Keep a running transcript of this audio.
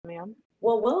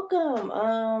Well, welcome.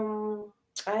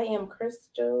 I am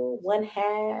Crystal, one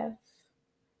half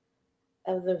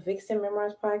of the Vixen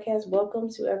Memoirs podcast. Welcome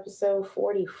to episode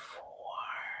 44.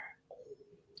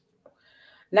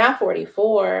 Not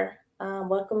 44.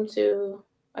 Welcome to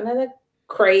another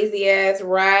crazy ass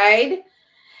ride.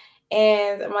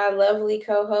 And my lovely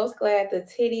co-host, glad the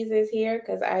titties is here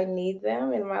because I need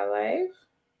them in my life.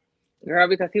 Girl,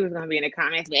 because he was gonna be in the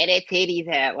comments, where their titties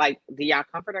at? Like, do y'all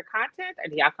come for the content or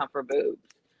do y'all come for boobs?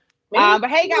 Maybe But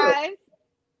hey guys,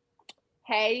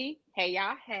 hey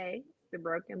y'all, hey, the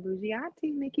broken bougie auntie,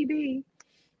 Nikki B.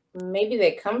 maybe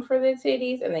they come for the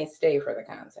titties and they stay for the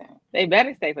content. They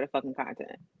better stay for the fucking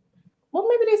content. Well,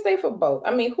 maybe they stay for both.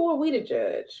 I mean, who are we to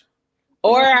judge?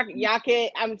 Or y'all can.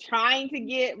 I'm trying to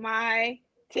get my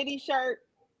titty shirt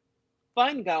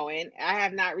fund going. I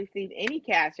have not received any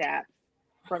cash apps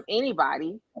from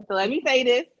anybody. So let me say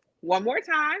this one more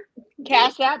time.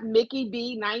 Cash app Mickey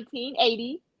B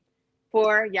 1980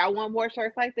 for y'all want more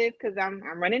shirts like this because I'm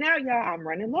running out, y'all. I'm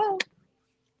running low.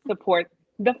 Support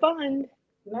the fund.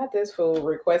 Not this fool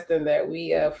requesting that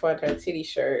we fund her titty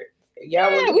shirt.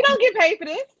 Y'all will Yeah, we don't get paid for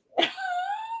this.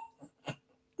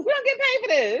 We don't get paid for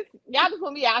this. Y'all just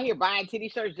want me out here buying titty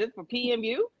shirts just for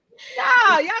PMU.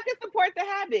 No, y'all can support the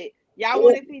habit. Y'all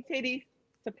want to see titties?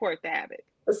 Support the habit.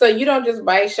 So you don't just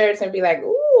buy shirts and be like,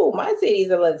 "Ooh, my titties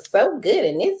will look so good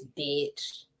in this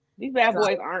bitch." These bad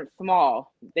boys aren't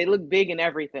small. They look big in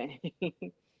everything.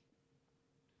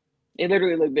 They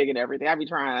literally look big in everything. I be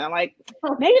trying. I'm like,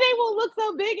 maybe they won't look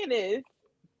so big in this.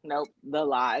 Nope, the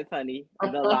lies, honey.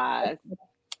 The lies.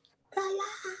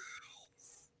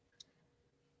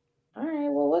 All right.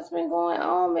 Well, what's been going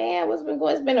on, man? What's been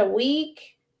going? It's been a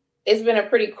week. It's been a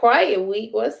pretty quiet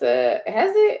week. What's the?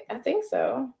 Has it? I think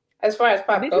so. As far as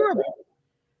pop Did culture. you?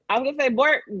 I was gonna say,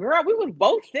 boy, girl, we was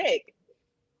both sick.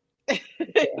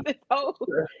 This whole,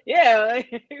 yeah,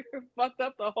 fucked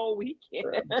up the whole weekend.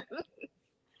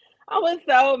 I was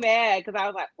so mad because I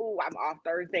was like, "Ooh, I'm off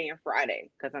Thursday and Friday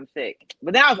because I'm sick."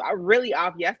 But then I was really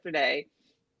off yesterday,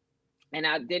 and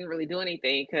I didn't really do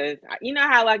anything because you know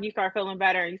how like you start feeling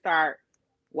better and you start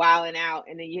wilding out,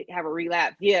 and then you have a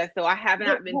relapse. Yeah, so I have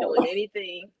not been doing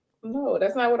anything. No,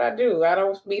 that's not what I do. I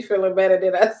don't be feeling better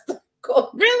than I start going.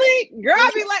 Really, girl,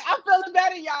 I be like, I'm feeling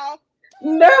better, y'all.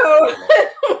 No.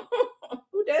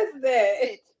 Who does that? Yeah,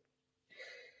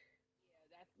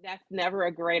 that's never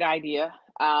a great idea.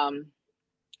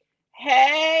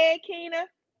 Hey, Keena.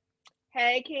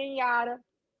 Hey, Kenyatta.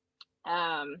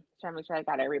 Trying to make sure I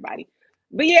got everybody.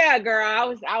 But yeah, girl,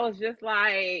 I was just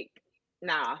like,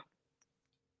 nah.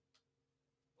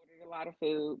 Ordered a lot of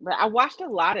food, but I watched a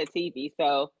lot of TV.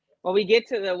 So when we get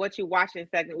to the what you watching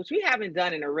segment, which we haven't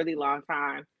done in a really long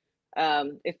time,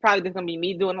 it's probably just gonna be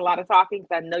me doing a lot of talking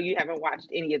because I know you haven't watched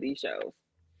any of these shows.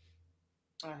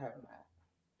 I have not.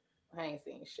 I ain't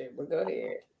seen shit, but go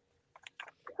ahead.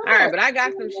 All right, but I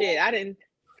got some shit. I didn't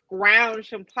scrounge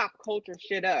some pop culture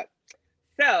shit up.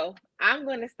 So I'm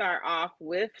going to start off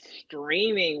with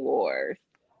streaming wars.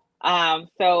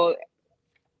 So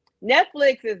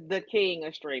Netflix is the king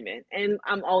of streaming, and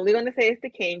I'm only going to say it's the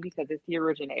king because it's the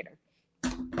originator.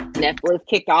 Netflix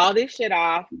kicked all this shit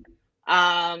off,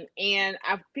 and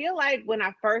I feel like when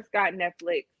I first got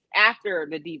Netflix after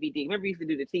the DVD, remember we used to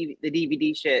do the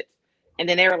DVD shit, and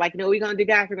then they were like, "No, we're gonna do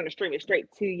guys, we're gonna stream it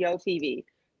straight to your TV."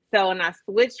 So when I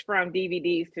switched from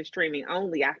DVDs to streaming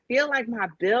only, I feel like my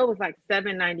bill was like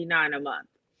 $7.99 a month.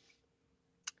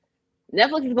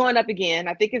 Netflix is going up again.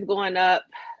 I think it's going up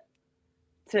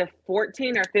to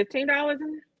 $14 or $15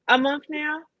 a month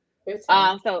now.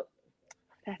 15. So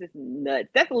that's just nuts.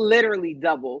 That's literally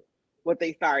double what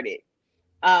they started.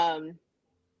 Um,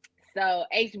 so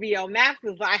HBO Max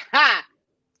was like, "Ha,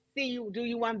 see you do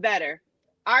you one better."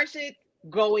 Our shit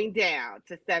going down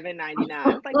to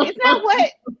 $7.99. It's like, is that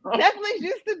what Netflix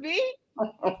used to be?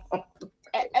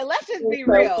 And let's just be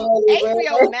real.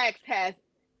 HBO Max has,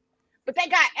 but they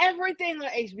got everything on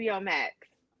HBO Max.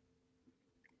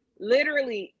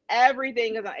 Literally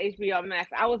everything is on HBO Max.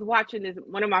 I was watching this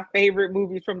one of my favorite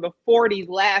movies from the 40s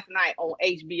last night on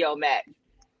HBO Max.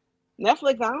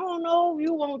 Netflix, I don't know if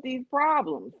you want these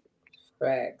problems.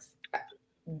 Facts.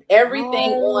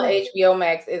 Everything on Oh, HBO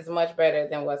Max is much better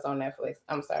than what's on Netflix.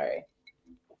 I'm sorry.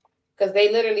 Because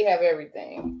they literally have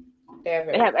everything. They have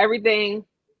they have everything. everything.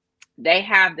 They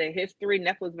have the history.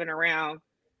 Netflix been around.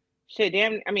 Shit,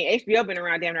 damn. I mean, HBO been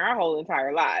around damn near our whole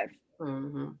entire lives.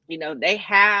 Mm-hmm. You know, they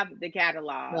have the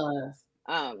catalog. Yes.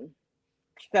 Um,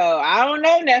 so I don't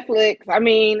know Netflix. I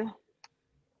mean,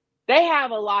 they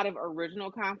have a lot of original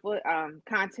conflict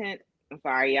content. I'm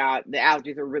sorry, y'all. The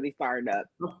allergies are really starting up.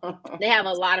 They have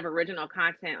a lot of original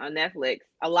content on Netflix.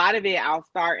 A lot of it I'll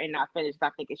start and not finish. I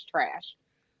think it's trash.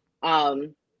 HBO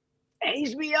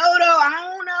though,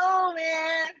 I don't know,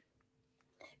 man.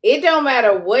 It don't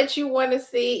matter what you want to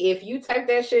see. If you type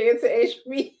that shit into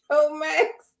HBO Max,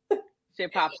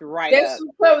 shit pops right that up. shit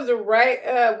comes right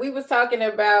up. We was talking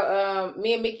about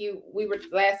me and Mickey. We were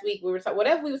last week. We were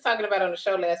whatever we was talking about on the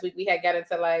show last week. We had got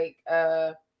into like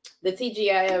the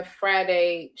TGIF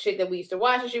Friday shit that we used to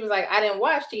watch, and she was like, "I didn't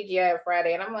watch TGIF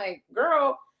Friday," and I'm like,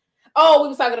 "Girl, oh, we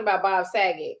was talking about Bob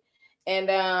Saget," and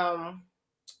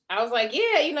I was like,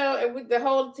 yeah, you know, with the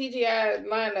whole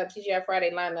TGI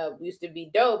Friday lineup used to be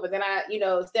dope. But then I, you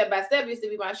know, Step by Step used to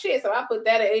be my shit. So I put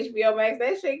that at HBO Max.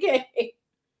 That shit came,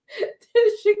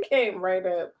 that shit came right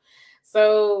up.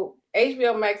 So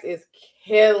HBO Max is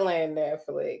killing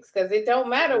Netflix because it don't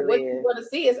matter It what really you is. want to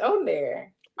see, it's on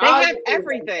there. They All have you do is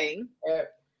everything.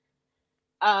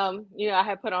 You know, I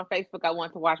had put on Facebook, I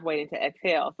want to watch Waiting to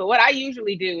Exhale. So what I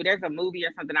usually do, there's a movie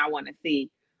or something I want to see,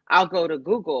 I'll go to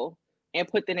Google and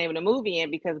put the name of the movie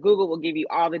in because Google will give you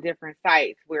all the different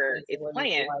sites where it's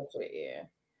playing. Yeah.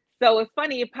 So it's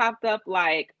funny, it popped up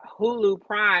like Hulu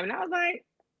Prime, and I was like,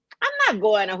 I'm not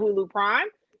going to Hulu Prime.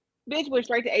 Bitch went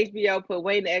straight to HBO, put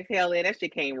Waiting to Exhale in. That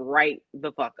shit came right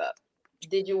the fuck up.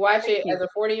 Did you watch it as a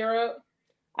 40-year-old?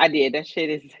 I did. That shit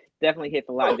is definitely hits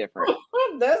a lot different.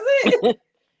 Does it?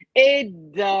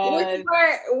 It does.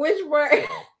 Which part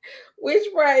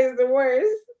is the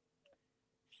worst?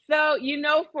 So, you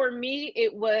know, for me,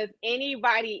 it was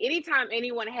anytime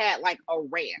anyone had like a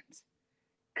rant.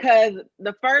 Because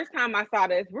the first time I saw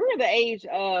this, we were the age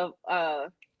of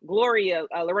Gloria,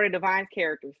 Loretta Devine's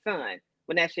character's son,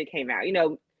 when that shit came out. You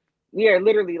know, we are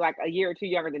literally like a year or two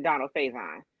younger than Donald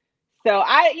Faison. So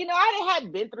I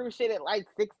had been through shit at like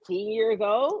 16 years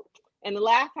old. And the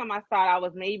last time I saw it, I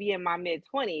was maybe in my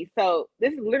mid-20s. So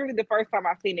this is literally the first time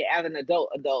I've seen it as an adult.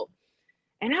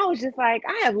 And I was just like,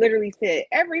 I have literally said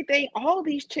everything all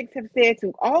these chicks have said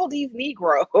to all these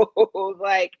Negroes.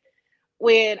 Like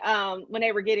when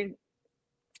they were getting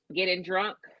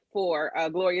drunk for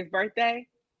Gloria's birthday.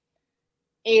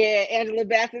 And Angela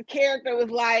Bassett's character was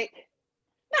like,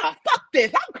 nah, fuck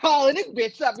this. I'm calling this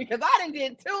bitch up because I done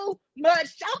did too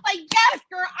much. I was like, yes,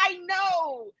 girl, I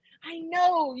know.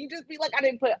 You just be like, I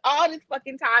didn't put all this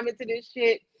fucking time into this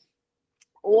shit.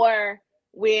 Or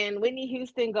when Whitney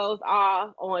Houston goes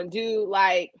off on dude,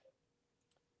 like,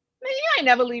 man, you ain't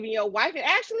never leaving your wife. And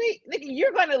actually, nigga,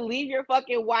 you're gonna leave your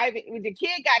fucking wife when the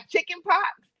kid got chicken pox.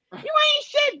 You ain't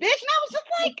shit, bitch. And I was just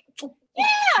like,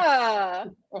 yeah.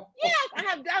 Yes, I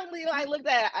have definitely like looked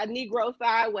at a Negro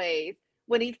sideways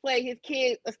when he's playing his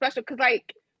kid, especially because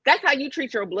like that's how you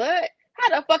treat your blood. How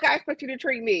the fuck I expect you to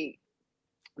treat me?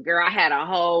 Girl, I had a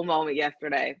whole moment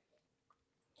yesterday.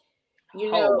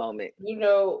 You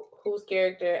know whose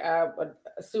character I'm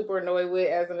super annoyed with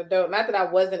as an adult. Not that I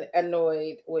wasn't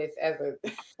annoyed with as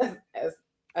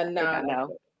a non. I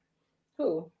know.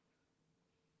 Who?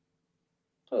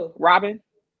 Robin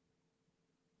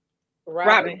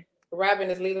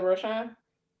is Lila Roshan?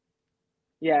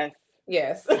 Yes.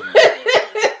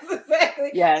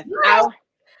 Exactly. Yes.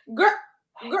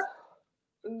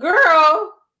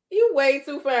 Girl, you way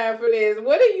too fine for this.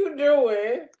 What are you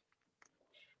doing?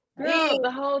 Girl, the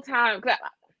whole time. Go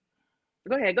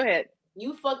ahead.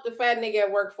 You fucked the fat nigga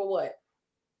at work for what?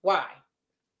 Why?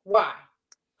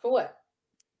 For what?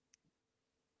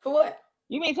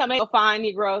 You mean tell me you'll find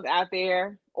Negroes out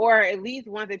there, or at least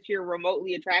ones that you're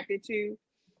remotely attracted to?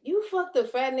 You fucked the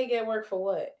fat nigga at work for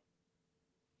what?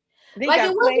 They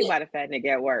got played by the fat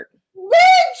nigga at work.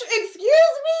 Bitch, excuse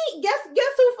me? Guess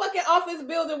who fucking office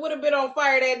building would have been on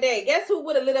fire that day? Guess who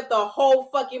would have lit up the whole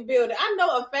fucking building? I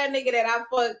know a fat nigga that I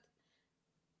fucked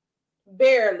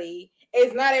barely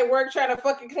is not at work trying to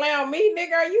fucking clown me.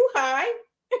 Nigga, are you high?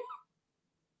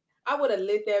 I would have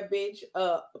lit that bitch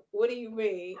up. What do you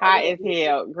mean? High as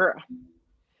hell, girl.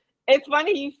 It's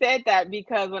funny you said that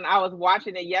because when I was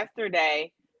watching it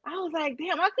yesterday, I was like,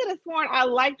 damn, I could have sworn I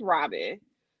liked Robin.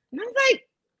 And I was like,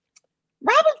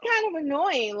 Robin's kind of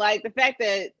annoying. Like the fact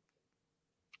that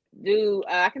dude,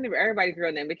 I can remember everybody's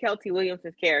real name, Mikel T. Williams'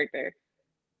 character.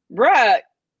 Bruh,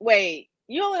 wait,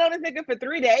 you only know this nigga for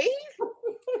 3 days?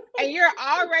 And you're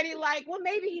already like, well,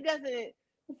 maybe he doesn't,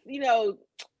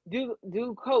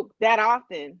 do coke that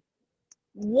often.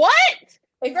 What?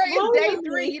 Girl, it's day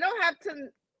 3. You don't have to.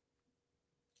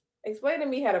 Explain to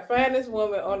me how the finest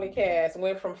woman on the cast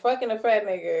went from fucking a fat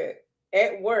nigga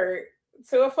at work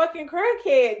to a fucking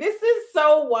crackhead. This is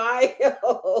so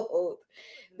wild.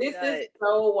 This is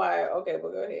so wild. Okay,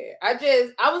 but go ahead.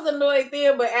 I was annoyed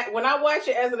then, but when I watch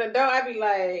it as an adult, I'd be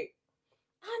like,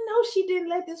 I know she didn't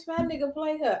let this fat nigga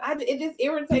play her. It just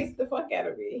irritates the fuck out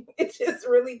of me. It just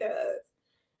really does.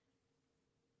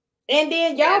 And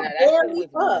then Yeah, y'all no, that shit barely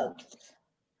was fucked.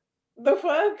 The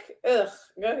fuck? Ugh.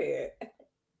 Go ahead.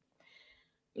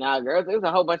 no, girls. It was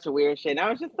a whole bunch of weird shit. And I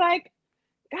was just like,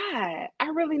 God, I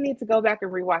really need to go back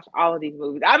and rewatch all of these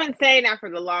movies. I've been saying that for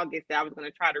the longest that I was going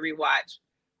to try to rewatch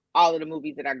all of the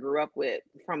movies that I grew up with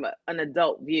from an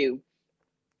adult view.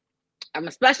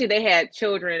 Especially they had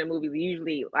children in the movies.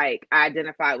 Usually, like I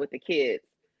identified with the kids,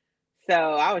 so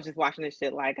I was just watching this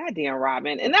shit like, God damn,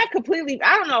 Robin. And that completely,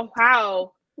 I don't know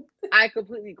how I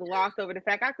completely glossed over the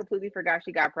fact I completely forgot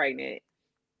she got pregnant.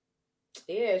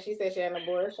 Yeah, she said she had an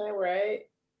abortion, right?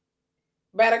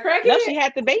 By the crackhead? No, she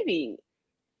had the baby.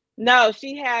 No,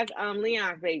 she has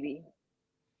Leon's baby.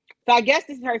 So I guess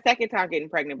this is her second time getting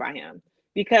pregnant by him.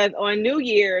 Because on New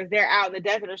Year's, they're out in the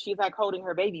desert and she's like holding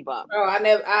her baby bump. Oh,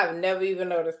 I've never even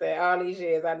noticed that. All these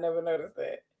years, I never noticed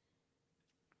that.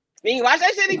 You watch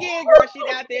that shit again, girl. She's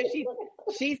out there.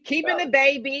 She's keeping the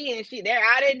baby, and they're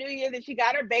out at New Year's, and she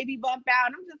got her baby bump out.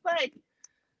 And I'm just like,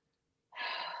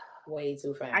 way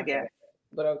too fast. I guess,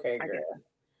 but okay, girl.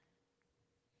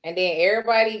 And then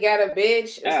everybody got a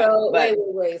bitch. So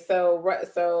wait.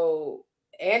 So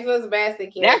Angela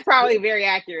Bassett. That's probably very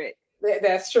accurate.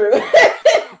 That's true.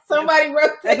 Somebody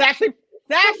wrote that. That's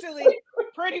actually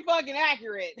pretty fucking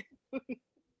accurate. They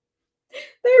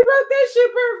wrote that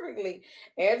shit perfectly.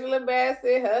 Angela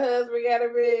Bassett, her husband got a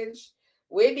bitch.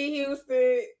 Whitney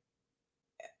Houston,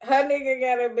 her nigga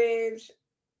got a bitch.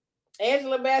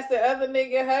 Angela Bassett, other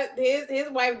nigga, his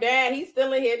wife died. He's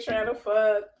still in here trying to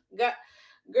fuck.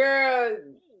 Girl.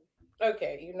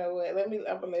 Okay, you know what?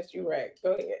 I'm gonna let you write.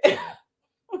 Go ahead.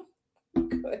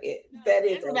 Go ahead. That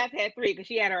is. Angela Bassett had 3 because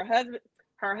she had her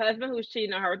husband who's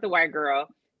cheating on her with the white girl.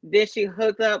 Then she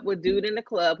hooked up with dude in the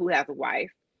club who has a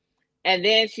wife. And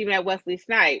then she met Wesley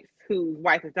Snipes, whose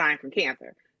wife is dying from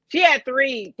cancer. She had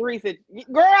three. Girl,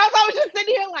 I was just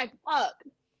sitting here like, fuck.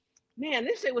 Man,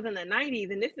 this shit was in the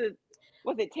 90s. And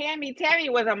was it Tammy? Tammy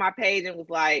was on my page and was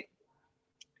like,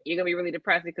 you're going to be really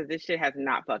depressed because this shit has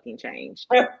not fucking changed.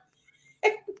 It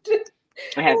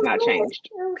has not changed.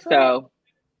 So.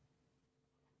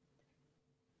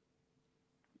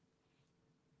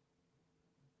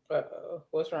 Uh-oh.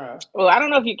 What's wrong? Well, I don't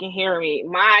know if you can hear me.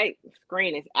 My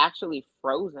screen is actually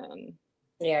frozen.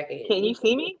 Yeah, I can hear you. Can you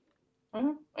see me?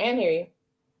 Mm-hmm. I can hear you.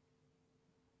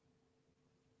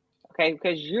 Okay,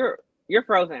 because you're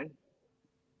frozen.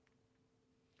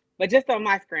 But just on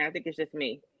my screen, I think it's just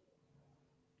me.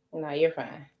 No, you're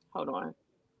fine. Hold on.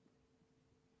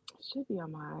 It should be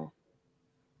on my...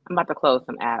 I'm about to close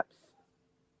some apps.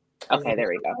 Okay, there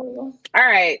we go. All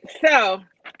right, so,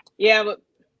 yeah, but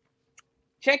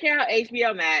check out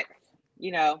HBO Max.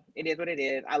 You know, it is what it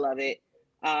is. I love it.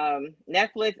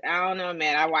 Netflix, I don't know,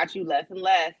 man. I watch you less and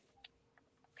less.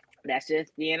 That's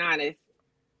just being honest.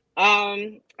 All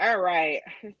right.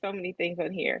 There's so many things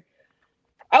on here.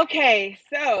 Okay,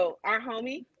 so our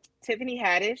homie Tiffany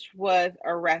Haddish was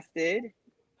arrested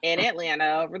in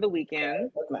Atlanta over the weekend.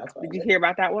 Did you hear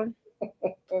about that one?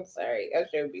 I'm sorry. I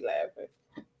should be laughing.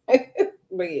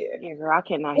 But yeah. Yeah, girl, I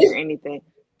cannot hear anything.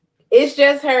 It's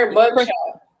just her mugshot.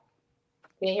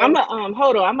 I'm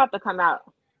hold on, I'm about to come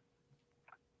out.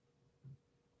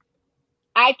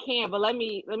 I can, but let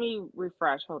me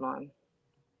refresh. Hold on.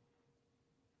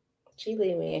 She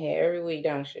leave me in here every week,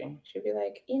 don't she? She'll be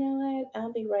like, you know what?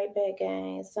 I'll be right back,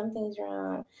 guys. Something's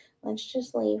wrong. Let's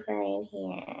just leave her in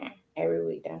here every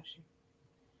week, don't she?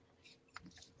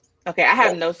 Okay, I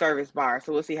have no service bar,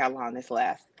 so we'll see how long this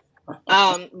lasts.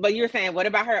 But you were saying, what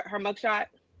about her mugshot?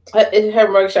 Her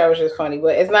mugshot was just funny,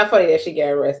 but it's not funny that she got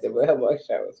arrested, but her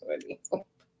mugshot was funny.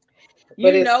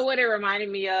 You know what it reminded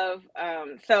me of?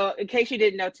 So in case you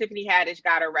didn't know, Tiffany Haddish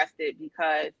got arrested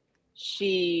because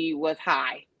she was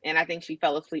high, and I think she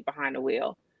fell asleep behind the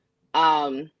wheel.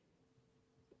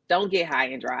 Don't get high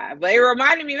and drive. But it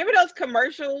reminded me, remember those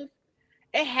commercials?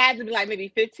 It had to be like maybe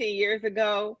 15 years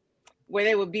ago, where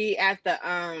they would be at the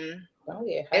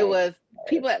it was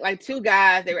people at like 2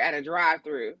 guys, they were at a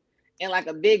drive-through in like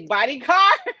a big body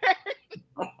car.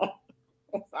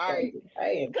 Sorry.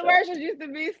 Commercials used to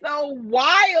be so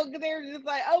wild because they were just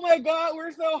like, oh my God,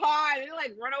 we're so high. And they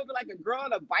like run over like a girl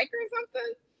on a bike or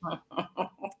something.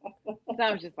 So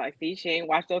I was just like, see, she ain't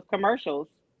watched those commercials.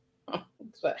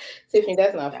 Tiffany,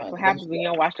 that's not funny. What happens when you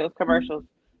don't watch those commercials?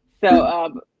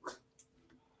 So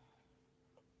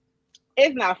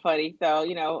it's not funny. So,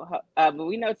 you know, but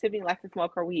we know Tiffany likes to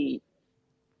smoke her weed.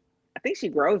 I think she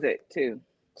grows it too.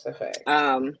 It's a fact.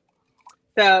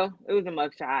 So it was a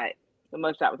mugshot. The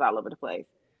mugshot was all over the place.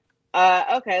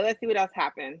 Okay, let's see what else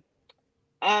happened.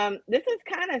 This is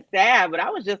kind of sad, but I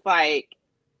was just like,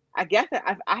 I guess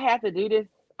I had to do this.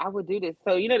 I would do this.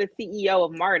 So, the CEO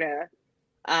of MARTA,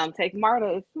 Take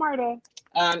MARTA, it's MARTA,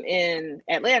 in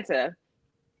Atlanta,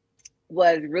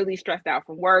 was really stressed out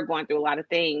from work, going through a lot of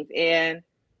things, and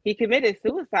he committed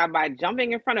suicide by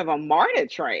jumping in front of a MARTA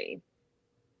train.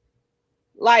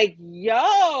 Like,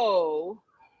 yo,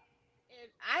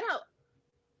 and I don't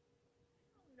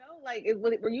know, like,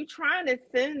 were you trying to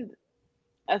send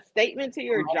a statement to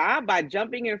your job by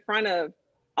jumping in front of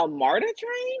a MARTA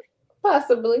train?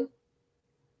 Possibly.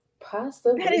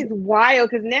 That is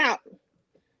wild, because now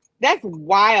that's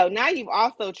wild. Now you've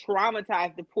also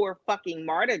traumatized the poor fucking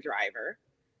MARTA driver.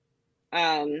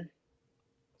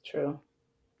 True.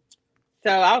 So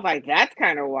I was like, that's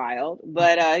kind of wild.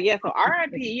 But yeah, so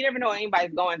RIP, you never know what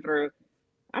anybody's going through.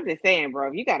 I'm just saying, bro,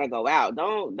 if you gotta go out,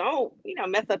 don't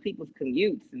mess up people's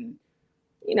commutes and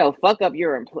fuck up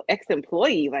your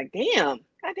ex-employee. Like, damn,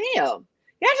 goddamn.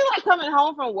 You're just like coming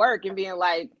home from work and being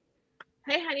like,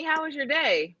 hey honey, how was your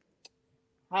day?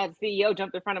 I had the CEO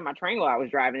jumped in front of my train while I was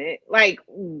driving it. Like,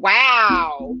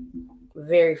 wow.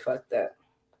 Very fucked up.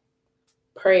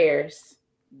 Prayers.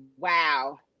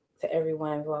 Wow. To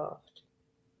everyone involved.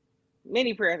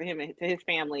 Many prayers to him and to his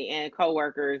family and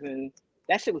co-workers, and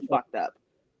that shit was fucked up.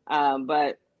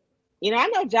 But I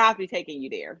know jobs be taking you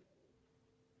there.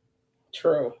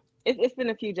 True. It's been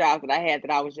a few jobs that I had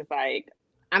that I was just like,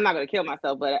 I'm not gonna kill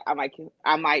myself, but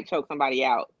I might choke somebody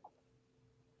out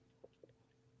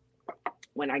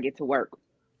when I get to work.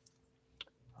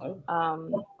 Girl,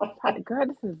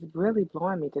 this is really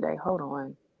blowing me today. Hold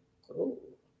on. Ooh.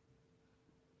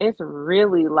 It's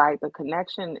really like the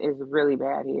connection is really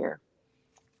bad here.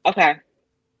 Okay.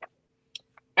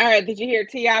 All right. Did you hear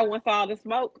T.I. wants all the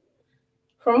smoke?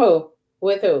 From who?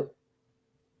 With who?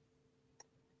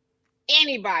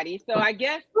 Anybody. So I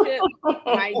guess Tip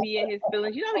might be in his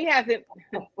feelings. He hasn't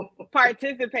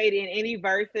participated in any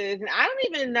verses, and I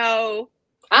don't even know.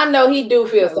 I know he do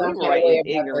feel some kind of way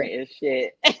ignorant as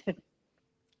shit.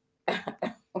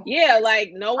 Yeah,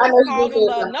 like no one called him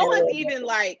up. No one's even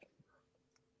like.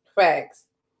 Facts.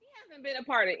 He hasn't been a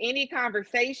part of any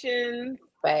conversations.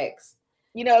 Facts.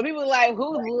 People like,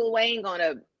 who's Lil Wayne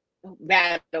gonna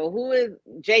battle? Who is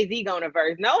Jay-Z gonna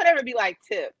verse? No one ever be like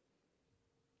Tip.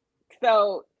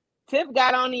 So Tip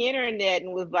got on the internet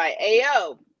and was like, hey,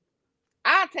 yo,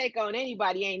 I'll take on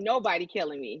anybody. Ain't nobody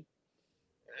killing me.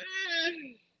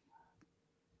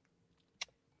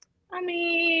 I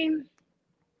mean,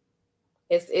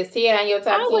 is T.I. in your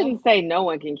top 10? I wouldn't say no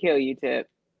one can kill you, Tip.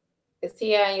 Is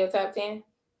T.I. in your top 10?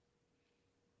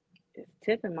 Is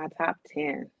Tip in my top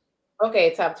 10?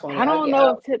 Okay, top 20. I don't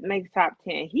know if Tip makes top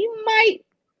 10. He might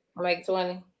make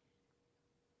 20.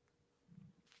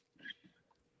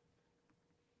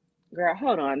 Girl,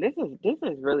 hold on. This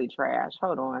is really trash.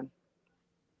 Hold on.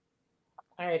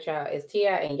 All right, y'all. Is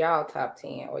T.I. in y'all top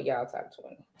 10 or y'all top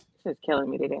 20? This is killing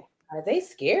me today. Are they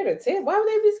scared of Tip? Why would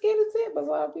they be scared of Tip? A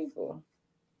lot of people.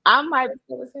 I might.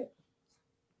 Go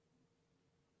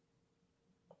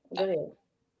ahead.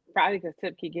 Probably because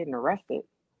Tip keep getting arrested.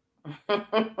 Hold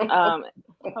on.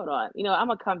 I'm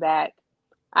gonna come back.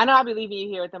 I know I'll be leaving you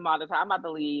here with them all the time. I'm about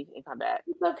to leave and come back.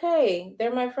 It's okay.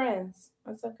 They're my friends.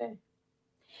 That's okay.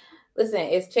 Listen,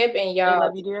 it's Tip and y'all. I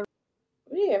love you, dearly.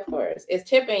 Yeah, of course. It's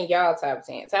Tip and y'all top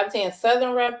 10. Top 10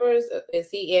 Southern rappers. Is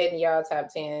he in y'all top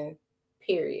 10?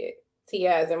 Period.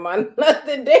 T.I.'s in my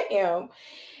nothing. Damn.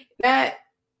 Not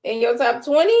in your top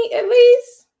 20 at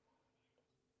least.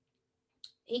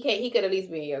 He could at least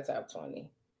be in your top 20.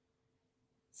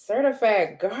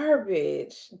 Certified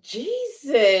garbage.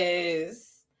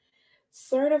 Jesus.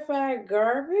 Certified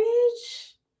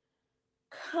garbage?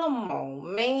 Come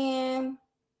on, man.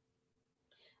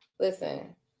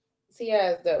 Listen, T.I.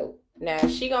 is dope. Now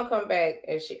she gonna come back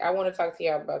and I want to talk to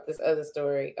y'all about this other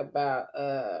story about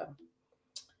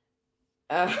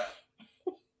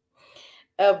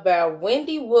about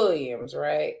Wendy Williams,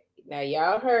 right? Now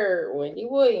y'all heard Wendy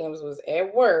Williams was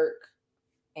at work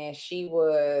and she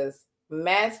was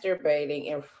masturbating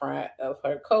in front of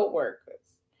her co-workers,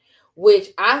 which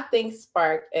I think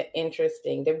sparked an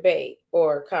interesting debate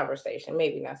or conversation.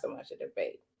 Maybe not so much a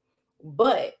debate,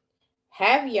 but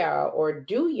have y'all or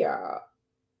do y'all,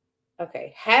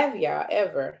 have y'all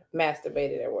ever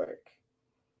masturbated at work?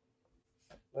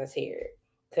 Let's hear it.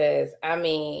 Because, I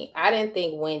didn't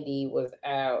think Wendy was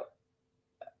out.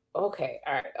 Okay,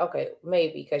 all right, okay,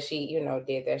 maybe because she,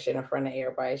 did that shit in front of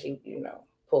everybody. She,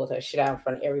 pulled her shit out in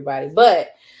front of everybody.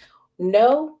 But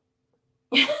no,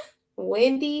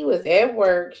 Wendy was at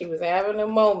work. She was having a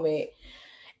moment.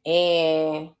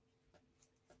 And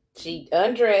She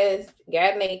undressed,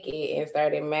 got naked, and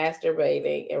started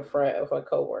masturbating in front of her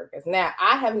coworkers. Now,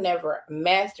 I have never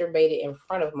masturbated in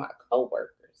front of my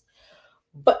coworkers,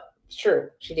 but true,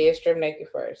 she did strip naked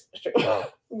first.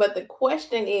 But the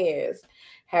question is,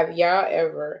 have y'all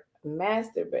ever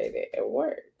masturbated at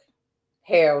work?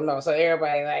 Hell no. So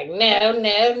everybody like, no,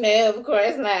 no, no, of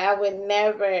course not. I would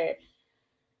never.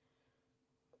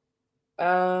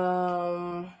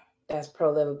 That's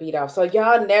pro level beat off. So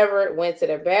y'all never went to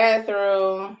the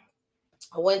bathroom,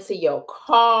 went to your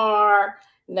car,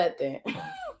 nothing.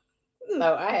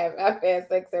 No, I've had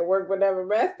sex at work but never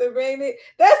masturbated.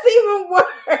 That's even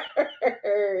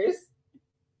worse.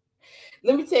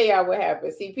 Let me tell y'all what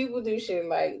happened. See, people do shit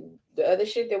like the other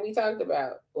shit that we talked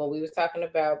about when we was talking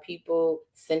about people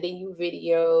sending you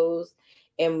videos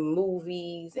and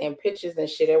movies and pictures and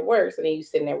shit at work. So then you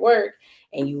sitting at work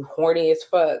and you horny as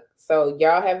fuck. So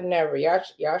y'all have never, y'all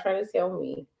trying to tell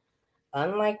me,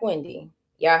 unlike Wendy,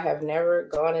 y'all have never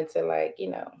gone into like,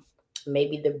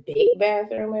 maybe the big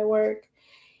bathroom at work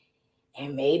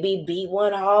and maybe beat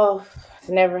one off. It's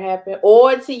never happened.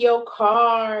 Or to your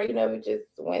car. You never just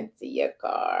went to your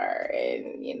car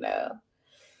and,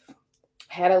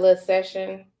 had a little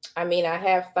session. I mean, I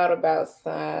have thought about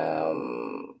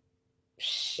some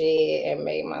shit and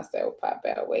made myself pop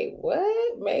out. Wait,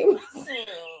 what? Made myself.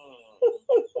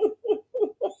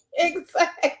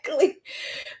 Exactly.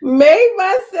 Made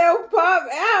myself pop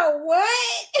out.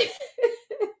 What?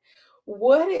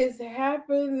 What is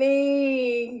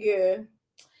happening?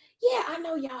 Yeah, I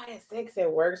know y'all had sex at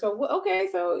work. So okay,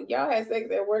 so y'all had sex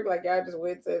at work, like y'all just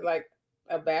went to like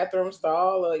a bathroom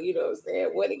stall, or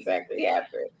what exactly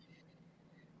happened?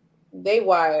 They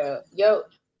wild. Yo,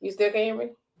 you still can't hear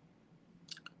me?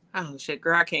 Oh shit,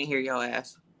 girl, I can't hear your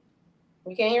ass.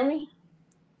 You can't hear me?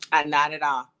 Not at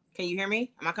all. Can you hear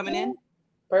me? Am I coming in?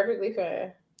 Perfectly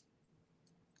fine.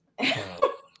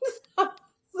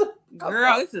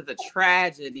 Girl, this is a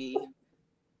tragedy.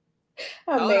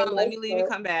 Hold on, let me leave and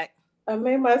come back. I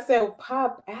made myself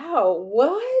pop out.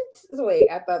 What? Wait,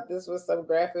 I thought this was some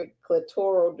graphic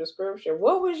clitoral description.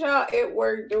 What was y'all at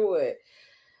work doing?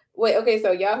 Wait, okay,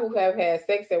 so y'all who have had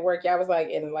sex at work, y'all was like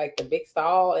in like the big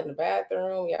stall in the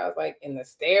bathroom, y'all was like in the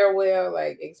stairwell.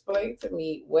 Like, explain to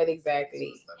me what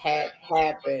exactly had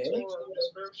happened.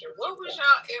 What was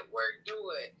y'all at work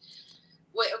doing?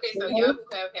 Wait, okay, so y'all who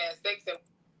have had sex at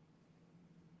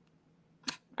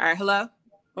All right, hello?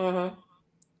 Mm-hmm.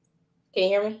 Can you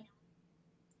hear me?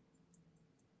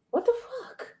 What the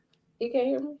fuck? You can't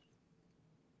hear me?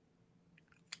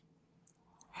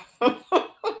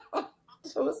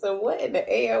 So what in the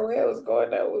AOL is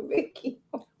going on with Mickey?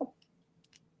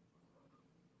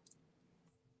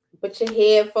 Put your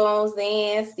headphones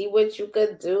in, see what you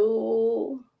could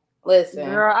do. Listen.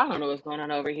 Girl, I don't know what's going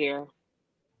on over here.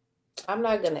 I'm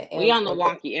not going to... We on the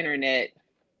wonky internet.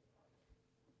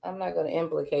 I'm not going to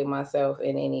implicate myself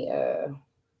in any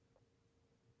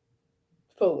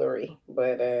foolery,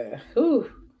 but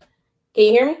whew. Can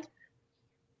you hear me?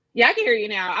 Yeah, I can hear you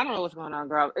now. I don't know what's going on,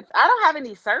 girl. I don't have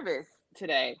any service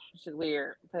today, which is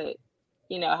weird, but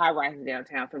high rises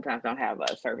downtown sometimes don't have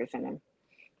a service in them.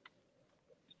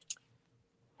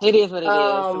 It is what it is.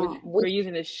 So we're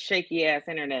using this shaky ass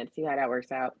internet. See how that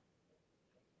works out.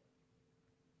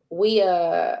 We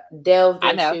delved into.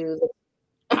 I know.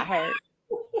 I heard.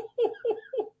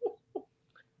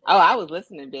 Oh, I was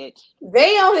listening, bitch.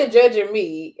 They on here judging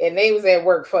me, and they was at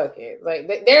work fucking. Like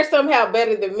they're somehow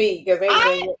better than me because they.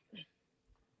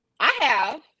 I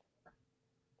have.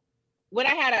 When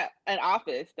I had an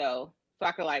office though, so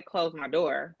I could like close my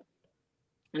door,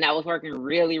 and I was working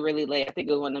really, really late. I think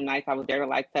it was one of them nights I was there till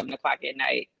like 7 o'clock at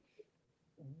night.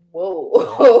 Whoa.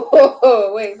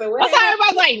 Wait, so what? That's how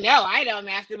everybody's like, no, I don't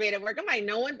masturbate at work. I'm like,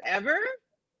 no one's ever.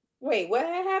 Wait, what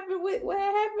happened? What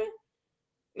happened?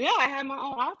 Yeah, I had my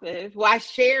own office. Well, I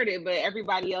shared it, but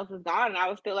everybody else was gone, and I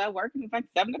was still at work. And it's like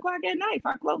 7 o'clock at night,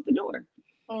 so I closed the door.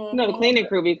 Mm-hmm. The cleaning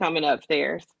crew be coming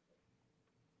upstairs.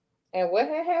 And what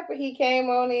had happened? He came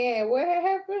on in, and what had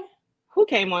happened? Who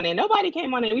came on in? Nobody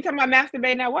came on in. We talking about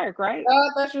masturbating at work, right? Oh, I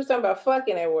thought you were talking about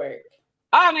fucking at work.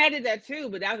 Oh, I mean, I did that too,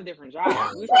 but that was a different job.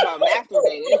 We talking about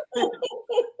masturbating.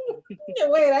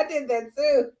 Wait, I did that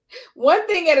too. One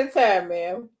thing at a time,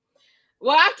 man.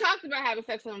 Well, I've talked about having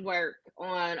sex at work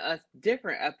on a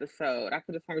different episode. I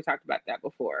could have sworn we talked about that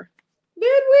before.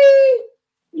 Did we?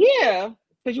 Yeah,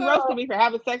 because you roasted me for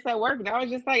having sex at work, and I was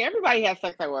just like, everybody has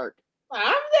sex at work. I've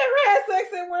never had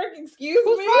sex at work. Excuse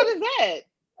me. Whose fault is that?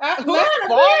 Whose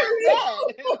fault is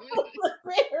that?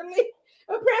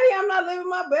 Apparently, I'm not living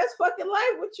my best fucking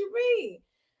life. What you mean?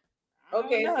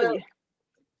 Okay,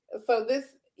 so this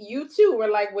you too were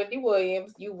like Wendy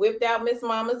Williams. You whipped out Miss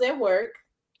Mamas at work.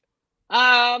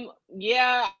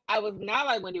 Yeah, I was not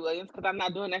like Wendy Williams because I'm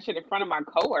not doing that shit in front of my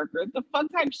coworkers. The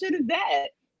fuck type shit is that?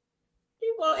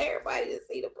 You want everybody to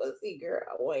see the pussy, girl.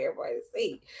 I want everybody to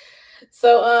see.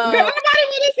 So, nobody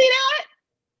want to see that.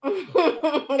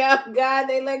 Oh God,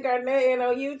 they let Garnett in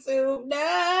on YouTube.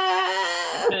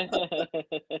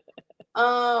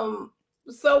 No.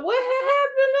 So what had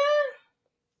happened then?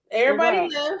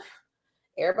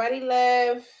 Everybody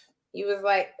left. He was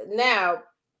like, now,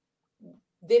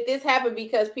 did this happen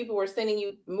because people were sending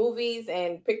you movies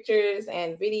and pictures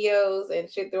and videos and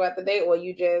shit throughout the day, or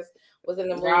you just was in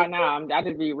the mood? No, I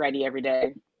just be ready every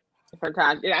day.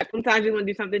 Sometimes you want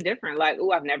to do something different. Like,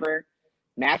 oh, I've never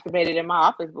masturbated in my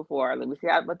office before. Let me see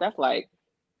what that's like.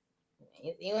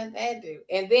 You want that do?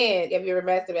 And then, have you ever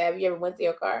masturbated? Have you ever went to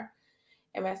your car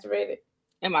and masturbated?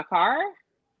 In my car?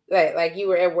 Like you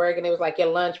were at work and it was like your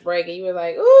lunch break and you were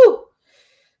like, ooh,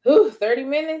 30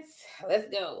 minutes, let's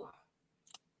go.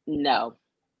 No.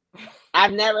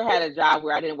 I've never had a job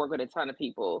where I didn't work with a ton of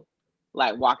people,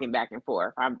 like walking back and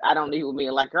forth. I don't need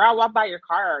me like, girl, I'll walk by your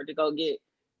car to go get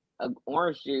an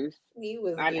orange juice.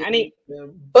 I need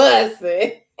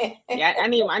buzzing. Yeah, I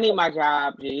need my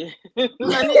job, G. I need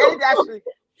to actually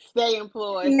stay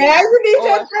employed. Now you need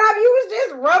your job. You was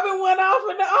just rubbing one off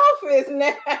in the office.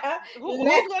 Now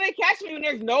who's gonna catch me when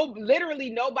there's literally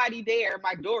nobody there?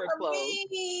 My door is closed.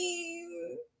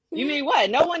 You mean what?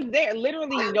 No one's there.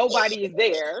 Literally nobody is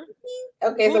there.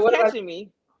 Okay, who's so what catching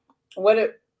me? What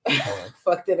if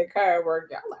fucked in a car at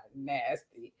work? Y'all like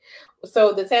nasty.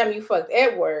 So the time you fucked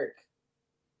at work,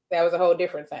 that was a whole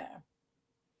different time.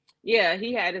 Yeah,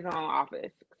 he had his own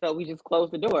office, so we just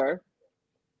closed the door.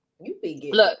 You be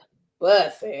getting look,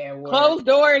 busted. Closed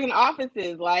doors and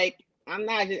offices. Like, I'm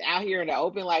not just out here in the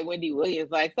open like Wendy Williams.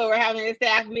 Like, so we're having a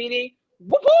staff meeting.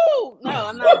 Woohoo! No,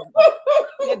 I'm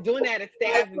not doing that at a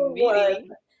staff meeting.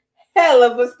 Hell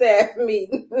of a staff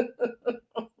meeting.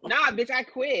 Nah, bitch, I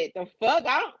quit. The fuck?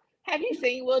 Have you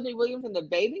seen Wendy Williams in the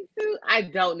bathing suit? I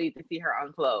don't need to see her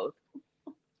unclothed.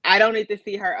 I don't need to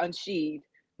see her unsheathed.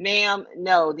 Ma'am,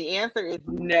 no. The answer is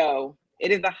no.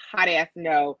 It is a hot ass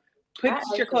no. Put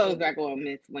your clothes back on,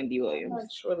 Miss Wendy Williams. I'm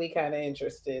actually kind of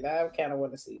interested. I kind of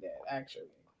want to see that, actually.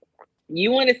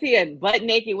 You want to see a butt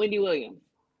naked Wendy Williams?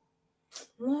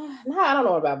 No, I don't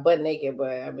know about butt naked,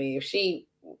 but I mean, if she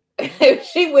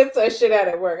whips her shit out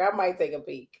at work, I might take a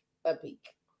peek.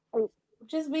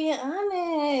 Just being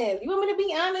honest. You want me to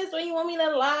be honest, or you want me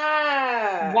to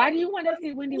lie? Why do you want to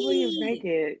see Wendy Williams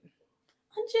naked?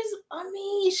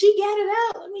 She got it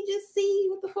out. Let me just see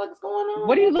what the fuck's going on.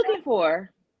 What are you looking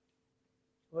for?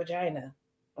 Vagina.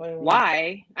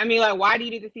 Why? I mean, like, why do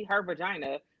you need to see her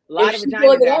vagina? A lot of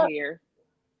vaginas out here.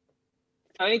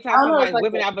 So anytime somebody's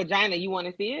whipping out vagina, you want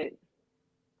to see it?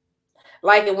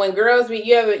 Like when girls,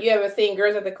 you ever seen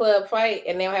girls at the club fight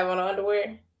and they don't have on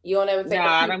underwear? You don't ever take. No,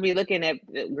 I don't be looking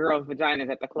at girls' vaginas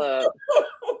at the club.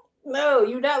 No,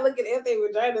 you're not looking at their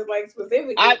vaginas like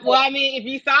specifically. I mean, if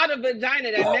you saw the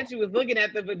vagina, that meant you was looking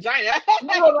at the vagina.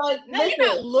 No, you're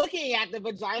not looking at the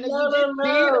vagina.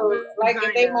 No. Like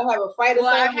if they might have a fight or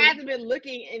something. I haven't been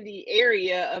looking in the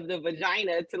area of the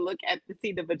vagina to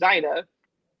see the vagina.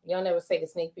 You don't ever take a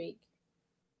sneak peek?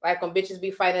 Like when bitches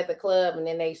be fighting at the club and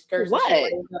then they skirt. What?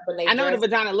 I know what a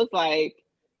vagina looks like.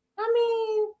 I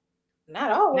mean,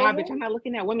 not always. Nah, bitch, I'm not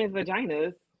looking at women's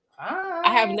vaginas.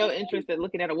 I have no interest in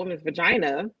looking at a woman's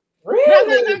vagina.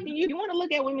 Really? You want to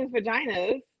look at women's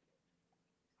vaginas?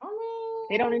 I mean,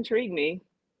 they don't intrigue me.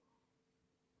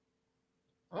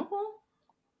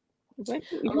 If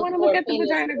you want to look at the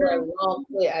vagina, girl?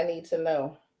 I need to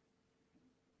know.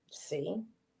 See?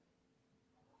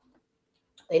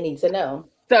 They need to know.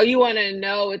 So you want to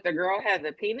know if the girl has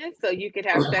a penis so you could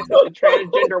have sex with a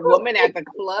transgender woman at the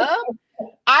club?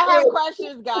 I have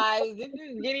questions, guys. This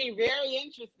is getting very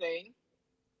interesting.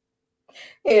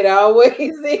 It always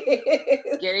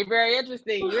is. Getting very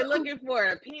interesting. You're looking for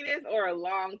a penis or a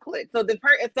long clit. So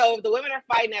if the women are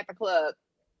fighting at the club,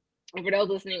 and for those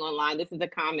listening online, this is a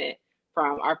comment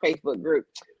from our Facebook group.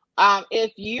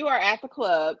 If you are at the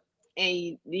club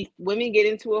and these women get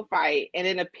into a fight and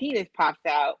then a penis pops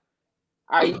out,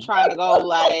 are you trying to go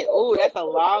like, oh, that's a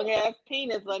long ass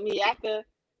penis? Let me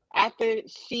after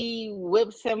she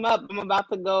whips him up, I'm about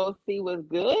to go see what's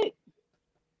good.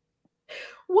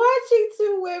 Watching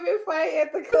two women fight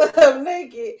at the club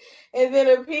naked and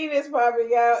then a penis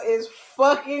popping out is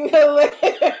fucking hilarious.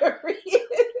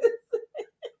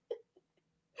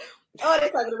 Oh,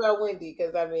 they're talking about Wendy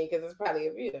because it's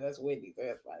probably that's Wendy, so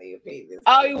that's probably a penis.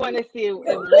 Oh, you want to see if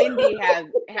Wendy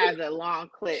has a long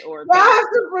clit or a penis. I have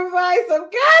to provide some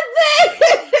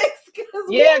context.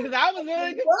 Yeah, because I was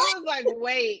really confused. Like,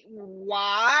 wait,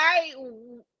 why?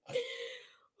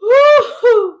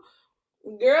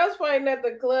 Girls fighting at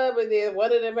the club and then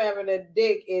one of them having a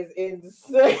dick is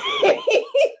insane.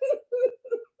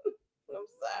 I'm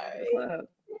sorry.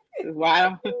 Why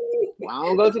I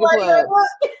don't go to the club.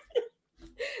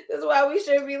 That's why we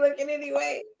should be looking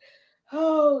anyway.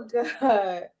 Oh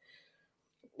God.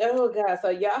 Oh God. So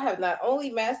y'all have not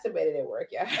only masturbated at work,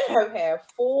 y'all have had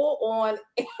full-on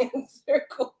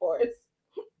intercourse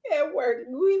at work.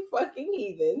 We fucking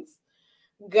heathens.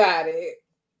 Got it.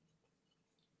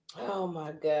 Oh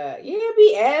my God. Yeah,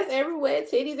 be ass everywhere,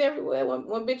 titties everywhere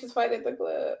when bitches fight at the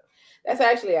club. That's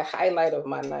actually a highlight of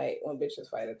my night when bitches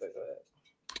fight at the club.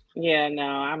 Yeah,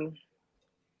 no,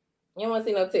 You don't want to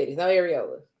see no titties, no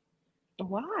areolas.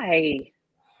 Why?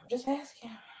 I'm just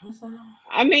asking.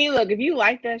 I mean, look, if you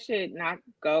like that shit, not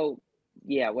go,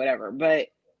 yeah, whatever. But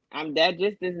that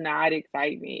just does not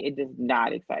excite me. It does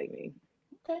not excite me.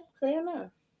 Okay, fair enough.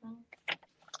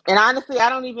 And honestly, I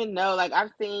don't even know. Like,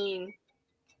 I've seen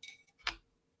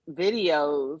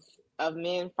videos of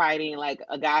men fighting. Like,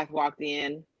 a guy walked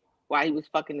in while he was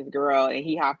fucking this girl, and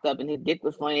he hopped up, and his dick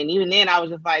was flowing. And even then, I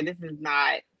was just like, this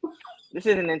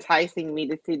isn't enticing me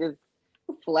to see this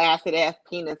flaccid ass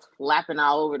penis flapping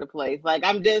all over the place. Like,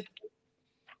 I'm just.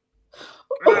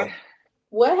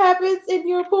 What happens in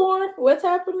your porn? What's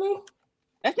happening?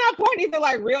 That's not porn. These are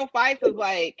like real fights of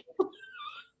like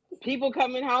people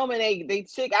coming home and they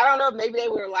chick. I don't know if maybe they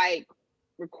were like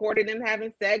recording them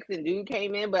having sex and dude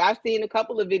came in, but I've seen a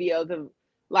couple of videos of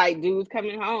like dudes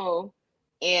coming home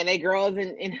and they girls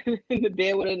in the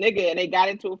bed with a nigga and they got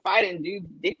into a fight and dude's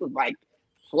dick was like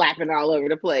flapping all over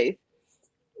the place.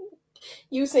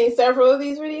 You've seen several of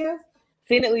these videos?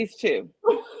 Seen at least 2.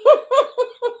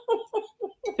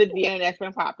 Since the internet's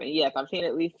been popping. Yes, I've seen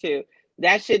at least 2.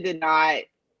 That shit did not.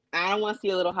 I don't want to see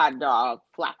a little hot dog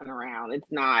flapping around.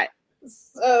 It's not.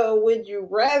 So, would you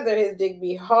rather his dick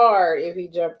be hard if he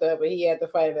jumped up and he had to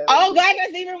fight it? Oh God,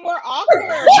 that's even more awkward.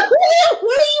 What do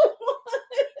you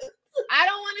want? I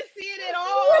don't want to see it at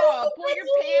all. Pull your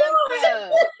pants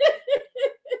up.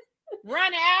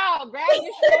 Run out. Grab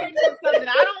your shorts or something.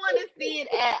 I don't want to see it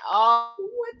at all.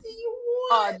 What do you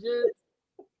want?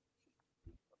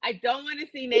 I don't want to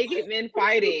see naked men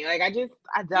fighting. Like, I don't.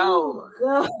 Oh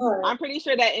God. I'm pretty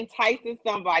sure that entices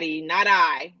somebody. Not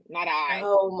I.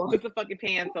 Oh, put the fucking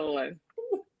pants on.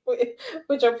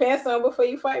 Put your pants on before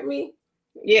you fight me?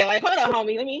 Yeah, like, hold on,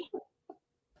 homie. Let me.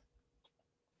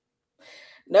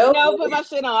 No, put my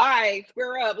shit on. All right,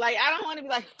 square up. Like, I don't want to be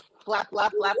like flap. Oh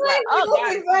God.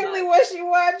 That's exactly what she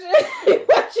watching.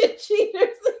 Watching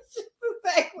cheaters.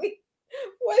 Exactly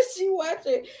what she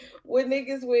watching with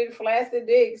niggas with flaccid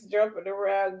dicks jumping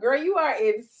around. Girl, you are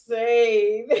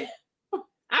insane.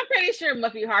 I'm pretty sure it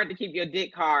must be hard to keep your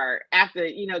dick hard after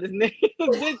this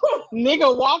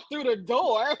nigga walked through the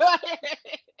door.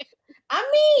 I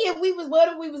mean, what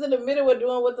if we was in the middle of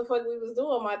doing what the fuck we was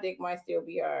doing? My dick might still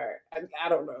be hard. I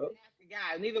don't know.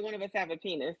 Guy, neither one of us have a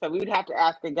penis, so we would have to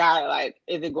ask a guy, like,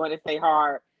 is it going to stay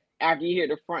hard after you hear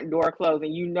the front door close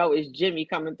and it's Jimmy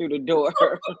coming through the door?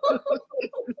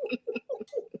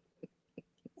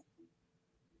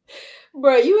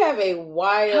 Bro, you have a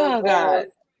wild. Oh God.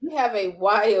 You have a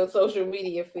wild social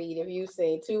media feed if you've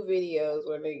seen 2 videos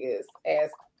where niggas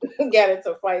got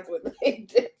into fights with their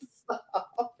dicks.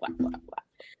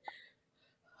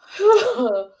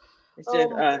 It's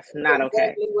just us, not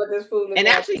okay. And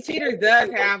actually, Cheaters does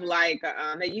have like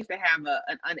they used to have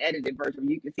an unedited version.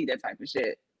 You can see that type of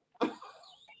shit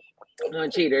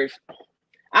on Cheaters.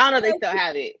 I don't know if they still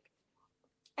have it.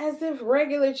 As if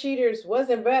regular Cheaters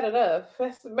wasn't bad enough.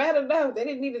 That's bad enough. They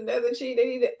didn't need another cheat. They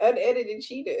needed unedited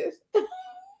Cheaters.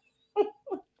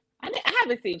 I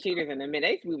haven't seen Cheaters in a minute.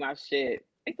 They used to be my shit.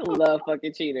 I used to love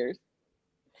fucking Cheaters.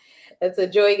 Until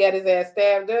Joey got his ass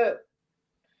stabbed up.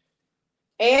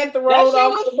 And thrown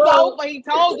off the boat. So, he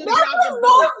told him to get off the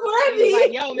boat. He was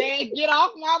like, yo, man, get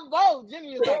off my boat.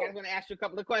 Jimmy was like, I'm going to ask you a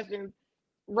couple of questions.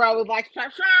 Bro was like, trash.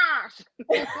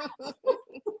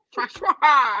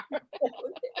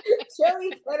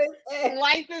 Joey put his ass.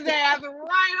 Sliced his ass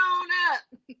right on up.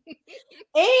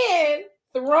 And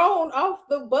thrown off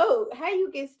the boat. How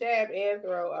you get stabbed and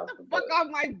thrown off the boat? Fuck off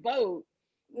my boat.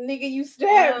 Nigga, you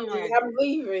stabbed me. I'm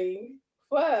leaving.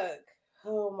 Fuck.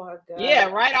 Oh my God. Yeah,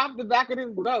 right off the back of this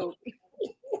boat.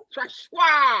 Trash.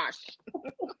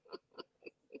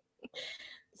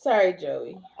 Sorry,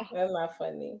 Joey. That's not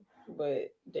funny.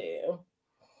 But damn.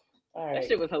 All right. That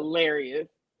shit was hilarious.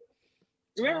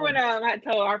 Remember when I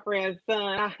told our friend's son,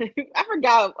 I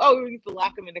forgot, we used to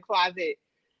lock him in the closet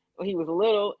when he was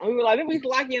little. And we were like, then we used to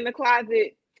lock you in the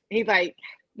closet. He's like,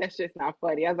 That's just not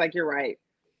funny. I was like, you're right.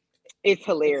 It's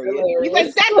hilarious. He's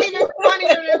like, that's even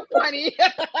funnier than funny.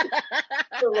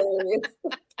 Hilarious.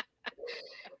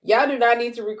 Y'all do not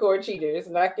need to record cheaters.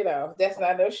 Knock it off. That's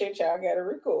not no shit y'all gotta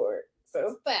record.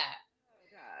 So stop. Oh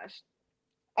gosh.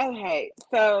 Okay,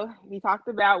 so we talked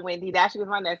about Wendy. That was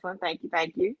my next one. Thank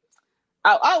you.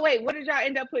 Oh wait, what did y'all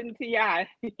end up putting T.I.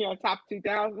 Your top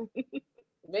 2000?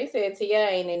 They said T.I.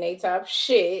 ain't in their top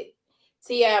shit.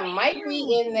 T.I. might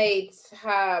be in their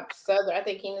top Southern. I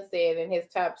think Keenan said in his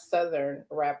top Southern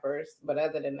rappers, but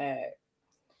other than that,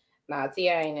 nah,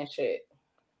 T.I. ain't in shit.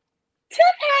 Tip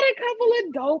had a couple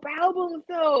of dope albums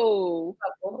though.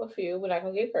 A few, we're not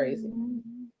gonna get crazy.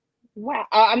 Wow,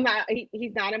 I'm not.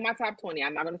 He's not in my top 20.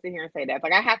 I'm not gonna sit here and say that.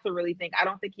 Like I have to really think. I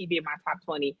don't think he'd be in my top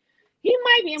 20. He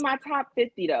might be in my top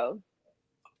 50 though.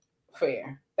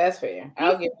 Fair. That's fair.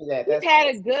 I'll give you that. He's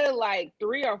had a good like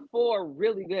 3 or 4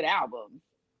 really good albums,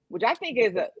 which I think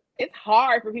is it's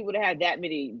hard for people to have that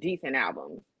many decent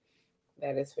albums.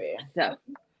 That is fair.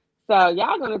 So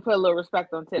y'all gonna put a little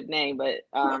respect on Tip's name, but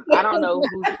I don't know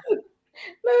who.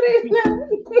 No,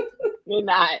 they're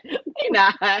not. They're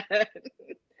not.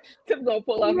 Tip's gonna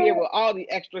pull up here with all the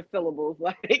extra syllables,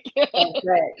 like.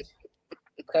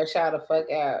 Cuss y'all the fuck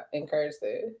out in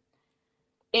cursive.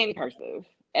 In cursive,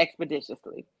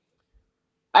 expeditiously.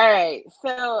 All right,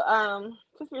 so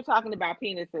since we're talking about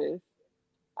penises,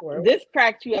 this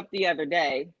cracked you up the other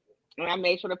day, and I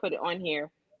made sure to put it on here.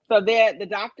 So the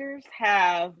doctors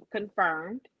have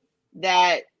confirmed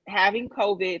that having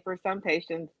COVID for some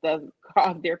patients does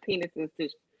cause their penises to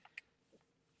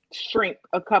shrink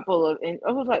a couple of, and it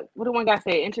was like, what did one guy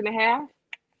say, 1.5 inches?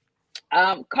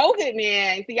 COVID,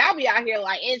 man. So y'all be out here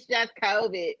like, it's just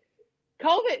COVID.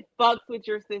 COVID fucks with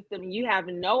your system. You have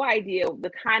no idea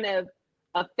the kind of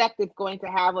effect it's going to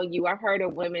have on you. I've heard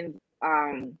of women's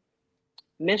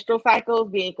menstrual cycles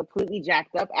being completely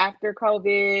jacked up after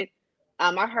COVID.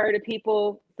 I heard of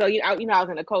people, so I was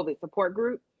in a COVID support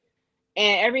group,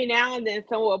 and every now and then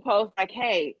someone will post like,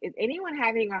 hey, is anyone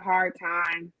having a hard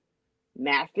time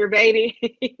masturbating?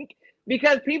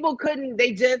 Because people couldn't,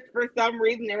 they just, for some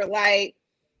reason, they were like,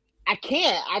 I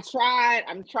can't. I'm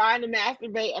trying to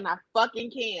masturbate and I fucking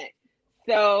can't.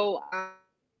 So,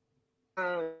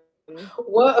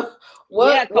 what?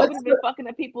 Yeah, COVID's been fucking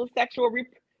up people's sexual.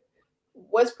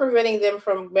 What's preventing them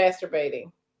from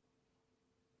masturbating?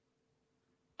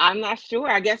 I'm not sure.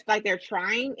 I guess like they're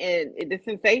trying and the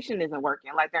sensation isn't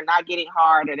working. Like they're not getting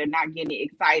hard or they're not getting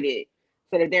excited,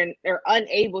 so that they're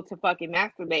unable to fucking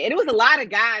masturbate. And it was a lot of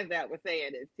guys that were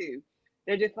saying this too.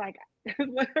 They're just like,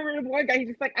 whatever. One guy, he's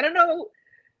just like, I don't know.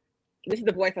 This is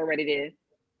the voice I already did.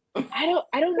 I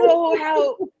don't know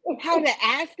how to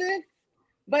ask this,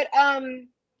 but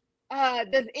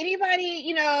does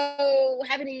anybody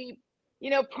have any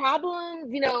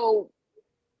problems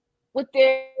with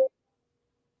their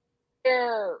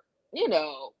and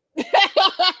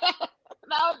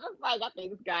I was just like, I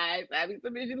think this guy's having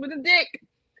some issues with his dick.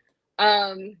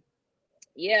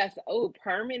 Yes. Oh,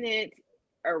 permanent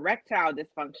erectile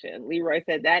dysfunction. Leroy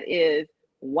said that is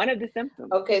one of the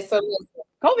symptoms. Okay, so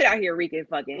COVID out here wreaking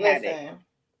fucking havoc.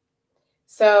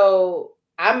 So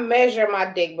I measure my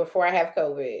dick before I have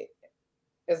COVID.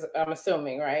 I'm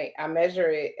assuming, right? I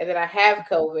measure it and then I have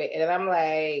COVID and then I'm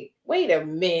like, wait a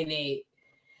minute.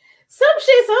 Some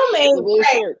shit's on me.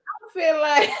 Right? I feel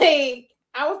like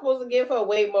I was supposed to give her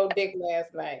way more dick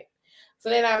last night. So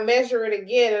then I measure it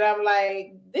again and I'm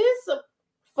like, this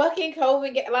fucking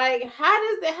COVID. Like,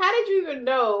 how did you even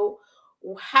know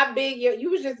how big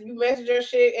you measured your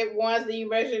shit at once and you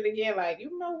measured it again? Like,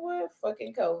 you know what?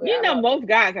 Fucking COVID. Most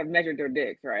guys have measured their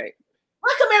dicks, right?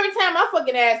 How come every time I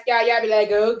fucking ask y'all be like,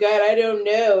 oh God, I don't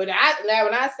know. And now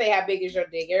when I say how big is your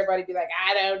dick, everybody be like,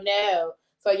 I don't know.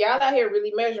 So y'all out here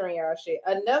really measuring y'all shit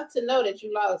enough to know that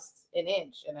you lost 1.5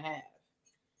 inches.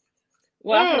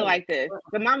 Well, I feel like this.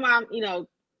 But my mom,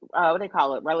 what they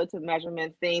call it, relative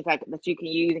measurements, things like that you can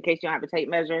use in case you don't have a tape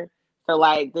measure. So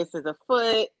like this is a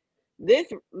foot.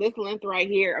 This length right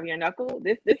here of your knuckle,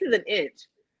 this is 1 inch.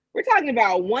 We're talking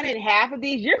about 1.5 of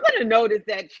these. You're gonna notice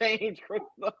that change,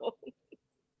 Crystal.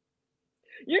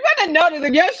 You're gonna notice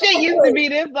if your shit used to be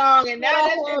this long and now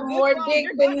that's more dick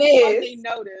than this.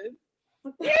 Notice.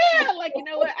 Yeah, like you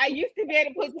know what? I used to be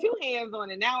able to put 2 hands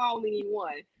on it. Now I only need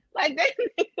 1. Like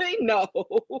they know.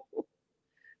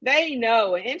 They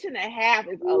know 1.5 inches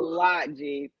is a lot,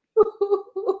 G.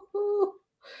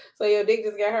 So your dick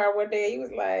just got hard one day. He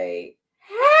was like,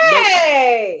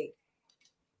 "Hey."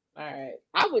 All right.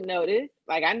 I would notice.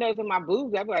 Like I noticed in my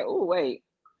boobs, I'd be like, "Oh wait."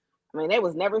 I mean, they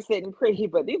was never sitting pretty,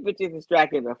 but these bitches is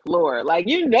striking the floor. Like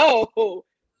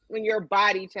when your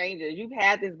body changes. You've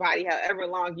had this body however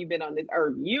long you've been on this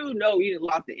earth. You know you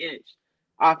lost an inch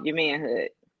off your manhood.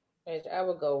 I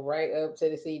would go right up to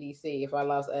the CDC if I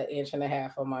lost an inch and a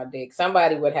half on my dick.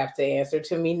 Somebody would have to answer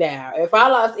to me now. If I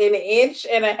lost an inch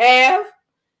and a half,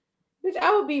 bitch,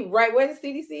 I would be right where the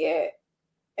CDC at.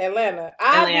 Atlanta.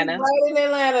 I'd be right in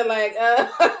Atlanta, like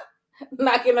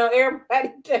knocking on everybody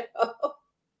down.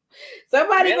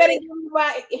 Somebody better give me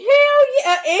my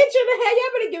an inch and a half.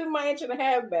 Y'all better give me my inch and a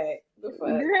half back.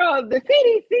 Girl, the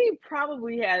CDC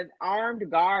probably has armed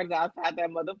guards outside that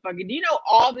motherfucker. Do you know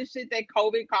all the shit that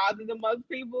COVID causes amongst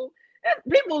people?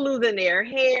 People losing their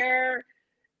hair,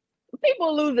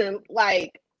 people losing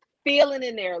like feeling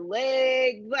in their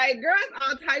legs, like girls,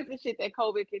 all types of shit that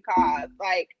COVID can cause.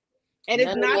 Like, and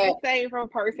it's not the same from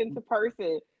person to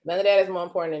person. None of that is more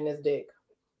important than this dick.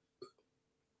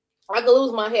 I could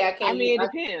lose my hair. I can't. I mean,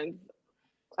 it depends.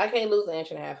 I can't lose an inch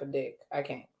and a half of dick. I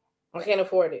can't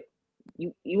afford it.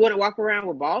 You want to walk around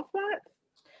with bald spots?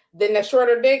 Then the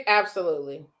shorter dick,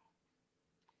 absolutely.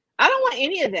 I don't want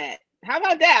any of that. How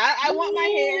about that? I want my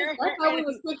hair. I thought we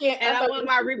was speaking, and I want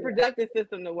my reproductive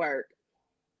system to work.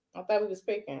 I thought we were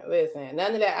speaking. Listen,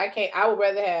 none of that. I can't. I would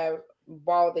rather have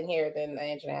balding hair than an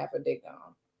inch and a half of dick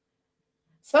on.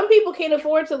 Some people can't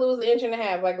afford to lose an inch and a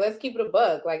half. Like, let's keep it a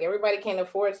buck. Like, everybody can't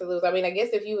afford to lose. I mean, I guess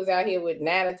if you was out here with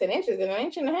 9 or 10 inches, then an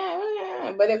inch and a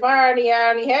half. But if I already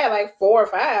had like 4 or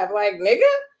 5, like, nigga,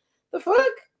 the fuck?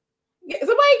 So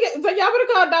y'all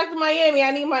better call Dr. Miami. I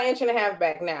need my inch and a half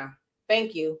back now.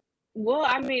 Thank you. Well,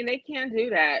 I mean, they can't do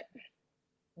that.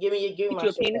 Give me you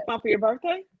a penis pump for your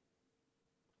birthday?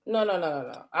 No.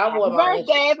 I want my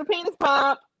birthday. It's a penis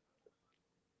pump.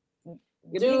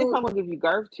 Your penis pump will give you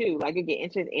girth too. Like you get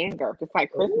inches and girth. It's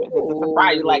like Christmas. It's a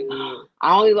surprise. You're like,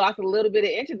 I only lost a little bit of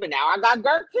inches, but now I got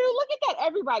girth too. Look at that.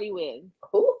 Everybody wins.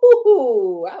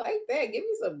 Ooh, I like that. Give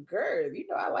me some girth. You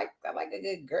know, I like a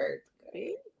good girth.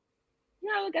 See?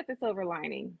 Yeah, look at the silver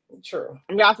lining. True.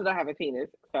 And we also don't have a penis.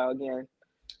 So again.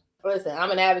 Listen,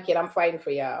 I'm an advocate. I'm fighting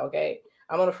for y'all, okay?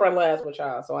 I'm on the front lines with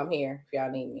y'all, so I'm here if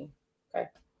y'all need me. Okay.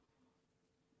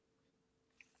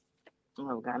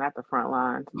 Oh God, not the front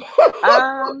lines.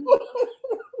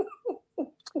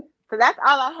 So that's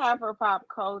all I have for pop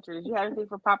culture. Did you have anything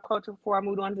for pop culture before I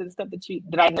moved on to the stuff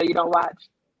that I know you don't watch?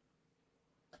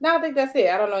 No, I think that's it.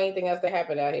 I don't know anything else that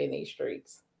happened out here in these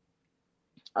streets.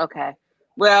 Okay.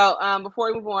 Well,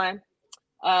 before we move on,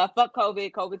 fuck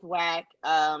COVID. COVID's whack.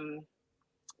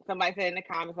 Somebody said in the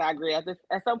comments, I agree. At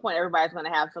some point, everybody's going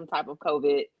to have some type of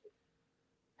COVID.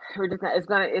 It's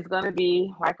gonna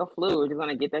be like a flu. We're just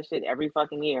gonna get that shit every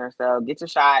fucking year. So get your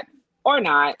shot or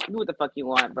not. Do what the fuck you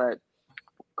want, but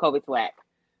COVID's whack.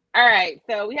 All right.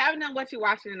 So we haven't done What You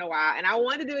Watching in a while, and I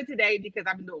wanted to do it today because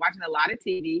I've been watching a lot of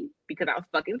TV because I was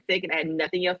fucking sick and I had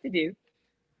nothing else to do.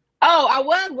 Oh, I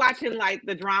was watching like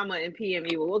the drama in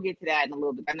PMU, but we'll get to that in a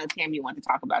little bit. I know Tammy wanted to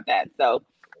talk about that. So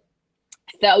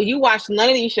you watched none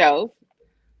of these shows.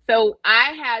 So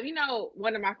I have,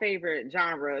 one of my favorite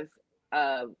genres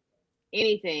of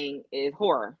anything is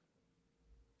horror.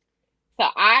 So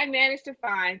I managed to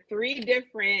find 3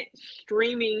 different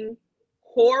streaming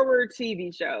horror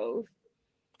TV shows.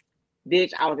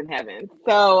 Bitch, I was in heaven.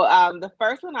 So the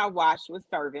first one I watched was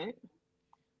Servant,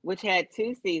 which had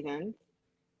 2 seasons.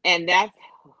 And that's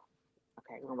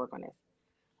okay, we're gonna work on this.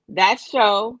 That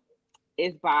show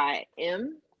is by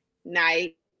M.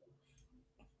 Night.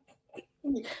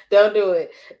 Don't do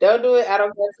it. Don't do it. I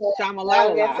don't get sad. Shyamalan. I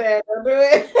don't get sad. Don't do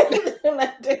it. Do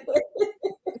not do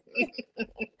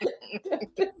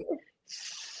it.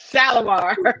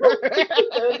 Shalimar.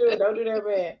 Don't do it. Don't do that,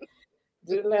 man.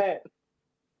 Do not.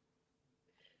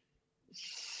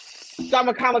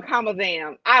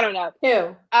 Shamakamazam. I don't know.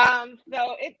 Him.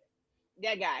 So it's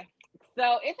that guy.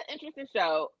 So it's an interesting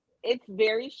show. It's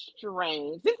very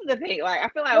strange. This is the thing. Like I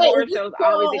feel like horror shows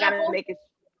always they gotta make it.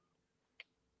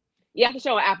 You have to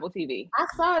show on Apple TV. I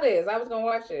saw this. I was gonna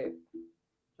watch it.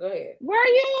 Go ahead. Were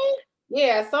you?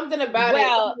 Yeah, something about it.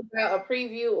 Something about a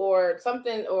preview or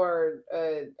something or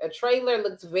a trailer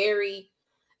looks very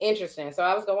interesting. So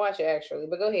I was gonna watch it actually.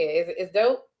 But go ahead. It's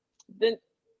dope.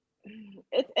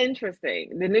 It's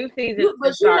interesting. The new season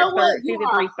season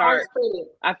 3 starts.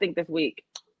 I think this week.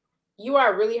 You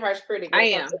are a really harsh critic. I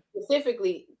am.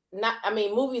 Specifically,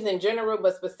 movies in general,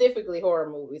 but specifically horror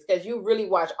movies, because you really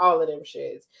watch all of them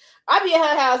shits. I be at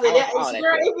her house and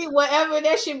it be whatever.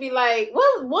 That should be like,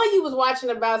 what you was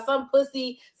watching about some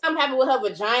pussy, something happened with her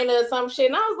vagina or some shit.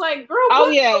 And I was like, girl,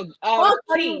 what the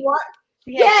fuck are you watching?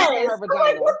 Yes. I'm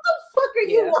like, what the fuck are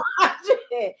you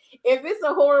watching? If it's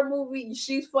a horror movie,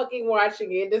 she's fucking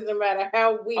watching it. It doesn't matter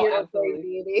how weird or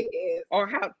crazy it is. Or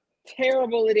how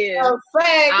terrible it is.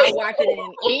 I watch it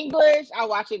in English. I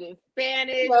watch it in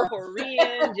Spanish,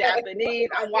 Korean, Japanese.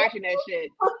 I'm watching that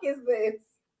shit. What the fuck is this?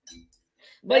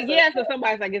 But yeah, so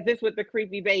somebody's like, is this with the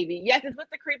creepy baby? Yes, it's with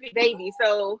the creepy baby.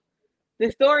 So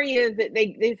the story is that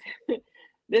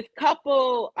this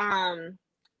couple,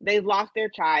 they've lost their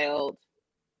child.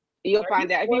 You'll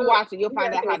find out if you watch it, you'll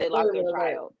find out how they lost their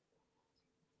child.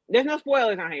 There's no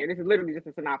spoilers on here. This is literally just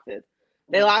a synopsis.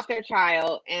 They lost their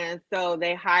child, and so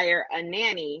they hire a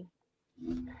nanny.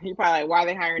 You're probably like, why are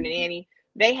they hiring a nanny?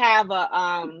 They have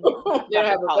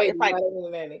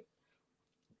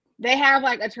they have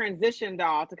like a transition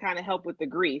doll to kind of help with the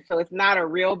grief. So it's not a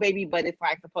real baby, but it's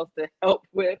like supposed to help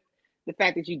with the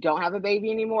fact that you don't have a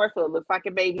baby anymore. So it looks like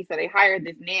a baby. So they hired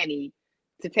this nanny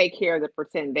to take care of the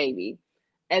pretend baby.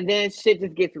 And then shit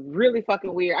just gets really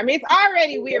fucking weird. I mean, it's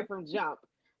already weird from jump.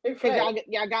 Because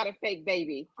y'all got a fake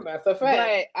baby. That's a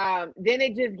fact. But then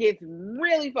it just gets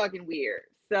really fucking weird.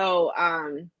 So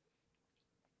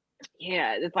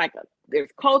yeah, it's like there's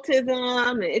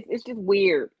cultism. It's just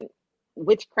weird.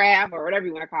 Witchcraft or whatever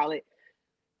you want to call it.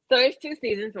 So it's 2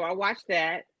 seasons. So I watched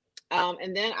that.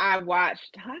 And then I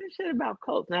watched how did shit about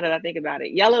cults, now that I think about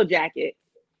it. Yellow Jackets,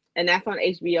 and that's on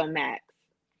HBO Max.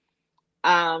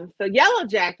 So Yellow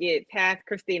Jackets has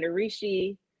Christina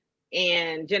Ricci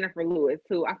and Jennifer Lewis,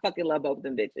 who I fucking love both of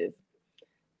them bitches.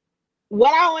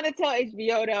 What I want to tell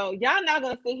HBO though, y'all not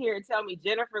gonna sit here and tell me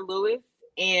Jennifer Lewis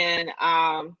and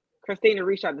Christina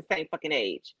Ricci are the same fucking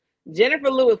age. Jennifer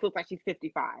Lewis looks like she's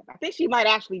 55. I think she might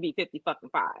actually be 55.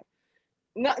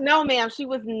 No, ma'am, she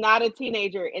was not a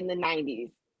teenager in the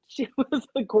 90s. She was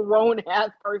a grown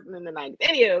ass person in the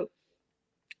 90s.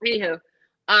 Anywho,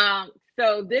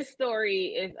 so this story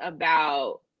is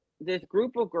about this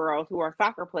group of girls who are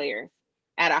soccer players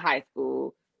at a high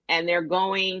school, and they're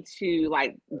going to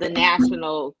like the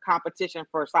national competition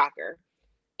for soccer,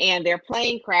 and their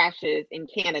plane crashes in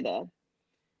Canada,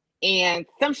 and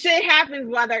some shit happens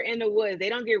while they're in the woods. They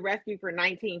don't get rescued for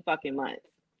 19 fucking months.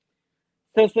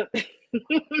 So they're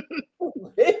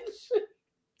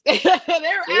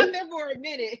out there for a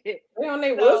minute. They on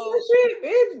their shit,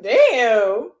 bitch.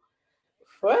 Damn.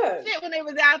 What? Shit when they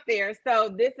was out there. So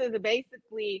this is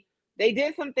basically, they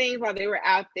did some things while they were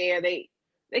out there. They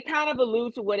kind of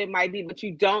allude to what it might be, but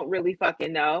you don't really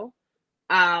fucking know.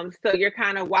 So you're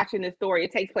kind of watching the story.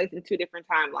 It takes place in 2 different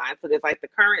timelines. So there's like the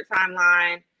current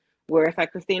timeline where it's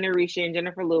like Christina Ricci and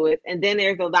Jennifer Lewis, and then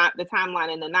there's the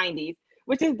timeline in the 90s,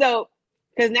 which is dope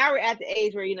because now we're at the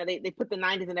age where, you know, they put the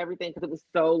 90s and everything because it was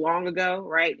so long ago,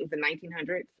 right? It was the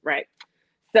 1900s, right?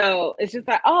 So it's just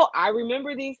like, oh, I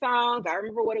remember these songs. I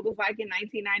remember what it was like in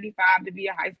 1995 to be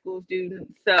a high school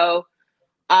student. So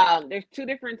there's 2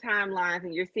 different timelines,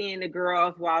 and you're seeing the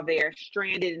girls while they're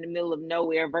stranded in the middle of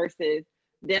nowhere versus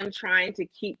them trying to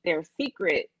keep their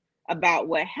secret about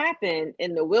what happened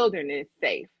in the wilderness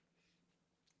safe.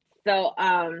 So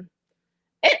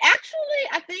it actually,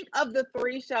 I think of the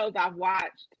 3 shows I've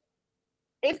watched,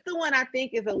 it's the one I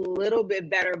think is a little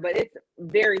bit better, but it's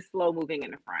very slow moving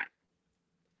in the front.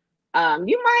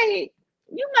 You might,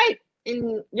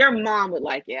 and your mom would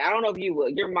like it. I don't know if you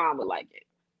would. Your mom would like it.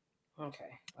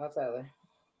 Okay, I'll tell her.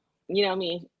 You know what I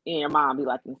mean? And your mom be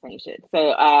liking the same shit.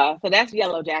 So that's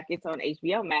Yellow Jackets on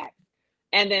HBO Max.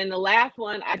 And then the last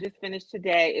one I just finished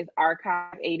today is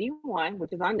Archive 81,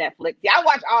 which is on Netflix. Yeah, I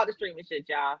watch all the streaming shit,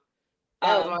 y'all.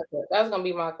 That was gonna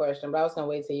be my question, but I was gonna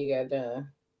wait till you got done.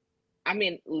 I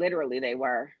mean, literally, they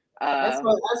were. That's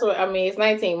what I mean. It's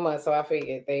 19 months, so I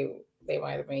figured they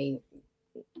might have been.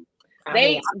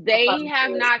 They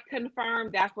have not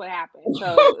confirmed that's what happened.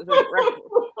 So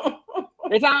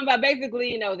they're talking about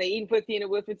basically, you know, they eating pussy in the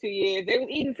woods for 2 years. They was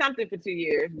eating something for 2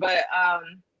 years, but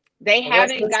they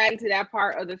haven't gotten to that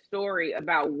part of the story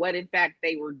about what in fact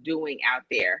they were doing out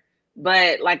there.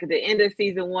 But like at the end of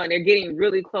season 1, they're getting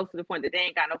really close to the point that they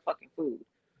ain't got no fucking food.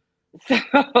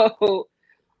 So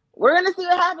we're gonna see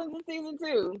what happens in season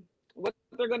 2. What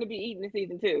they're gonna be eating in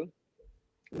season 2.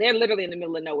 They're literally in the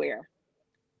middle of nowhere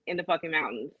in the fucking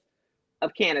mountains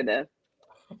of Canada.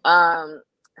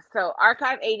 So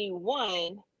Archive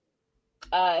 81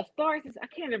 stars, I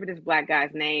can't remember this black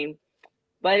guy's name,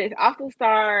 but it also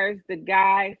stars the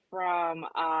guy from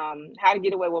How to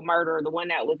Get Away with Murder, the one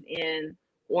that was in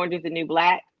Orange is the New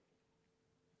Black.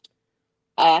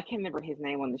 I can't remember his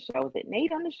name on the show. Was it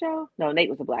Nate on the show? No, Nate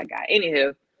was a black guy.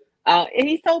 Anywho, and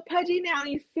he's so pudgy now.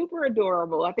 He's super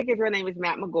adorable. I think his real name is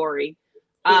Matt McGorry.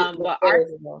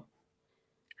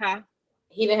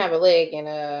 He didn't have a leg in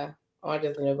Orange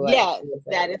is the New Black. Yes,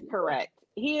 that is correct.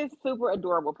 He is super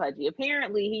adorable, pudgy.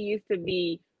 Apparently, he used to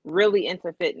be really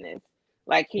into fitness.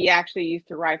 Like he actually used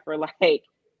to write for like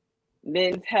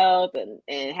men's health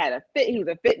and had he was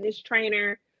a fitness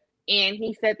trainer. And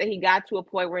he said that he got to a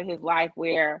point where in his life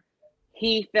where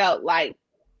he felt like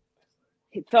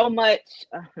so much.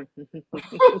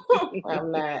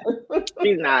 I'm not.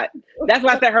 She's not. That's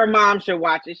why I said her mom should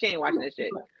watch it. She ain't watching that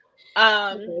shit.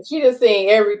 She just seen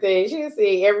everything. She just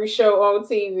seen every show on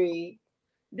TV.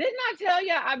 Didn't I tell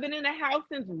you I've been in the house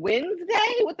since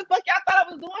Wednesday? What the fuck y'all thought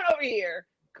I was doing over here?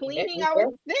 Cleaning. I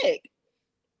was sick.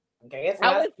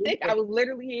 I was sick. I was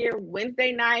literally here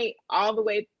Wednesday night all the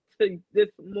way to this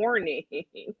morning.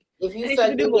 If you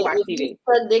suck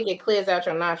dick, it clears out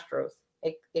your nostrils.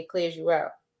 It clears you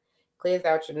out. Clears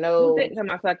out your nose. Who's am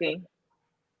I sucking?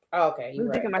 Oh, okay. Who's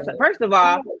right. Myself? First of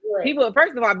all,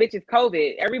 bitch, it's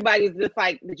COVID. Everybody's just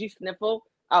like, did you sniffle?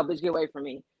 Oh, bitch, get away from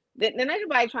me. Then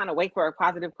everybody trying to wait for a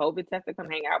positive COVID test to come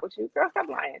hang out with you. Girl, stop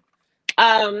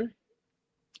lying.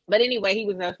 But anyway, he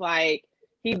was just like,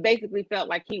 he basically felt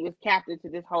like he was captive to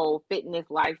this whole fitness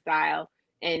lifestyle.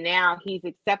 And now he's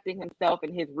accepting himself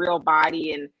and his real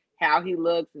body and how he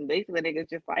looks. And basically, nigga's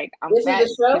just like, I'm fat,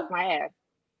 kiss my ass.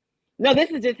 No,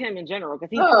 this is just him in general because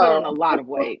he's put on a lot of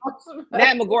weight.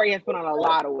 Matt McGorry has put on a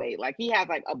lot of weight. Like, he has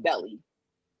like a belly.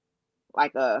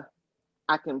 Like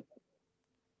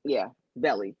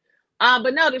belly.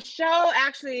 But no, the show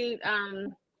actually,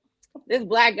 this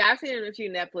black guy, I've seen in a few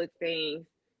Netflix things.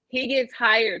 He gets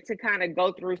hired to kind of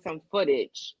go through some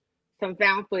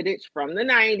found footage from the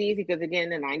 90s, because again,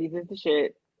 the 90s is the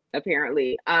shit,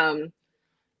 apparently.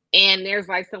 And there's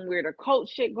like some weird occult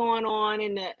shit going on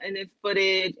in this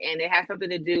footage, and it has something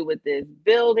to do with this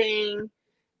building.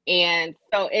 And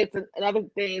so it's another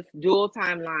thing, it's dual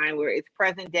timeline where it's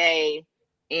present day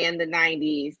and the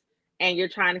 90s, and you're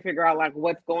trying to figure out like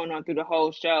what's going on through the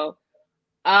whole show.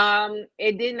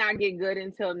 It did not get good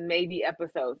until maybe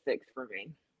episode 6 for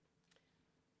me.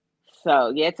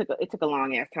 So yeah, it took a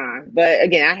long ass time. But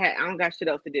again, I don't got shit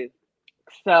else to do.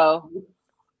 So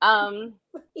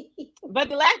but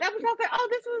the last episode I said, oh,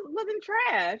 this wasn't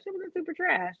trash. It wasn't super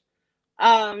trash.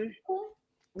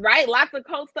 Right? Lots of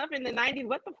cold stuff in the 90s.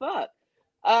 What the fuck?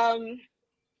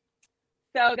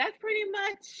 So that's pretty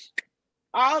much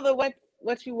all the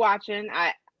what you watching.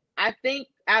 I think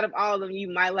out of all of them,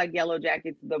 you might like Yellow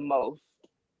Jackets the most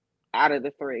out of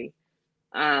the 3.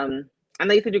 I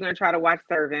know you said you're gonna try to watch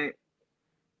Servant.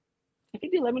 If you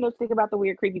do, let me know what you think about the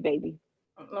weird creepy baby.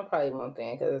 I probably won't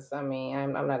think, because I mean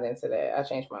I'm not into that. I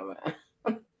changed my mind.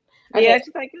 Yeah,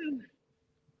 she's like,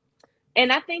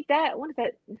 and I think that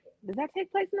does that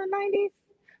take place in the 90s?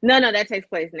 No, that takes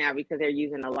place now because they're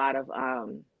using a lot of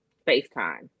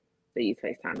FaceTime. They use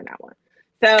FaceTime in that one.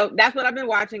 So that's what I've been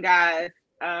watching, guys.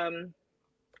 I'm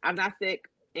not sick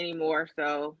anymore,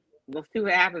 so we'll see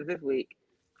what happens this week.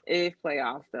 It is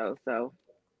playoffs though, so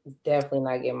definitely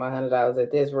not getting my $100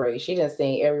 at this rate. She done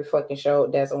seen every fucking show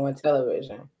that's on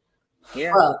television.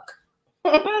 Yeah. Fuck.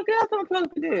 Fuck, that's what I'm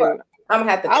supposed to do. Fuck. I'm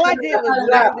gonna have to. All I did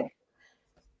was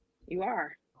you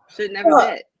are. Should never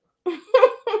bet.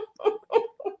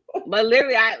 But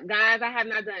literally, I have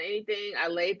not done anything. I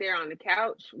laid there on the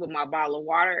couch with my bottle of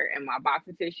water and my box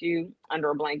of tissue under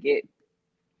a blanket.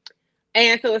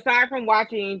 And so aside from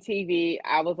watching TV,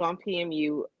 I was on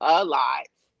PMU a lot.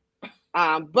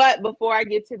 But before I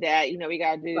get to that, we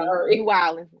got to do you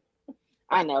wildin'.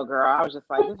 I know, girl. I was just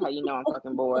like, this is how you know I'm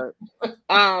fucking bored.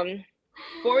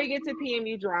 Before we get to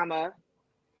PMU drama,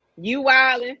 you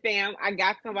wildin', fam. I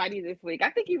got somebody this week. I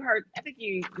think you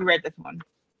read this one.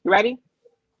 You ready?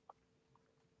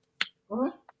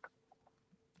 I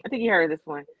think you heard this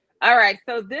one. All right.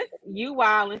 So this you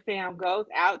wildin', fam goes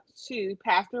out to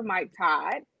Pastor Mike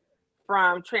Todd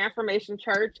from Transformation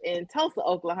Church in Tulsa,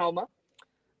 Oklahoma.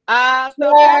 Pastor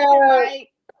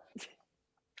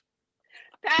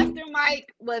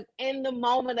Mike was in the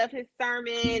moment of his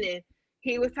sermon, and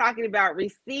he was talking about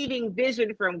receiving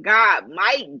vision from God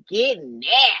might get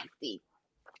nasty.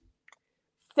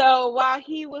 So while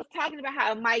he was talking about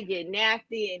how it might get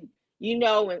nasty, and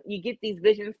when you get these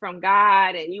visions from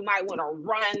God and you might want to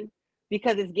run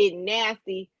because it's getting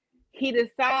nasty, he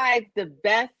decides the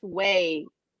best way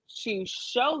to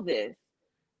show this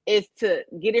is to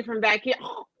get it from back here,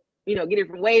 get it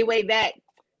from way, way back,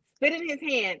 spit in his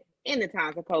hand in the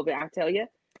times of COVID, I tell you,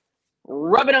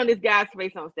 rub it on this guy's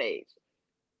face on stage.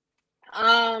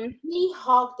 He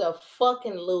hawked a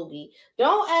fucking loogie.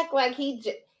 Don't act like he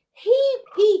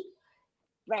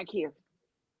back here.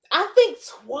 I think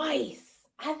twice.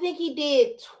 I think he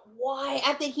did twice.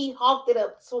 I think he hawked it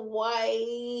up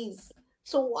twice.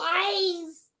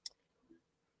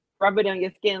 Rub it on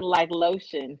your skin like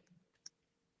lotion.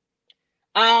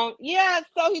 So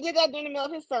he did that during the middle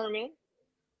of his sermon.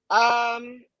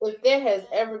 If there has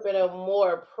ever been a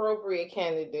more appropriate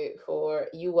candidate for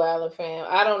you, Wildin' fam,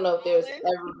 I don't know if there's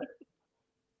ever.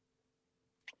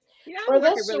 I'm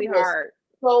working really hard.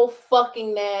 So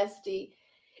fucking nasty.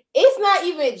 It's not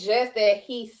even just that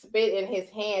he spit in his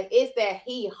hands; it's that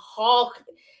he hawked.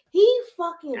 He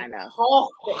fucking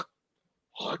hawked.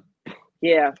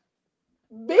 Yeah,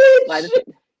 bitch. Like,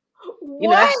 you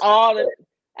know, that's all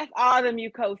the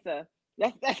mucosa.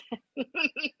 That's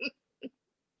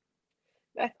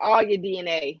that's all your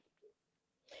DNA.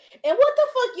 And what the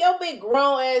fuck your big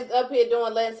grown ass up here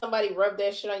doing, letting somebody rub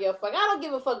that shit on your fuck? I don't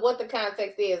give a fuck what the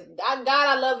context is. God,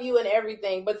 I love you and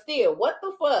everything, but still, what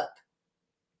the fuck?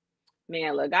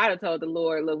 Man, look, I have told the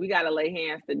Lord, look, we gotta lay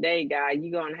hands today, guy.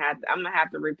 I'm gonna have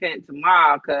to repent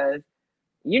tomorrow, because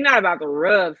you're not about to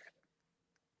rub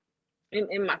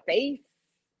in my face.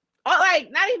 Or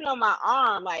like, not even on my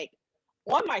arm, like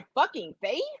on my fucking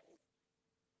face.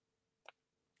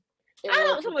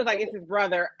 Someone's like, it's his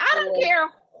brother. I don't care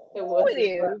who it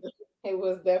is. It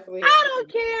was definitely. I don't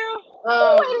care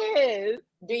who it is.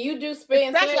 Do you do spit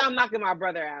and sex? Especially I'm knocking my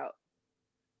brother out.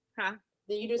 Huh?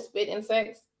 Do you do spit and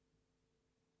sex?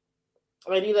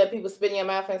 Or do you let people spit in your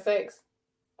mouth and sex?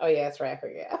 Oh yeah, that's right. I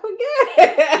forget.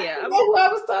 Yeah. I forgot who I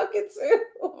was talking to.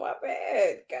 Oh my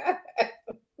bad. God.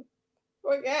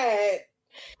 Forgot.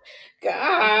 God.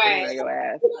 I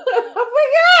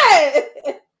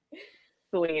forgot.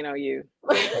 Swinging on you.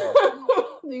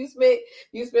 Do you spit?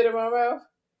 You spit in my mouth?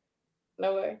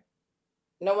 No way.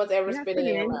 No one's ever spitting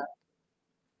in your mouth.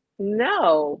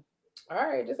 No. All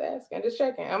right, just asking, just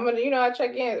checking. I'm gonna, I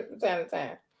check in from time to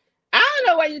time. I don't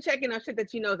know why you're checking on shit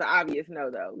that you know is an obvious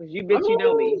no, though. Because you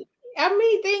know me. I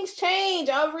mean, things change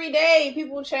every day.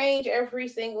 People change every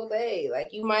single day.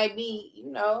 Like, you might be,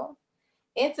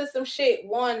 into some shit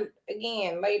one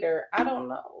again later. I don't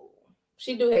know.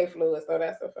 She do hate fluids, so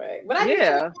that's a fact. But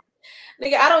nigga,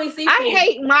 I don't even see. I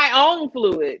hate my own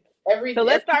fluids. So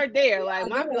let's start there. Like,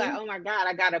 mom be like, oh my God,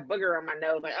 I got a booger on my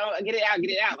nose. Like, oh, get it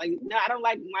out. Like, no, I don't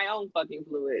like my own fucking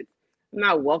fluids. I'm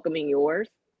not welcoming yours.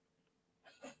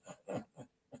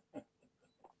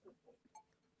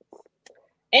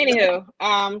 Anywho,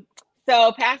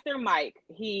 so Pastor Mike,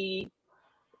 he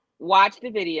watched the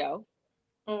video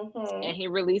and he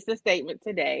released a statement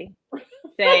today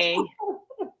saying,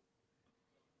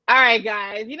 all right,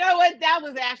 guys, you know what? That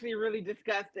was actually really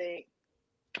disgusting.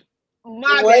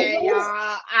 My bad,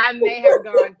 y'all. I may have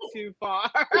gone too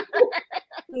far.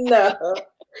 No.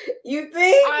 You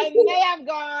think? I may have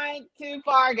gone too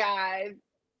far, guys.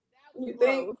 You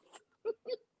think?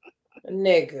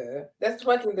 Nigga, that's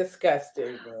fucking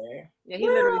disgusting, man. Yeah, he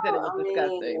literally said it was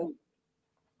disgusting.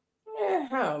 I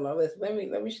don't know. Listen,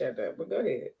 let me shut up. But go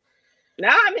ahead. No,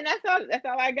 I mean that's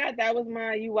all I got. That was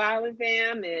my You Wildin'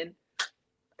 fam, and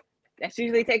that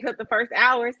usually takes up the first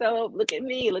hour. So look at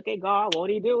me, look at God. Won't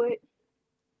he do it?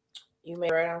 You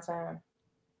made it right on time.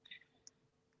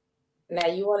 Now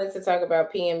you wanted to talk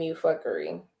about PMU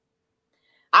fuckery.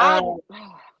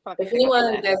 If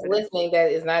anyone that's listening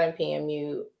that is not in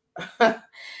PMU,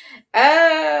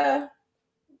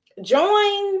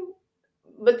 join.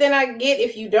 But then I get,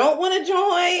 if you don't want to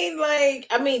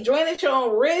join, join at your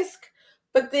own risk.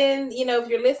 But then, if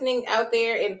you're listening out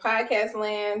there in podcast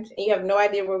land and you have no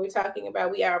idea what we're talking about,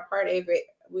 we are a part of it.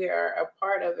 We are a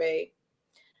part of a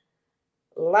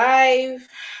live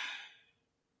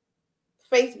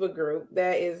Facebook group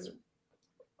that is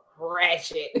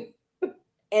ratchet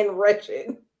and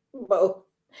wretched, both.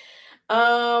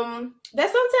 That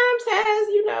sometimes has,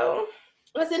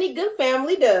 as any good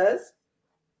family does,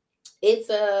 it's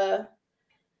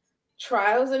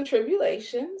trials and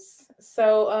tribulations.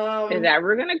 So is that what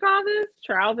we're gonna call this?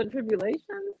 Trials and tribulations?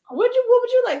 What would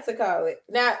you like to call it?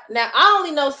 Now I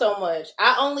only know so much.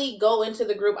 I only go into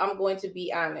the group, I'm going to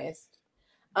be honest.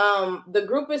 The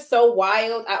group is so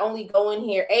wild. I only go in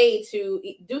here to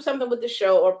do something with the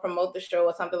show or promote the show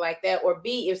or something like that, or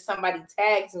B, if somebody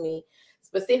tags me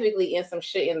specifically in some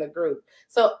shit in the group.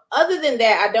 So other than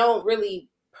that, I don't really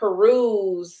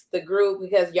peruse the group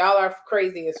because y'all are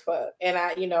crazy as fuck, and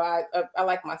I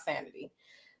like my sanity.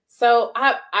 So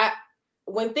I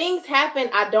when things happen,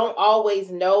 I don't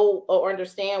always know or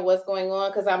understand what's going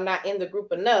on because I'm not in the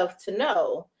group enough to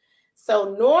know.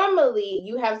 So normally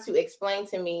you have to explain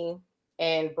to me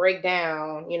and break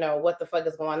down, what the fuck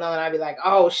is going on. And I'd be like,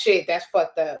 oh shit, that's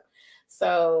fucked up.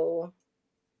 So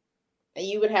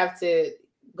you would have to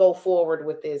go forward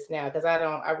with this now because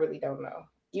I really don't know.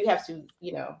 You have to,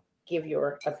 give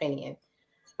your opinion.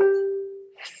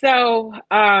 So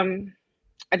I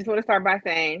just want to start by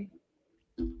saying,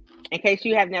 in case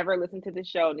you have never listened to the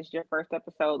show and this is your first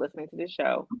episode listening to this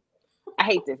show, I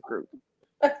hate this group.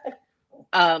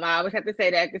 I always have to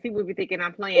say that because people be thinking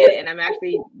I'm playing, and I'm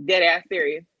actually dead ass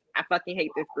serious. I fucking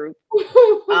hate this group.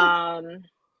 Because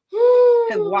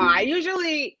why?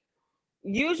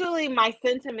 Usually my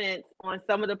sentiments on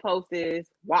some of the posts is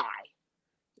why?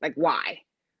 Like why?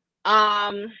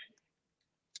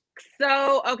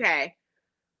 So okay.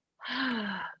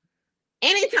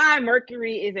 Anytime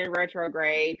Mercury is in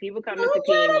retrograde, people come into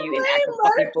PMU and act a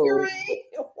fucking fool.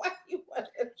 Why you want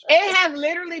to it has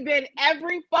literally been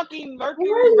every fucking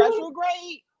Mercury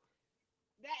retrograde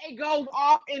that it goes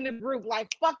off in the group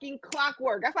like fucking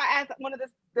clockwork. That's why I asked one of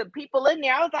the people in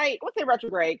there. I was like, "What's a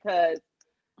retrograde?" Because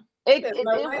it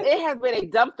has been a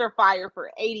dumpster fire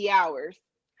for 80 hours,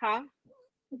 huh?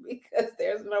 Because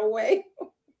there's no way.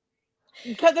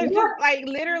 Because there's just like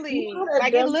literally,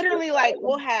 like it literally, like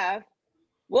we'll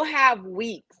have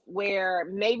weeks where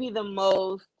maybe the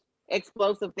most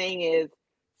explosive thing is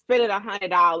spending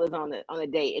 $100 on a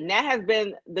date, and that has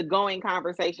been the going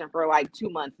conversation for like 2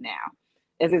 months now.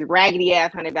 Is this raggedy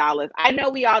ass $100? I know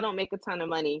we all don't make a ton of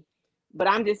money, but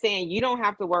I'm just saying you don't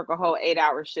have to work a whole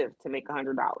 8-hour shift to make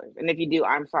 $100. And if you do,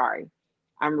 I'm sorry.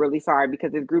 I'm really sorry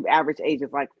because this group average age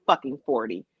is like fucking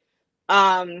 40.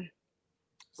 So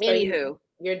anywho,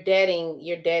 you're deading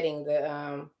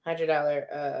the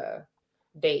 $100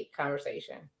 date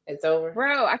conversation. It's over.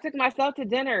 Bro, I took myself to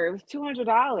dinner. It was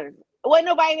 $200. Wasn't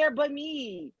nobody there but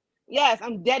me. Yes,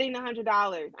 I'm deading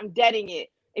 $100. I'm deading it.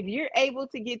 If you're able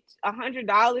to get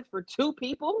 $100 for 2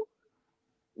 people,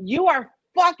 you are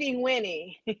fucking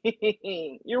winning.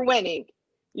 You're winning.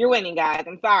 You're winning, guys.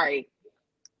 I'm sorry.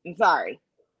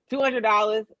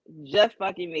 $200 just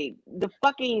fucking me. The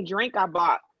fucking drink I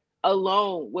bought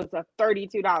alone was a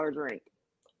 $32 drink.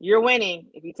 You're winning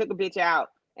if you took a bitch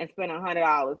out and spent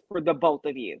 $100 for the both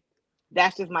of you.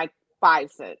 That's just my 5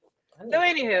 cents. So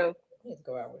anywho, I need to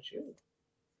go out with you.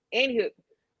 Anywho,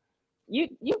 we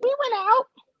went out.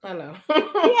 I know.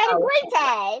 We had a great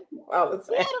time. We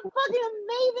had a fucking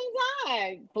amazing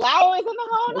time. Flowers and the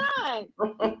whole nine.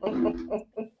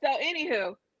 So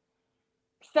anywho,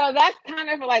 so that's kind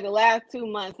of like the last 2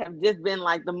 months have just been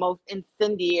like the most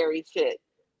incendiary shit.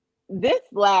 This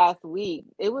last week,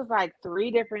 it was like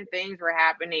 3 different things were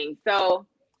happening. So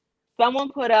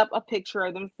someone put up a picture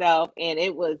of themselves and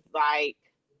it was like,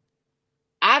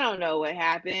 I don't know what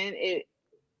happened.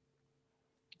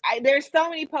 There's so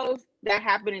many posts that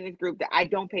happen in this group that I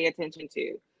don't pay attention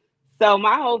to. So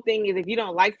my whole thing is if you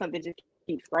don't like something, just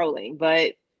keep scrolling.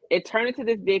 But it turned into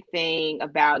this big thing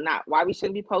about not why we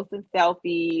shouldn't be posting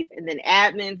selfies. And then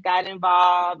admins got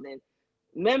involved and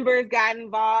members got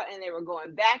involved and they were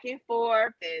going back and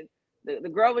forth. And the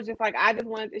girl was just like, I just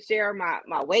wanted to share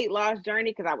my weight loss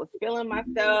journey because I was feeling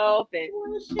myself. And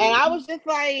I was just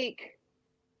like,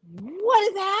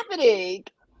 what is happening?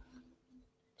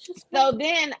 So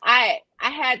then I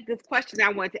had this question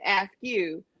I wanted to ask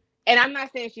you, and I'm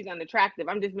not saying she's unattractive.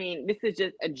 I'm just mean this is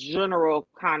just a general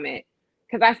comment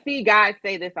because I see guys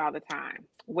say this all the time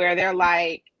where they're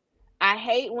like, I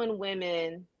hate when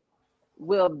women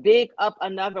will big up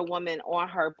another woman on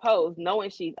her post knowing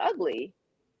she's ugly.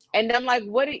 And I'm like,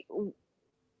 wait,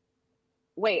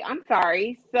 I'm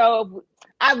sorry. So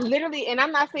I literally, and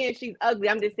I'm not saying she's ugly.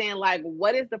 I'm just saying like,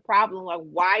 what is the problem? Like,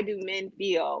 why do men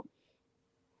feel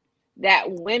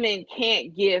that women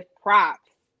can't give props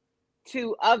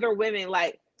to other women?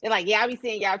 Like, they're like, yeah, I be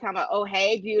seeing y'all talking about, oh,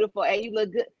 hey, beautiful, hey, you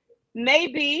look good.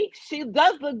 Maybe she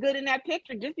does look good in that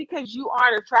picture. Just because you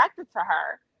aren't attracted to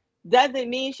her doesn't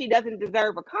mean she doesn't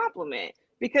deserve a compliment.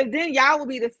 Because then y'all will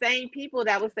be the same people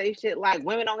that would say shit like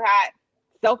women don't have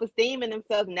self-esteem in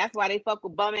themselves and that's why they fuck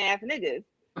with bum ass niggas.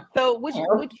 So what do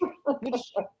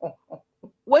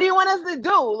you want us to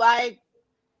do? Like,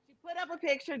 put up a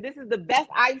picture. This is the best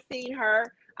I've seen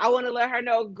her. I want to let her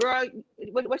know, girl,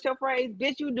 what's your phrase?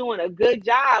 Bitch, you doing a good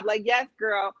job. Like, yes,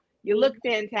 girl, you look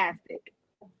fantastic.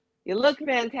 You look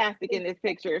fantastic in this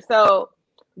picture. So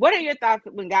what are your thoughts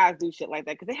when guys do shit like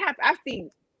that? Because I've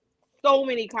seen so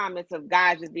many comments of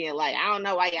guys just being like, I don't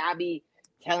know why y'all be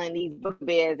telling these book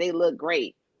bears they look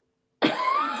great. What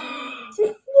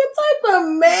type of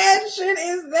mad shit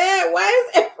is that? Why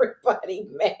is everybody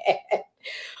mad?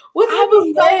 What type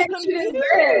of mad shit is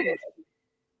that?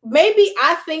 Maybe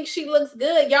I think she looks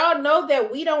good. Y'all know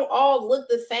that we don't all look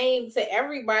the same to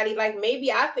everybody. Like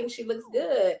maybe I think she looks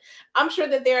good. I'm sure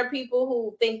that there are people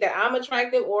who think that I'm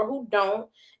attractive or who don't.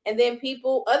 And then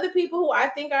other people who I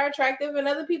think are attractive and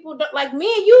other people don't. Like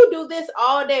me and you do this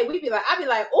all day. I'd be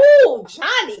like, oh,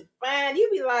 Johnny, fine. You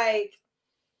be like,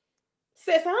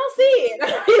 sis, I don't see it.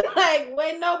 I'd be like,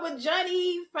 wait, no, but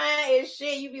Johnny, fine as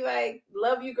shit. You be like,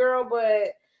 love you, girl,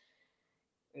 but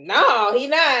No, he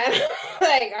not.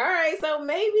 Like, all right, so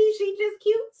maybe she just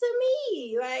cute to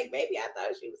me. Like, maybe I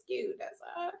thought she was cute. That's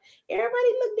all.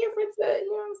 Everybody look different to, you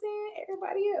know what I'm saying?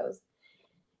 Everybody else.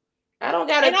 I don't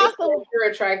gotta think that you're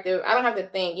attractive. I don't have to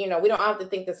think, we don't have to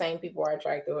think the same people are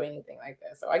attractive or anything like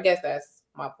that. So I guess that's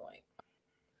my point.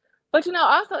 But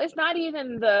also it's not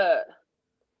even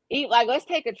like, let's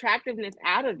take attractiveness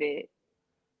out of it.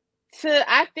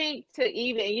 I think to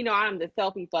even, I'm the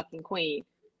selfie fucking queen.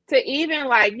 To even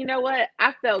like, you know what?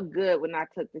 I felt good when I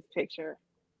took this picture.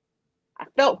 I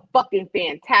felt fucking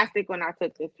fantastic when I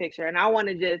took this picture. And I want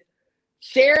to just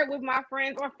share it with my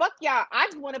friends, or fuck y'all. I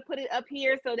just want to put it up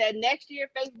here so that next year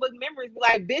Facebook memories be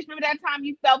like, bitch, remember that time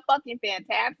you felt fucking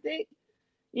fantastic?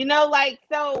 Like,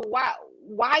 so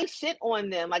why shit on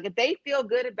them? Like, if they feel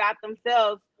good about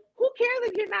themselves, who cares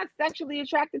if you're not sexually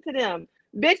attracted to them?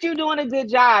 Bitch, you're doing a good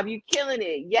job. You killing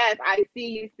it. Yes, I see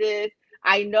you, sis.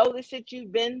 I know the shit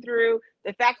you've been through.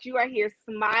 The fact you are here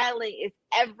smiling is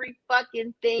every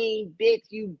fucking thing, bitch.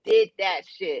 You did that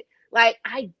shit. Like,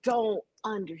 I don't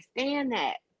understand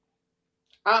that.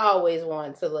 I always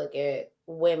want to look at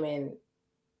women,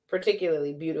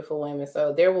 particularly beautiful women.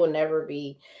 So there will never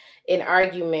be an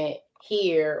argument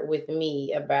here with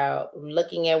me about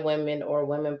looking at women or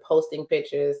women posting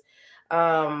pictures.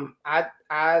 I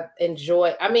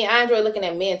enjoy looking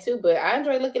at men too, but I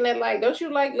enjoy looking at, like, don't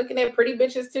you like looking at pretty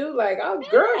bitches too? Like, oh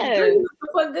girl, you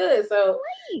look good. So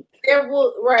there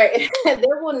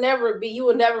will never be, you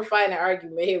will never find an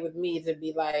argument here with me to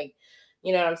be like,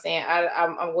 you know what I'm saying?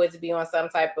 I'm going to be on some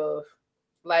type of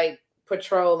like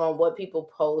patrol on what people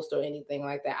post or anything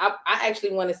like that. I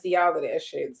actually want to see all of that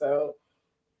shit. So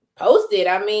post it.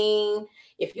 I mean,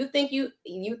 if you think you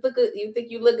look good,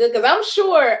 you look good, because I'm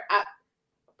sure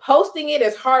posting it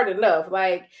is hard enough.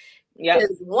 Like,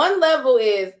 because one level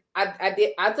is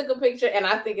I took a picture and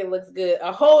I think it looks good.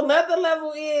 A whole nother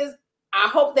level is I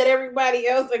hope that everybody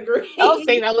else agrees. I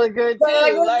think I look good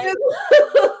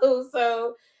too.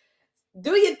 So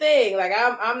do your thing. Like,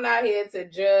 I'm not here to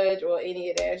judge or any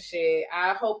of that shit.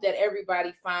 I hope that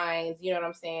everybody finds, you know what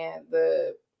I'm saying,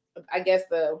 the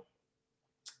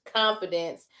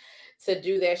confidence to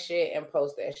do that shit and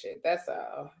post that shit. That's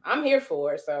all. I'm here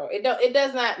for it. So it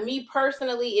does not, me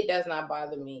personally, it does not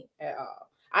bother me at all.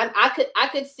 I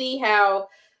could see how,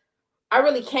 I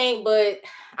really can't, but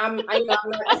I'm not, I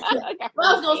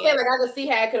was gonna say, like, I could see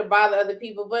how it could bother other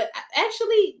people, but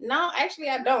actually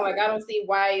I don't. Like, I don't see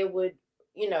why it would,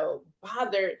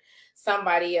 bother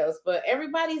somebody else. But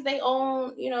everybody's their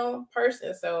own,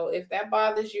 person. So if that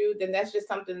bothers you, then that's just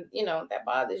something, that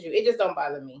bothers you. It just don't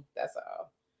bother me. That's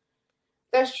all.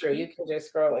 That's true. You can just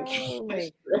scroll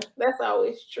again. That's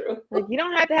always true. Like, you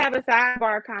don't have to have a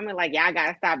sidebar comment like, yeah, I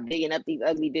gotta stop digging up these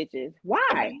ugly bitches.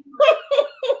 Why?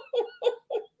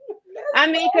 I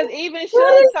mean, because even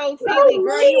Suge told Celie,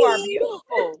 girl, you are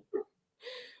beautiful.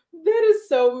 That is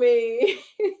so mean.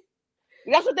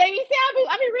 That's what they be saying.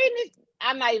 I be reading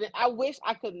this. I wish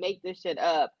I could make this shit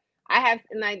up. I have,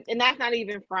 and that's not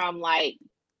even from like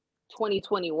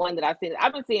 2021 that I've seen.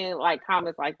 I've been seeing like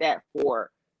comments like that for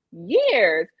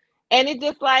years. And it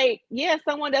just like, yeah,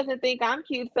 someone doesn't think I'm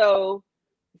cute. So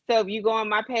if you go on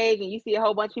my page and you see a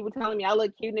whole bunch of people telling me I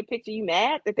look cute in the picture, you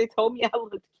mad that they told me I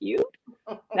look cute?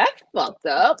 That's fucked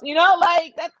up.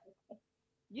 Like, that's,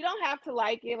 you don't have to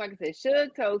like it. Like I said,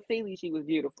 Suge told Celie she was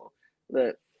beautiful.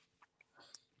 Look,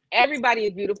 everybody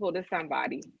is beautiful to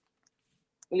somebody.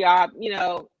 Y'all,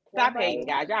 stop hating,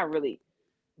 guys. Y'all really.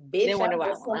 Bitch, I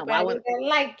want somebody that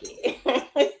like it.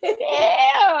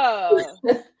 Yeah.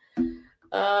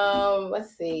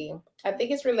 Let's see. I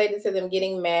think it's related to them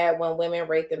getting mad when women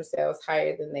rate themselves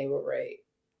higher than they were rated.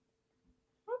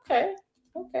 Okay.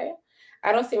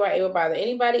 I don't see why it would bother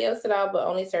anybody else at all, but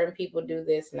only certain people do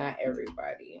this, not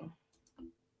everybody.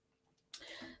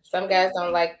 Some guys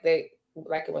don't like it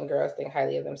when girls think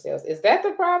highly of themselves. Is that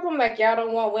the problem? Like, y'all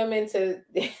don't want women to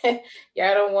think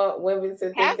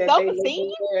have that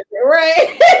self-esteem?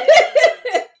 Right.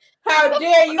 How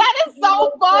dare you? That is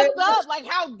so fucked up. Like,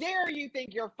 how dare you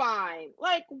think you're fine?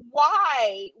 Like,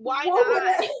 why? Why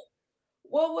not?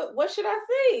 What should I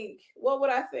think? What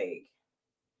would I think?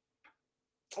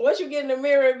 Once you get in the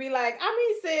mirror and be like,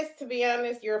 I mean, sis, to be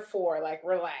honest, you're 4. Like,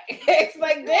 relax. It's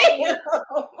like, damn.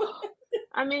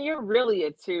 I mean, you're really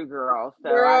a 2, girl. So,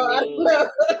 girl,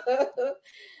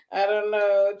 I don't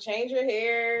know. Change your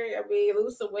hair. I mean,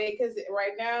 lose some weight, because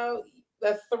right now,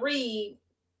 the 3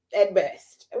 at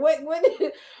best. What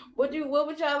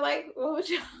would y'all like? What would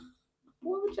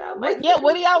y'all like? Yeah,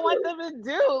 what do y'all want them to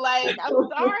do? Like, I'm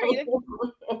sorry.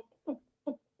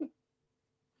 Oh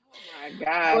my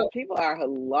God, people are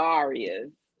hilarious.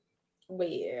 But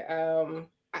yeah,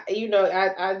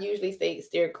 I usually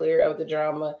steer clear of the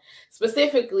drama,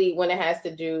 specifically when it has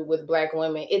to do with Black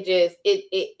women. It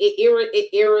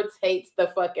irritates the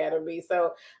fuck out of me.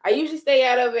 So I usually stay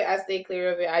out of it. I stay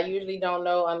clear of it. I usually don't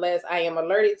know unless I am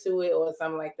alerted to it or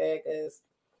something like that.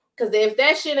 Because if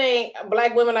that shit ain't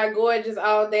Black women are gorgeous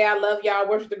all day, I love y'all,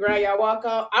 worship the ground y'all walk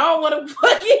on, I don't want to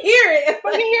fucking hear it.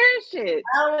 Fucking hear shit.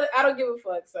 I don't give a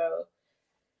fuck. So,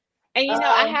 and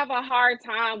I have a hard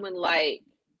time when like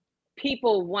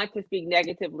people want to speak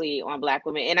negatively on Black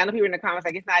women, and I know people in the comments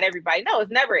like it's not everybody. No,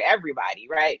 it's never everybody,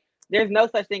 right? There's no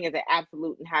such thing as an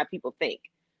absolute in how people think.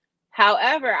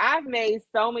 However, I've made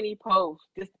so many posts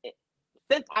just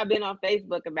since I've been on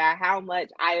Facebook about how much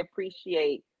I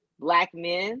appreciate Black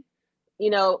men.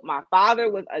 My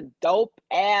father was a dope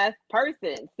ass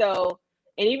person. So,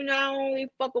 and even though I only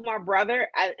fuck with my brother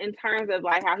in terms of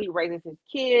like how he raises his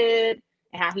kid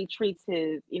and how he treats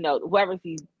his, whoever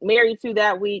he's married to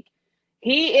that week,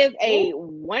 he is a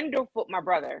wonderful, my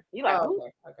brother. You like,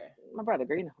 okay. My brother,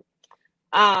 girl,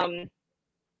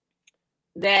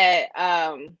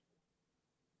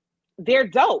 they're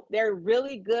dope. They're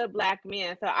really good Black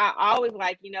men. So I always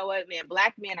like, you know what, man,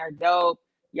 Black men are dope.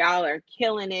 Y'all are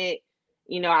killing it.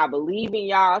 I believe in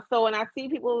y'all. So when I see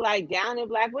people like down in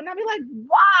Black women, I be like,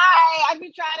 why? I be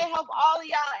trying to help all of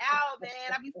y'all out, man.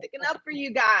 I be sticking up for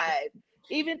you guys.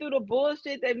 Even through the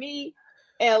bullshit that me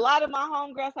and a lot of my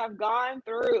homegirls have gone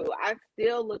through, I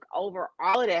still look over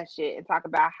all of that shit and talk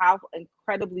about how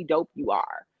incredibly dope you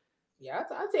are. Yeah,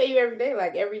 I'll tell you every day.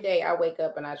 Like every day I wake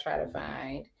up and I try to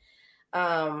find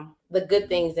the good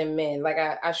things in men. Like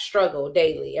I struggle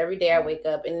daily. Every day I wake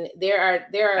up and there are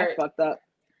That's fucked up.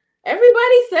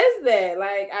 Everybody says that.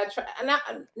 Like I try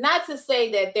not to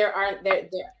say that there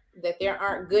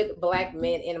aren't good Black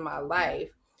men in my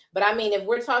life, but I mean if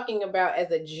we're talking about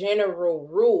as a general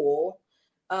rule,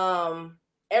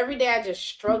 every day I just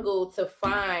struggle to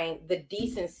find the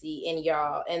decency in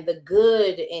y'all and the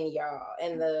good in y'all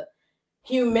and the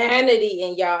humanity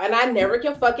in y'all, and I never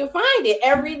can fucking find it.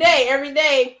 Every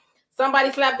day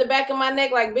somebody slapped the back of my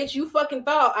neck like, bitch, you fucking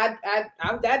thought.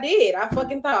 I did. I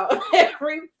fucking thought.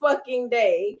 Every fucking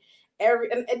day.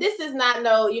 And this is not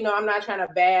I'm not trying to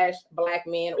bash Black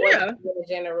men or in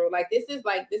general. Like this is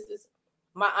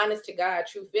my honest to God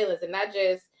true feelings, and not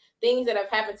just things that have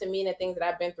happened to me and the things that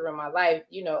I've been through in my life,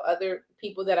 other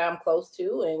people that I'm close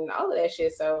to and all of that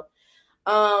shit. So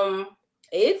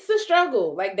it's a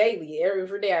struggle, like daily.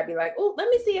 Every day I'd be like, oh, let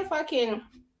me see if I can,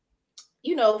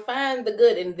 find the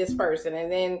good in this person.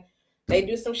 And then they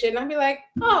do some shit and I'd be like,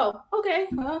 oh, okay,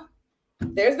 well,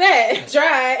 there's that.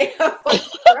 Try.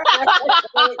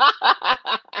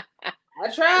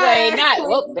 I tried. Wait,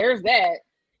 well, there's that.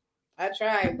 I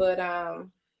tried, but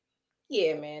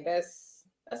yeah, man, that's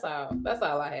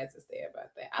all I had to say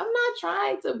about that. I'm not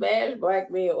trying to bash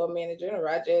Black men or men in general.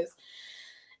 I just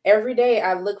every day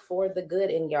I look for the good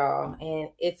in y'all, and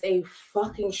it's a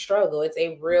fucking struggle. It's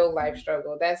a real life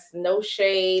struggle. That's no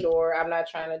shade, or I'm not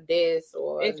trying to diss,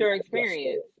 or it's your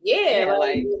experience. Yeah,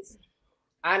 like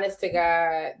honest to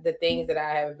God, the things that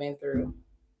I have been through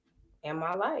in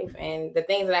my life, and the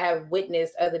things that I have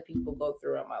witnessed other people go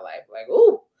through in my life. Like,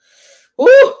 ooh.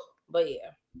 But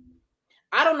yeah,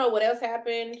 I don't know what else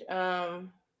happened.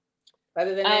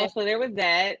 Other than that, so there was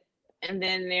that, and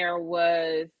then there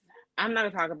was. I'm not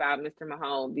gonna talk about Mr.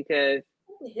 Mahone because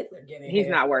he's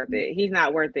not worth it. He's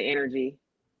not worth the energy.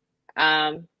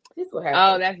 That's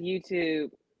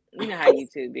YouTube. You know how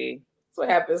YouTube be. That's what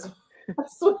happens.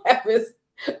 That's what happens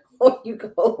when you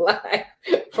go live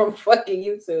from fucking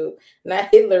YouTube. Not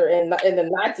Hitler and the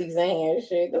Nazis in here and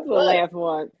shit. That's the last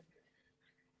one.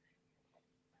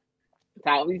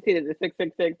 So we see the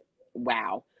 666.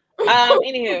 Wow.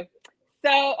 Anywho,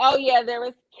 so there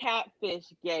was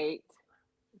Catfish Gate.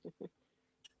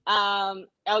 Again,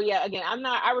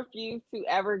 I refuse to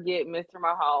ever get Mr.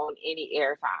 Mahone any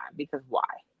airtime because why?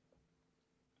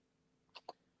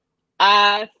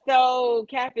 So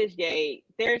Catfish Gate,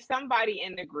 there's somebody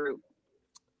in the group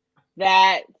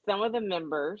that some of the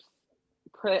members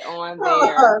put on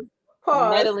their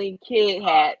meddling kid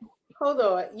hat. Hold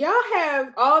on. Y'all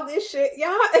have all this shit.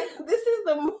 Y'all, this is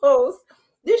the most,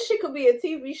 this shit could be a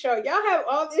TV show. Y'all have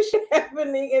all this shit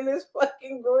happening in this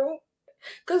fucking group.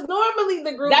 Because normally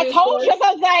the group I told you, I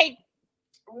was like,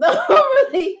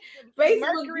 normally Facebook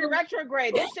Mercury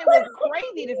retrograde. This shit was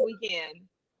crazy this weekend.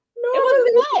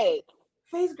 It was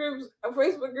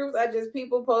Facebook groups are just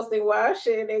people posting wild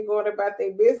shit and they going about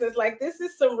their business. Like this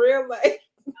is some real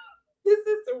this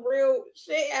is some real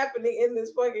shit happening in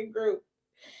this fucking group.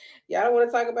 Y'all want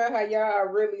to talk about how y'all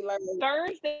are really like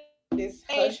Thursday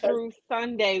through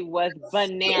Sunday was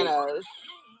bananas.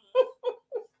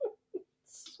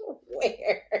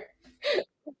 swear.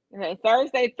 Okay,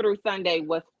 Thursday through Sunday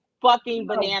was fucking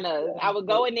bananas. I would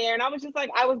go in there and I was just like,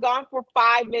 I was gone for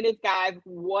 5 minutes, guys.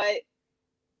 What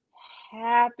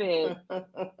happened?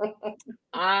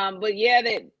 But yeah,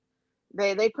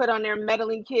 they put on their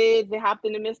meddling kids. They hopped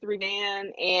in the mystery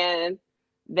van and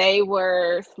they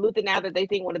were sleuthing out that they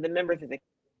think one of the members is a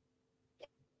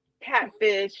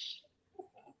catfish.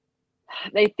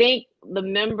 They think the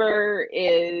member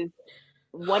is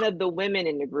one of the women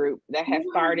in the group that has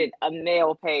started a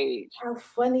male page. How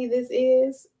funny this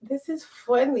is. This is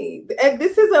funny. And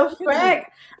this is a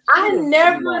fact. I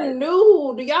never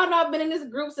knew. Do y'all know I've been in this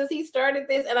group since he started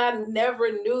this? And I never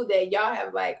knew that y'all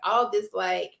have like all this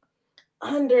like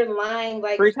underlying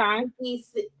like free time.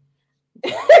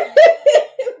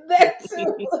 That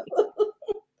too.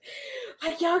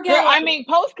 Like y'all got. Girl, I mean,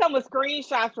 posts come with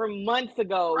screenshots from months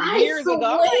ago, years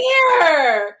ago.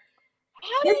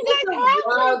 How did that happen?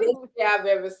 Wildest shit I've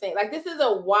ever seen. Like this is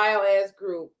a wild ass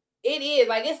group. It is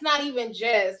like it's not even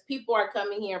just people are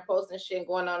coming here and posting shit and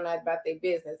going on about their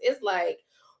business. It's like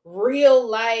real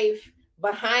life,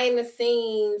 behind the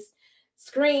scenes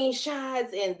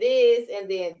screenshots and this and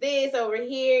then this over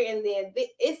here and then this.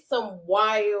 It's some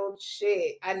wild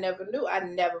shit. I never knew. I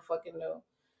never fucking knew.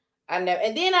 And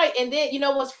then you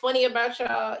know what's funny about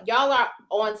y'all? Y'all are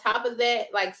on top of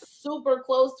that, like super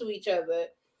close to each other.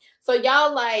 So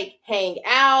y'all like hang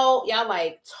out, y'all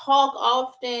like talk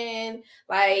often,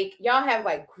 like y'all have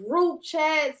like group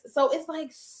chats. So it's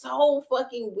like so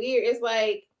fucking weird. It's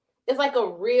like a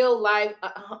real life,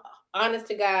 honest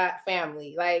to God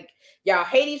family. Like y'all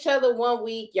hate each other one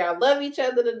week, y'all love each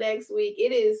other the next week.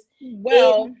 It is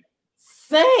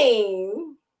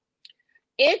insane.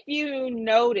 If you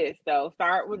notice, though,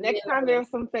 start with next time there's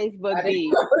some Facebook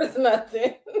beef. Notice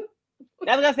nothing.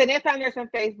 I was gonna say next time there's some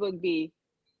Facebook beef,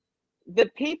 the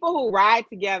people who ride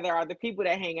together are the people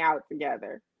that hang out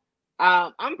together.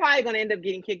 I'm probably gonna end up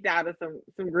getting kicked out of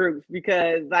some groups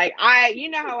because, like, you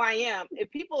know how I am.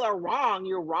 If people are wrong,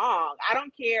 you're wrong. I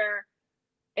don't care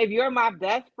if you're my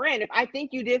best friend. If I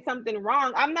think you did something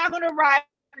wrong, I'm not gonna ride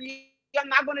for you. I'm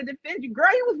not going to defend you.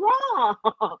 Girl, you was wrong.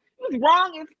 You was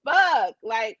wrong as fuck.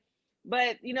 Like,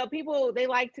 but you know, people, they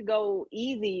like to go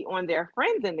easy on their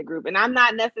friends in the group. And I'm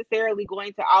not necessarily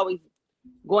going to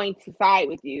side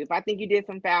with you. If I think you did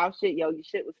some foul shit, your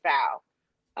shit was foul.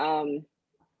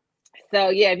 So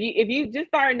yeah, if you just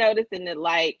start noticing that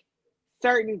like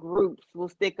certain groups will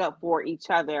stick up for each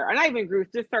other, or not even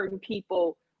groups, just certain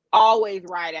people always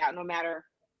ride out no matter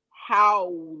how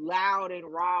loud and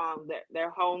wrong that their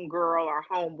homegirl or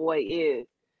homeboy is,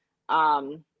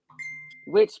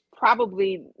 which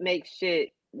probably makes shit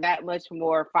that much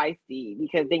more feisty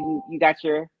because then you got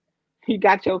your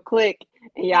clique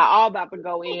and y'all all about to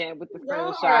go in with the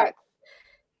screenshots.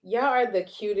 Y'all are the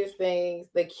cutest things,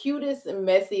 the cutest,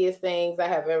 messiest things I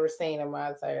have ever seen in my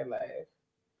entire life.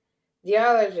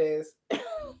 Y'all are just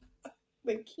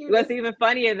the cutest. What's even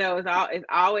funnier though is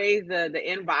always the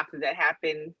inboxes that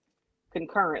happen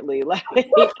concurrently, like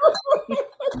because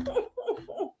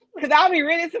I'll be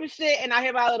reading some shit and I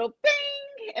hear my little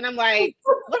bing and I'm like,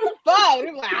 what the fuck? And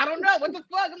I'm like, I don't know, what the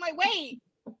fuck? I'm like, wait,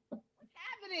 what's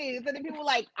happening? So then people are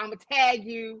like, I'm gonna tag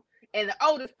you in the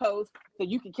oldest post so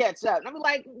you can catch up. And I'm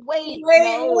like, wait,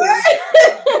 no. What?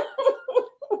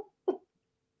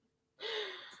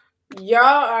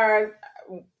 Y'all are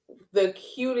the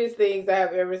cutest things I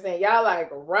have ever seen. Y'all like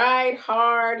ride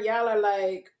hard. Y'all are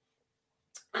like,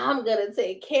 I'm gonna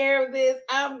take care of this.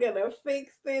 I'm gonna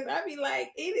fix this. I be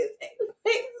like, it is a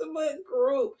Facebook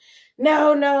group.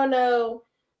 No.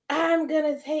 I'm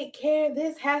gonna take care of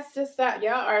this. Has to stop.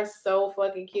 Y'all are so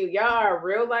fucking cute. Y'all are a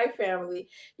real life family.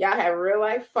 Y'all have real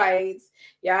life fights.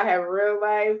 Y'all have real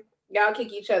life. Y'all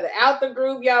kick each other out the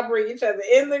group. Y'all bring each other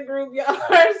in the group. Y'all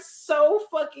are so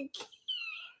fucking cute.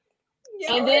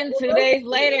 Y'all and then 2 days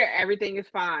later, everything is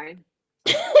fine.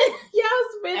 Y'all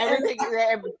spend everything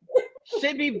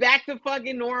should be back to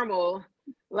fucking normal.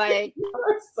 Like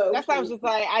so that's why I was just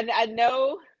like, I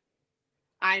know,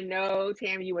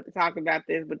 Tammy, you want to talk about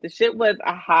this, but the shit was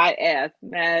a hot ass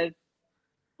mess.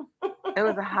 It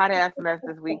was a hot ass mess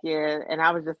this weekend, and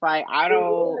I was just like,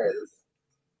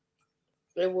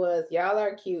 It was. Y'all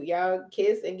are cute. Y'all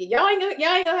kiss and get. Y'all ain't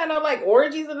gonna have no like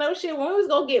orgies and no shit. When we was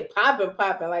gonna get popping.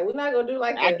 Like we're not gonna do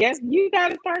like. I guess you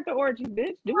gotta start the orgy,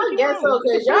 bitch. I guess so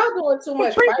because y'all doing too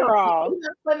much. You're not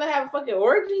gonna have a fucking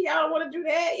orgy. Y'all don't want to do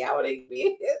that. Y'all want to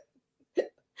be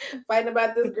fighting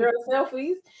about this girl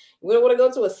selfies. We don't want to go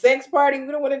to a sex party.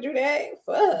 We don't want to do that.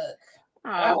 Fuck.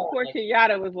 Poor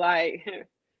Kenyatta was like,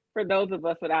 for those of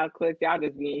us without clicks, y'all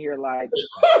just being here like,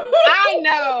 I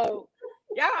know.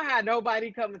 Y'all don't have nobody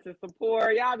coming to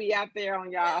support. Y'all be out there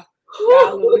on y'all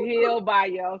Y'all will heal by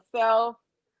yourself.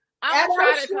 I'm gonna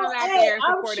try to come out there and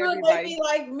support everybody. They be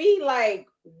like me, like,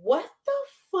 what the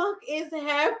fuck is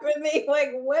happening?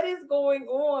 Like, what is going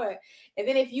on? And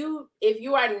then if you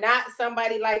are not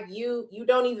somebody like you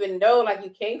don't even know, like, you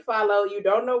can't follow, you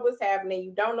don't know what's happening,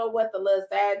 you don't know what the little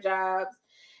side jobs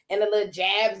and the little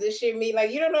jabs and shit mean. Like,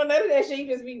 you don't know none of that shit. You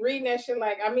just be reading that shit.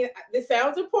 Like, I mean, this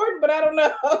sounds important, but I don't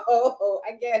know.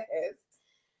 I guess.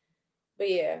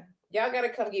 But yeah, y'all gotta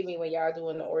come get me when y'all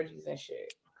doing the orgies and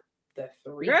shit. The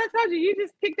 3. Girl, I told you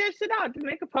just pick that shit out to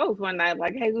make a post one night,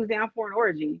 like, hey, who's down for an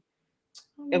orgy?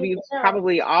 It'll be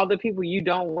probably all the people you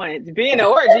don't want to be in an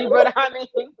orgy, but I mean,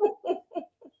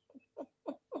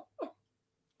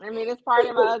 it's part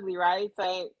of my ugly, right?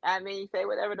 So, you say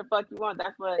whatever the fuck you want.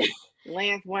 That's what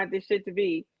Lance wanted this shit to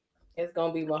be. It's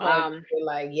gonna be 100.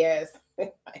 Like, yes.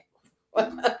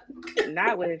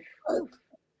 Not with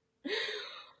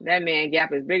that man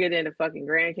gap is bigger than the fucking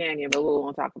Grand Canyon, but we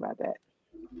won't talk about that.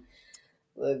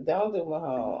 Look, don't do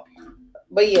Mahone.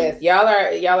 But yes,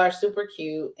 y'all are super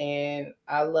cute, and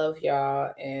I love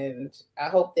y'all, and I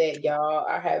hope that y'all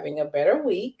are having a better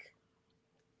week.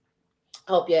 I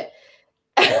hope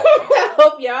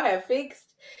y'all have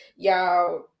fixed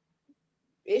y'all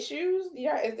issues.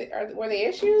 Were they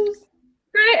issues?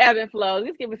 Great ebb and flow.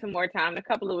 Just give it some more time. In a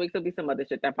couple of weeks, there'll be some other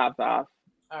shit that pops off.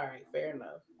 All right, fair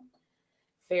enough.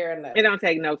 It don't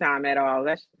take no time at all.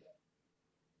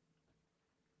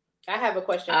 I have a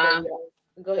question for you.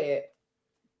 Go ahead.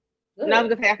 No, I was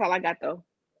gonna say that's all I got though.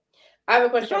 I have a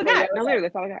question for you. No, literally,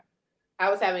 that's all I got. I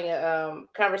was having a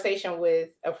conversation with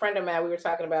a friend of mine. We were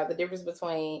talking about the difference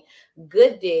between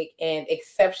good dick and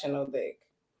exceptional dick.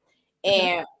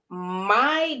 And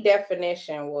my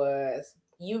definition was,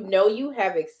 you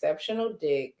have exceptional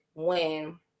dick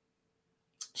when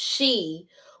she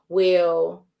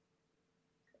will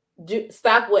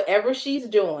stop whatever she's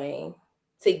doing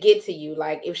to get to you.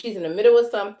 Like, if she's in the middle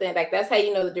of something, like, that's how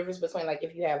you know the difference between, like,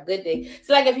 if you have good dick.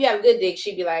 So, like, if you have good dick,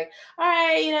 she'd be like, all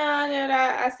right,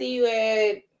 I see you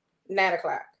at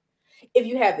 9:00. If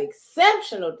you have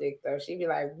exceptional dick, though, she'd be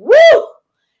like, woo,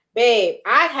 babe,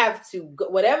 I have to go.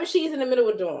 Whatever she's in the middle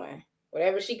of doing,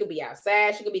 whatever, she could be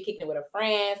outside, she could be kicking it with her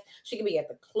friends, she could be at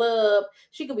the club,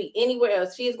 she could be anywhere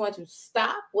else. She is going to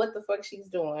stop what the fuck she's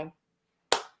doing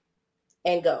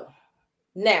and go.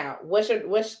 Now, what's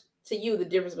to you the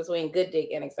difference between good dick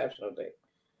and exceptional dick?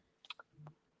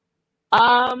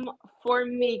 For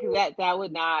me, because that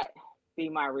would not be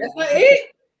my reason.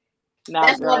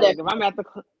 That's not it. No, girl, if I'm at the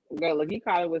girl, if you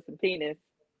call it with some penis,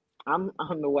 I'm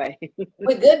on the way.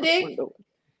 With good dick?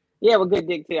 Yeah, with good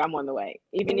dick too. I'm on the way.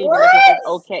 Even if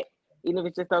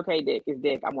it's just okay, dick is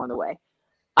dick. I'm on the way.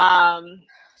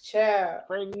 Child.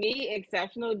 For me,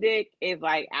 exceptional dick is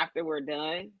like after we're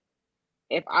done.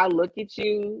 If I look at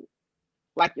you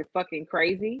like you're fucking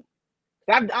crazy,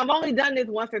 I've only done this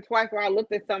once or twice where I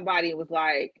looked at somebody and was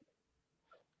like,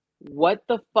 "What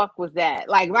the fuck was that?"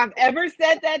 Like, if I've ever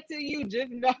said that to you,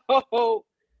 just know,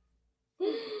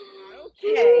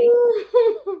 okay.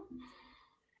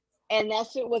 And that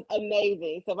shit was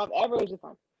amazing. So if I've ever was just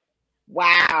like,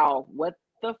 "Wow, what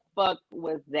the fuck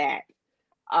was that?"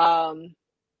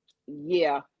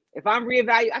 Yeah. If I'm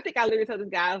reevaluating, I think I literally told this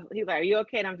guy, he's like, "Are you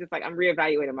okay?" And I'm just like, "I'm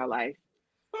reevaluating my life."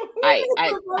 You're not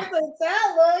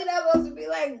supposed to be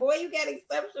like, "Boy, you got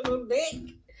exceptional dick."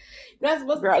 You're not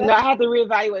supposed to. No, I had to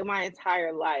reevaluate my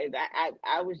entire life.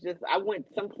 I went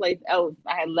someplace else.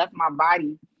 I had left my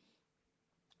body,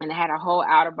 and I had a whole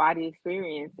out of body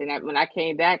experience. And when I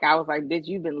came back, I was like, "Bitch,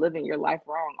 you've been living your life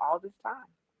wrong all this time."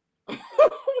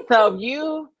 So if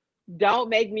you don't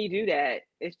make me do that,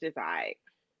 it's just all right.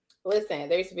 Listen,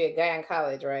 there used to be a guy in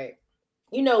college, right?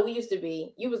 You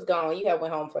was gone. You had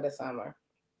went home for the summer.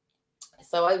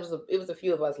 So it was a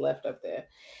few of us left up there.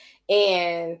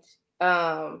 And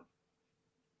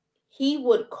he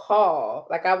would call,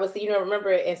 like, I was,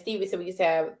 remember, and Stevie said we used to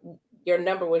have your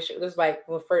number was like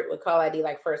when call ID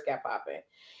like first got popping.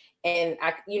 And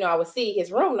I would see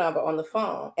his room number on the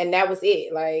phone, and that was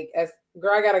it. Like, as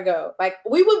girl, I gotta go. Like,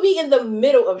 we would be in the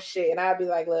middle of shit, and I'd be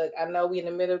like, "Look, I know we in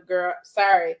the middle, girl.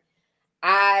 Sorry,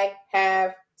 I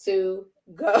have to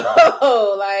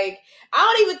go." Like, I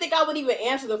don't even think I would even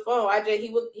answer the phone.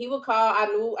 He would call. I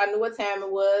knew what time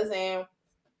it was, and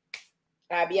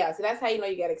I'd be out. So that's how you know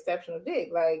you got exceptional dick.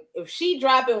 Like, if she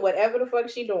dropping whatever the fuck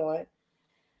she doing,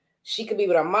 she could be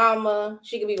with her mama,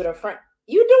 she could be with her friend.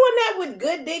 You doing that with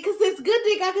good dick? Because it's good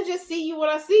dick. I could just see you when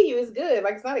I see you. It's good.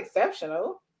 Like, it's not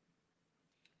exceptional.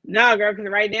 No, girl, because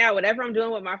right now, whatever I'm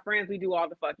doing with my friends, we do all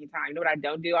the fucking time. You know what I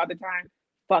don't do all the time?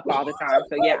 Fuck all the time.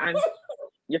 So yeah,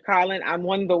 you're calling. I'm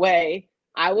on the way.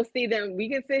 I will see them. We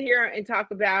can sit here and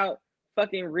talk about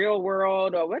fucking Real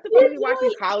World, or what the fuck are we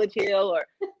watching? College Hill, or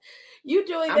you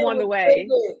doing? I'm on the way.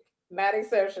 Dick, not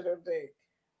exceptional dick.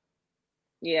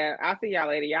 Yeah, I'll see y'all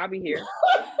later. Y'all be here.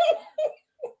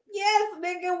 Yes,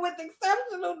 nigga, with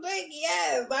exceptional dick.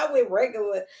 Yes, not with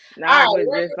regular. Nah, but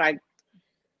just like,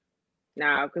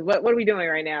 nah, because what are we doing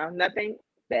right now? Nothing.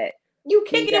 Bet. You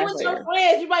kicking it with your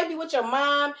friends. You might be with your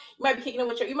mom. You might be kicking it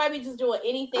with you might be just doing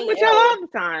anything. I'm with y'all all the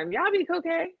time. Y'all be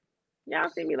okay.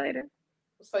 Y'all see me later.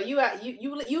 So you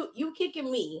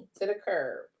kicking me to the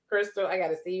curb, Crystal. I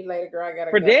gotta see you later, girl. I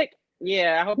gotta for go. Dick.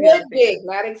 Yeah, I hope good dick,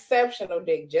 not exceptional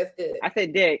dick, just good. I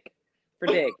said Dick for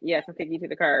Dick. Yes, I'm kicking you to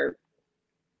the curb.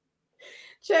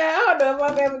 Child, I don't know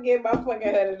if I'll ever get my fucking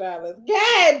 $100.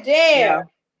 God damn. No.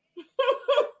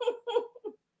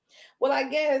 Well, I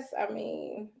guess, I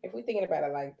mean, if we're thinking about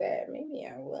it like that, maybe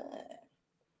I would. All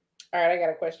right, I got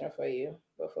a question for you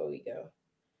before we go.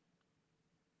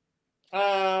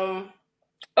 Oh,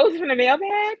 it's from the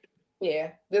mailbag?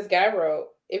 Yeah, this guy wrote,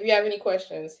 if you have any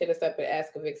questions, hit us up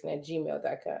at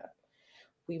askavixen@gmail.com.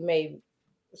 We may,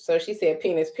 so she said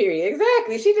penis, period.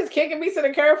 Exactly. She just kicking me to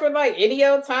the curb for like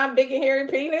idiot Tom, Dick, and Harry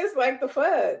penis. Like the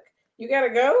fuck? You gotta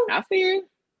go? I see you.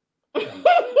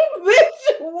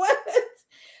 Bitch, what?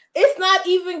 It's not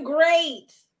even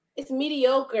great. It's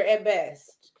mediocre at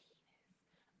best.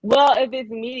 Well, if it's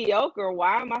mediocre,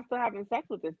 why am I still having sex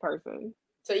with this person?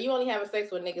 So you only having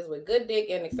sex with niggas with good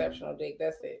dick and exceptional dick.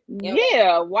 That's it.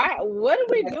 Yeah. Why? What are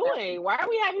we doing? Why are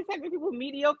we having sex with people with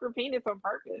mediocre penis on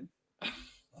purpose?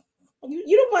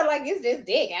 You don't want like it's just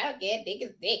dick. I don't get dick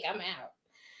is dick. I'm out.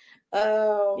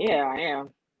 Yeah, I am.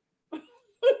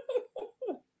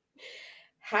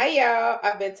 Hi y'all.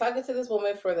 I've been talking to this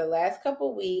woman for the last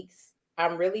couple weeks.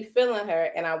 I'm really feeling her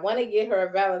and I want to get her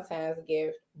a Valentine's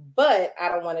gift, but I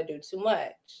don't want to do too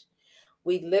much.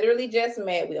 We literally just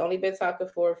met. We only been talking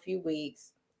for a few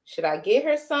weeks. Should I get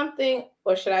her something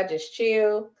or should I just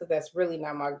chill? Because that's really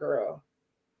not my girl.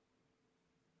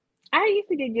 I used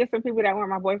to get gifts from people that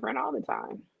weren't my boyfriend all the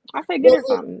time. I say get her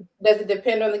something. Does it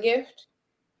depend on the gift?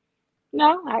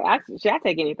 No, I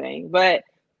take anything. But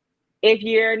if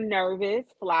you're nervous,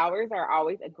 flowers are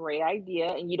always a great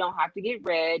idea. And you don't have to get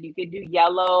red. You could do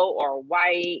yellow or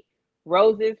white.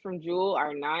 Roses from Jewel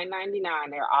are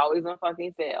 $9.99. They're always on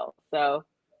fucking sale. So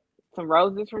some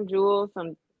roses from Jewel,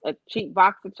 a cheap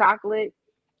box of chocolate.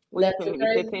 Maybe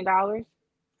 $15.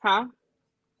 Huh?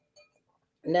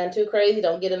 Nothing too crazy.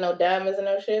 Don't get no diamonds and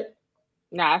no shit.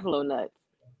 Nah, that's a little nuts.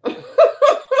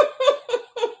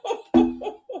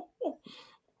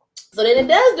 So then it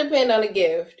does depend on the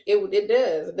gift. It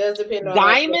does. It does depend on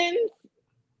diamonds.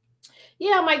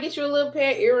 Yeah, I might get you a little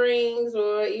pair of earrings,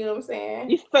 or you know what I'm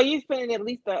saying. So you're spending at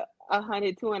least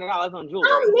 $100-$200 on jewelry.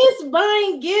 I miss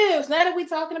buying gifts. Now that we're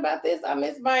talking about this, I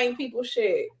miss buying people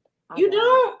shit. You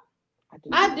don't?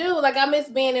 I do. Like I miss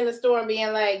being in the store and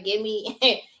being like, "Give me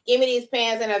these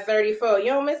pants in a 34."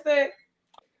 You don't miss that?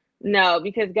 No,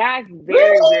 because guys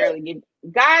rarely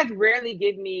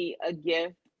give me a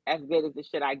gift as good as the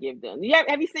shit I give them.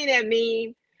 Have you seen that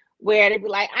meme where they be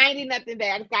like, I ain't need nothing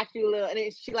back, I just got you a little, and then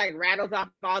she like rattles off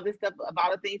all this stuff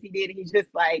about the things he did, and he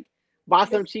just like bought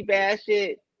some cheap ass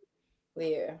shit.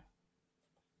 Yeah,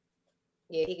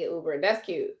 he can Uber. That's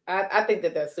cute. I think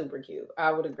that's super cute.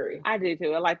 I would agree. I do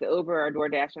too. I like the Uber or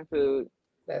DoorDash and food.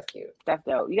 That's cute. That's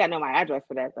dope. You gotta know my address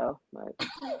for that though. But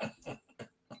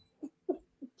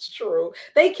it's true.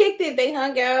 They kicked it. They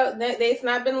hung out. It's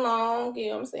not been long. You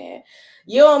know what I'm saying?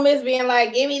 You don't miss being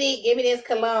like, give me this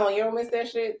cologne. You don't miss that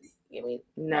shit?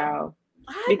 No.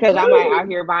 Because I'm like out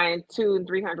here buying $200 and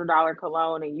 $300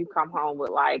 cologne, and you come home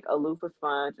with like a loofah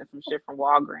sponge and some shit from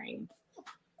Walgreens.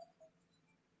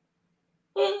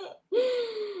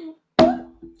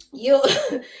 You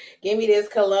give me this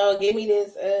cologne. Give me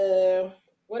this.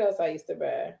 What else I used to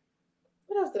buy?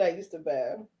 What else did I used to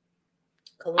buy?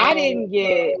 Cologne, I didn't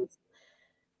get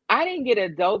a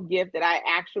dope gift that I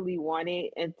actually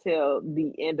wanted until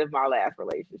the end of my last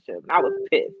relationship. I was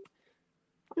pissed.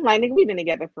 I'm like, nigga, we've been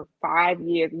together for 5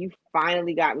 years. And you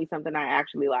finally got me something I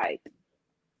actually liked.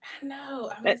 I know.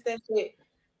 I miss that shit.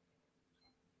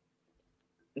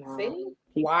 No. See?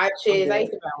 Watches. I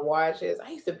used to buy watches.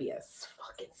 I used to be a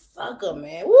fucking sucker,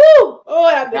 man. Woo!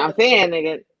 Oh, I'm saying,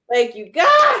 nigga. Thank you,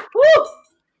 God. Woo!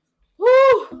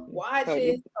 Woo!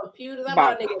 Watches, computers. I'm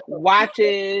about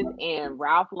watches and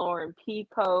Ralph Lauren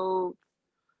peacoats.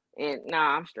 And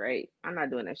I'm straight. I'm not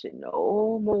doing that shit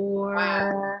no more.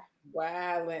 Wow.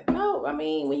 No, I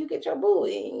mean, when you get your boo,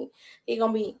 he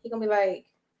gonna be like,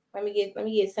 let me get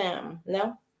some.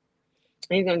 No,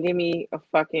 he's gonna give me a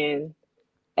fucking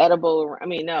edible. I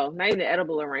mean, no, not even an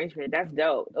edible arrangement. That's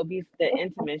dope. It'll be the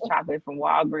Intimate chocolate from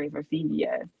Walgreens or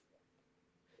CVS.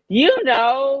 You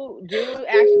know, dude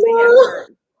actually had for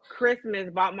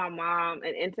Christmas bought my mom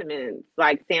an Intimates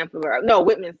like sampler, no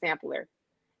Whitman sampler,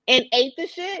 and ate the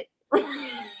shit.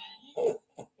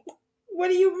 What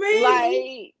do you mean? Like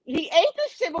he ate the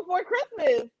shit before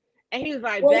Christmas, and he was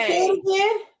like, "Well, say it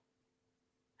again."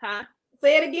 Huh?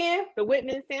 Say it again. The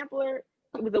Whitman sampler.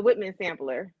 It was a Whitman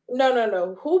sampler.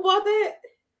 No. Who bought that?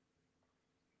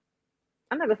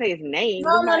 I'm not gonna say his name.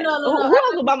 No. Who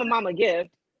else would buy my mom a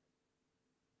gift?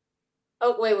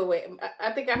 Oh, wait.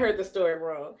 I think I heard the story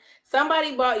wrong.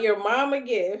 Somebody bought your mom a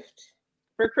gift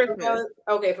for Christmas.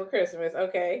 Okay, for Christmas.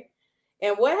 Okay.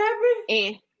 And what happened?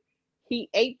 And he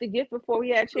ate the gift before we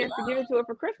had a chance to give it to her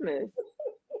for Christmas.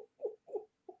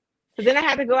 So then I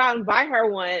had to go out and buy her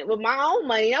one with my own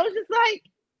money. I was just like,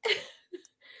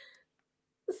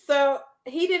 so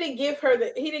he didn't give her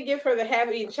the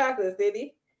half-eaten chocolates, did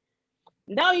he?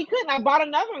 No, he couldn't. I bought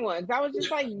another one. So I was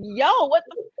just like, yo, what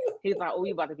the? He's like, oh,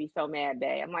 you about to be so mad,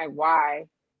 babe. I'm like, why?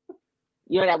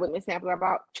 You know that Whitman sampler I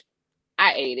bought?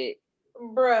 I ate it.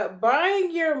 Bruh,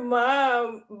 buying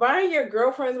your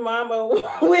girlfriend's mom a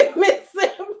Whitman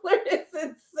sampler is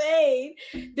insane.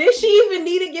 Did she even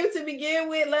need a gift to begin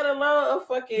with, let alone a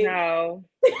fucking... No.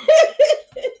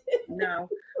 No.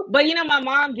 But, you know, my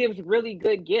mom gives really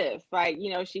good gifts. Like,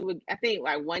 you know, she would, I think,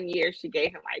 like, one year she gave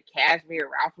him, like, cashmere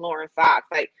Ralph Lauren socks.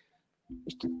 Like,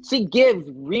 she gives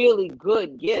really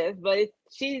good gifts, but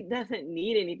she doesn't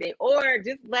need anything. Or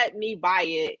just let me buy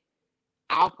it.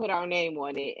 I'll put our name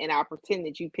on it and I'll pretend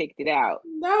that you picked it out.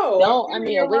 No, I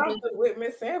mean, a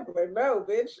Whitman sampler. No,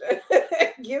 bitch.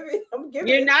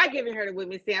 You're not giving her the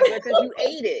Whitman sampler because you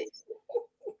ate it.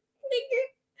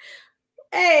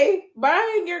 Hey,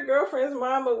 buying your girlfriend's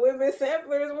mom a Whitman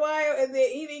sampler is wild, and then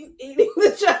eating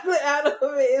the chocolate out of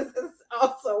it is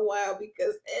also wild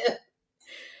because,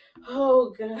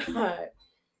 oh God.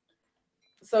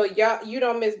 So y'all, you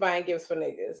don't miss buying gifts for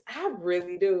niggas. I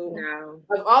really do. No.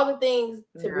 Of all the things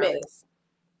to miss,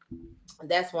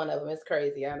 that's one of them. It's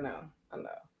crazy. I know. And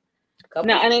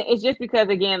it's just because,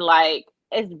 again, like,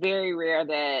 it's very rare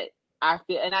that I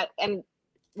feel, and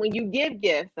when you give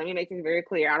gifts, let me make this very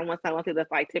clear. I don't want someone to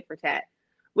just like tit for tat.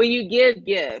 When you give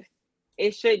gifts,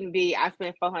 it shouldn't be, I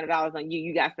spent $400 on you,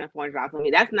 you guys spent $400 on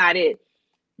me. That's not it.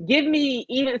 Give me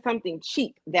even something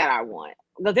cheap that I want.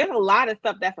 Because there's a lot of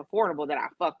stuff that's affordable that I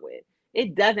fuck with.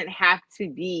 It doesn't have to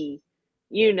be,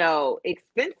 you know,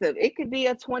 expensive. It could be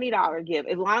a $20 gift.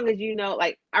 As long as you know,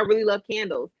 like, I really love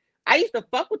candles. I used to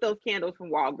fuck with those candles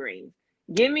from Walgreens.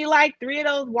 Give me like 3 of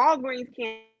those Walgreens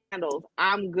candles.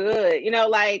 I'm good. You know,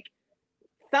 like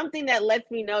something that lets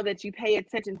me know that you pay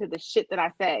attention to the shit that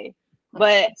I say.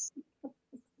 But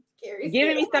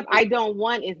giving me stuff I don't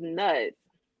want is nuts.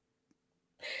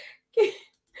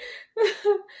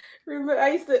 Remember, I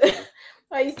used to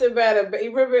buy you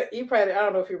probably, I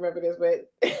don't know if you remember this, but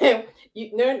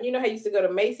you know how you used to go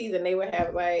to Macy's and they would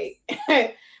have like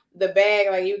the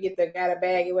bag, like you get got a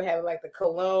bag, it would have like the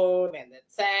cologne and the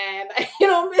tan. You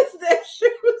don't miss that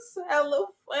shit. It was hella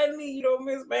funny. You don't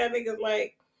miss bad niggas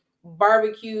like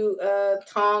barbecue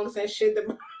tongs and shit.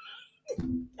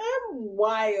 I'm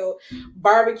wild.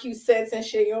 Barbecue sets and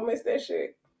shit. You don't miss that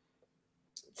shit.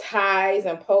 Ties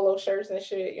and polo shirts and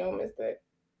shit. You don't miss that.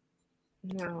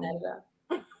 No.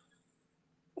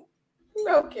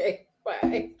 Okay, bye.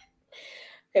 Okay,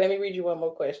 let me read you one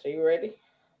more question. You ready?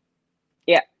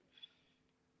 Yeah.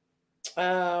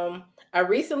 I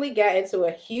recently got into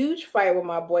a huge fight with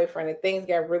my boyfriend and things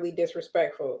got really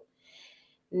disrespectful.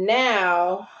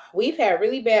 Now, we've had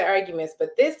really bad arguments,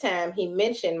 but this time he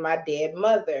mentioned my dead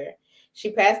mother. She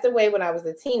passed away when I was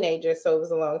a teenager, so it was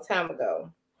a long time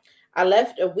ago. I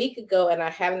left a week ago and I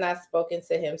have not spoken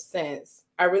to him since.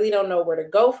 I really don't know where to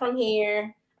go from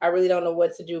here. I really don't know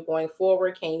what to do going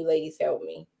forward. Can you ladies help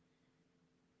me?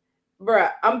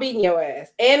 Bruh, I'm beating your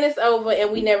ass. And it's over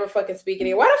and we never fucking speak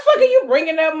anymore. Why the fuck are you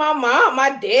bringing up my mom,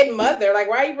 my dead mother? Like,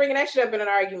 why are you bringing that shit up in an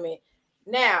argument?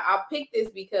 Now, I'll pick this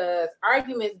because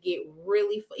arguments get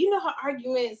really... You know how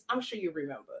arguments... I'm sure you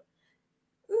remember.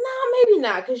 No, maybe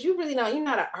not, because you really don't. You're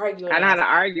not an arguer. I'm not an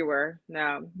arguer.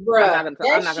 No. Bruh, I'm not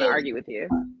going to argue with you.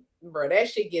 Bro, that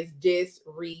shit gets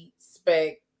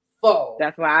disrespectful.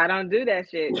 That's why I don't do that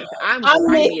shit. I'm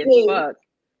grimy as fuck.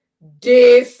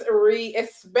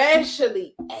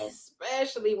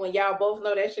 Especially when y'all both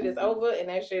know that shit is over and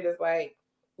that shit is like,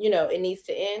 you know, it needs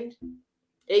to end.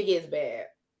 It gets bad.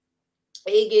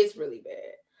 It gets really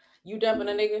bad. You dumping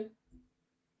a nigga?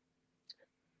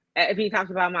 If he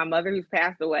talks about my mother who's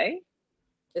passed away,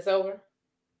 it's over.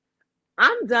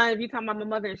 I'm done if you talking about my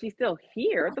mother and she's still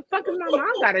here. What the fuck does my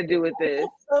mom got to do with this?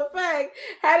 In fact,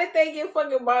 how did they get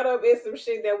fucking brought up in some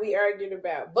shit that we argued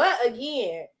about? But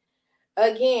again,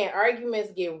 Again,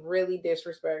 arguments get really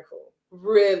disrespectful.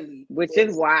 Really. Which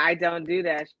is why I don't do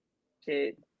that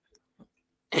shit.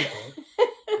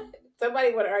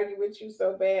 Somebody would argue with you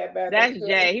so bad about That's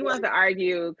Jay. He wants to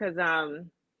argue because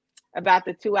about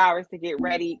the 2 hours to get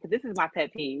ready. Because this is my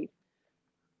pet peeve.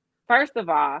 First of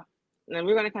all, and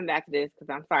we're gonna come back to this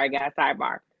because I'm sorry, guys.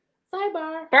 Sidebar.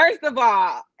 First of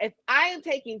all, if I am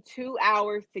taking 2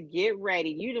 hours to get ready,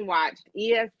 you done watched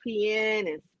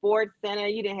ESPN and Sports Center.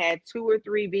 You done had 2 or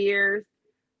 3 beers.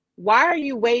 Why are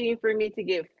you waiting for me to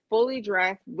get fully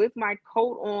dressed with my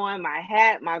coat on, my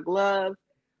hat, my gloves,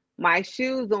 my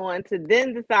shoes on to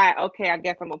then decide, okay, I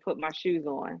guess I'm gonna put my shoes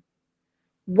on?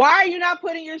 Why are you not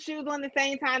putting your shoes on the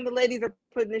same time the ladies are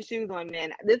putting the shoes on,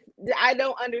 man? I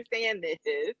don't understand this.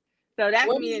 So that's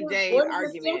me and Jay's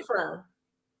argument. From?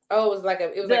 Oh, it was like a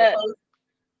post.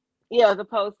 Yeah, it was a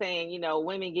post saying,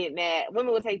 women get mad.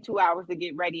 Women will take 2 hours to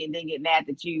get ready and then get mad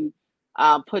that you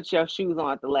put your shoes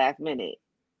on at the last minute.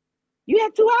 You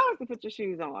had 2 hours to put your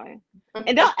shoes on.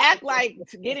 And don't act like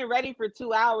getting ready for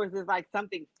 2 hours is like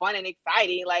something fun and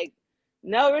exciting. Like,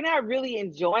 no, we're not really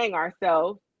enjoying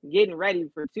ourselves getting ready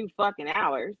for 2 fucking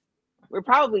hours. We're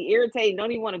probably irritated,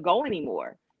 don't even want to go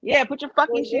anymore. Yeah, put your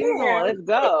fucking shoes on. Let's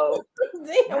go.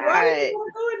 Damn, why don't you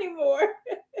want to go anymore?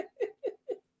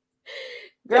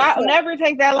 Girl, it'll never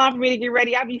take that long for me to get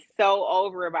ready. I'll be so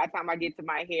over it by the time I get to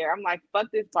my hair. I'm like, fuck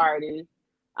this party.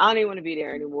 I don't even want to be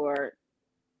there anymore.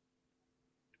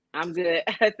 I'm good.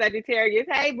 Sagittarius,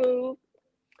 hey boo.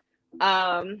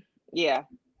 Yeah,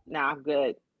 no, I'm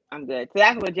good. So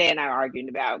that's what Jay and I are arguing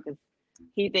about, because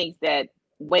he thinks that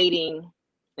waiting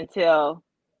until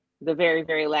the very,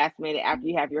 very last minute after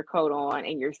you have your coat on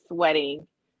and you're sweating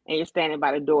and you're standing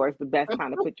by the door is the best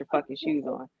time to put your fucking shoes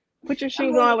on. Put your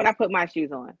shoes on when I put my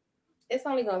shoes on. It's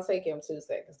only gonna take him 2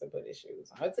 seconds to put his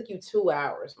shoes on. It took you 2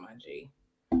 hours, my G.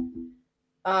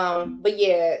 But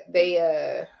yeah,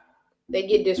 they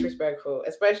get disrespectful,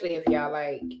 especially if y'all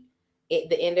like at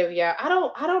the end of y'all. I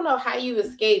don't know how you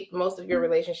escape most of your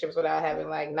relationships without having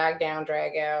like knockdown,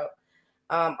 drag out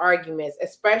arguments,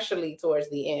 especially towards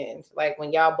the end. Like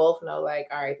when y'all both know, like,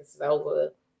 all right, this is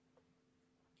over.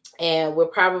 And we're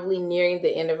probably nearing the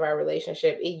end of our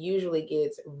relationship. It usually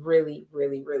gets really,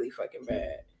 really, really fucking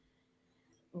bad.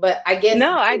 But I guess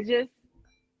go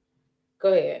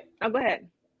ahead. Oh, go ahead.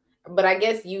 But I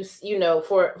guess you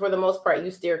for the most part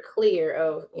you steer clear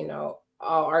of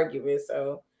all arguments,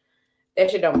 so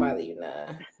that shit don't bother you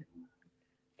none.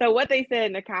 So what they said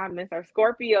in the comments are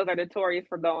Scorpios are notorious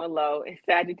for going low, and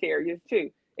Sagittarius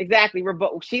too. Exactly. We're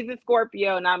both. She's a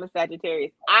Scorpio and I'm a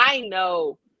Sagittarius. I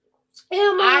know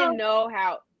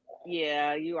how.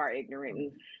 Yeah, you are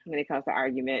ignorant when it comes to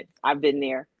arguments. I've been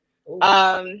there. Ooh.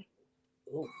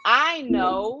 I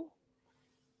know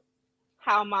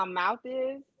how my mouth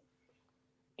is,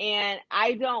 and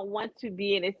I don't want to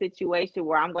be in a situation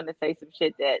where I'm going to say some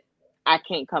shit that I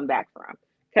can't come back from.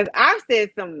 Because I've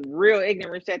said some real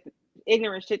ignorant shit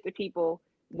to people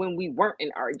when we weren't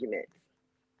in arguments.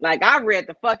 Like, I read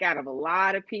the fuck out of a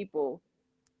lot of people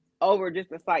over just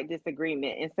a slight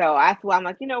disagreement. And so that's why I'm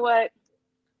like, you know what?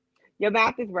 Your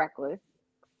mouth is reckless.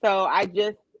 So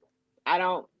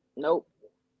nope.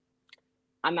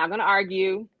 I'm not going to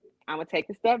argue. I'm going to take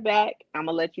a step back. I'm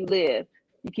going to let you live.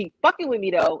 You keep fucking with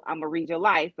me, though, I'm going to read your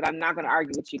life, but I'm not going to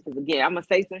argue with you because, again, I'm going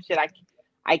to say some shit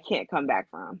I can't come back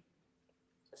from.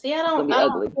 See, I don't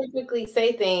typically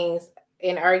say things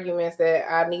in arguments that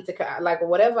I need to, like,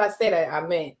 whatever I said, I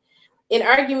meant in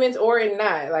arguments or in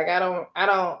not. Like, I don't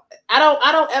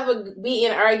ever be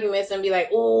in arguments and be like,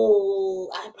 oh,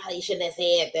 I probably shouldn't have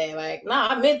said that. Like, no,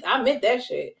 I meant that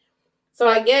shit. So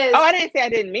I guess. Oh, I didn't say I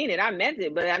didn't mean it. I meant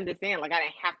it, but I'm just saying, like, I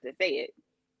didn't have to say it.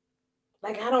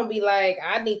 Like, I don't be like,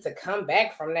 I need to come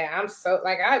back from that. I'm so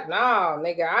like,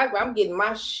 nigga, I'm getting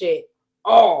my shit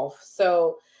off.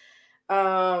 So,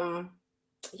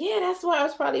 yeah,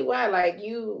 that's probably why. Like,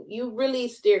 you really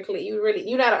steer clear.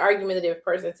 You're not an argumentative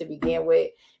person to begin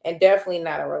with, and definitely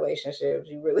not in relationships.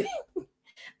 You really.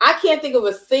 I can't think of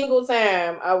a single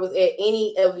time I was at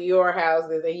any of your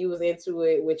houses and you was into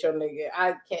it with your nigga.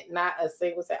 I can't, not a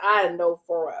single time. I know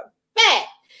for a fact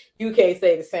you can't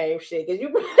say the same shit because you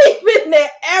probably been there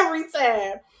every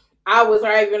time I was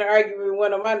having an argument with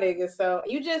one of my niggas. So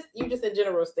you just in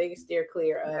general steer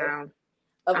clear of arguments.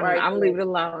 I'm leave it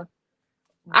alone.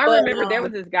 I remember there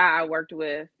was this guy I worked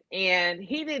with and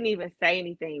he didn't even say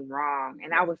anything wrong.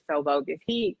 And I was so bogus.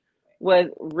 He was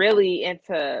really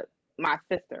into my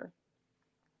sister.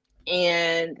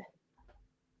 And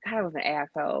God, I was an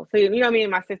asshole. So, you know, me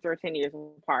and my sister are 10 years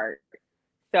apart.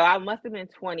 So I must have been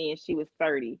 20 and she was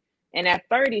 30. And at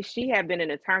 30, she had been an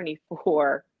attorney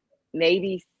for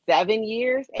maybe 8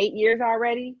 years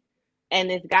already. And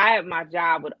this guy at my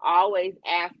job would always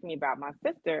ask me about my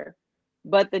sister.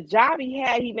 But the job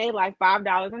he made like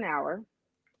 $5 an hour.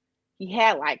 He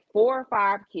had like 4 or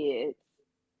 5 kids.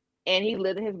 And he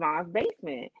lived in his mom's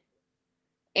basement.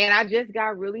 And I just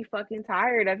got really fucking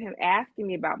tired of him asking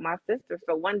me about my sister.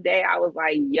 So one day I was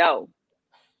like, yo,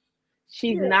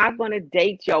 she's not going to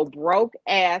date your broke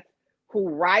ass who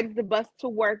rides the bus to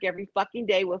work every fucking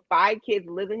day with 5 kids,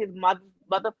 lives in his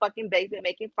motherfucking basement,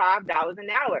 making $5 an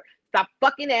hour. Stop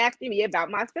fucking asking me about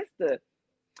my sister.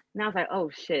 And I was like, oh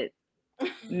shit.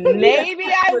 Maybe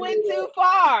I went too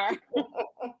far.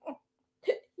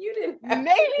 You didn't.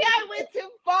 Maybe I went too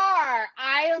far.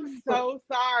 I am so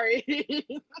sorry.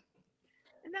 You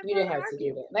didn't have to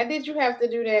do that. Now, did you have to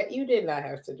do that? You did not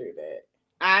have to do that.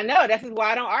 I know. This is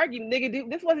why I don't argue. Nigga,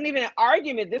 this wasn't even an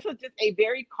argument. This was just a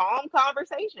very calm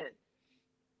conversation.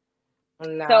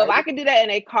 Nah, so if I can do that in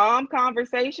a calm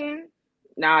conversation,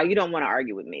 you don't want to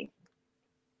argue with me.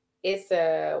 It's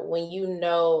when you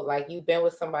know, like, you've been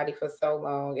with somebody for so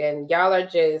long and y'all are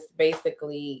just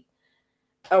basically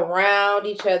around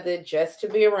each other just to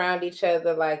be around each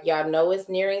other. Like, y'all know it's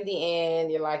nearing the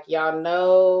end. You're like, y'all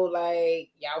know,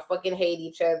 like, y'all fucking hate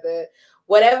each other.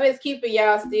 Whatever is keeping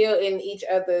y'all still in each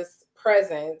other's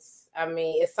presence. I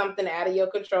mean, it's something out of your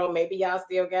control. Maybe y'all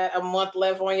still got a month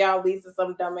left on y'all lease or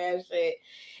some dumbass shit.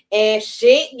 And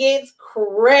shit gets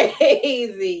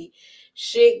crazy.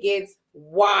 Shit gets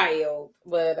wild.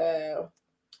 But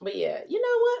yeah, you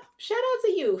know what? Shout out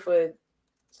to you for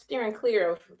steering clear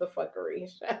of the fuckery.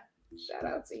 Shout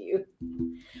out to you.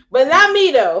 But not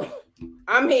me, though.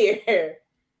 I'm here.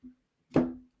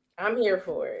 I'm here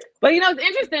for it. But it's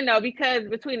interesting, though, because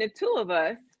between the two of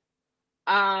us,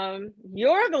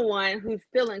 you're the one who's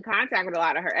still in contact with a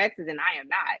lot of her exes, and I am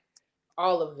not.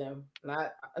 All of them.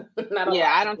 Not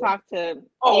yeah, I don't talk to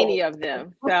any of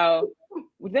them. So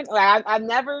I've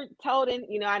never told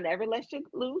I never let shit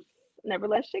loose, never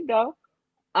let shit go.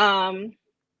 But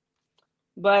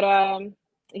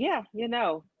yeah,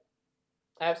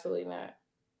 absolutely not.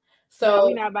 So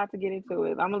we're not about to get into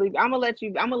it. I'm gonna let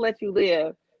you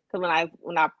live. Because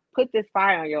when I put this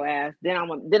fire on your ass, then I'm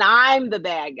the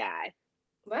bad guy.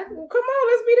 Like, come on,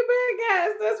 let's be the bad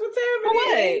guys. That's what's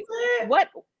happening.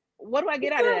 What do I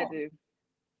get out of that, dude?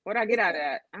 What do I get out of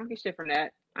that? I don't get shit from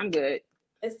that. I'm good.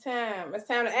 It's time. It's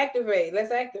time to activate.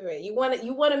 Let's activate. You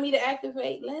wanted me to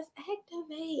activate? Let's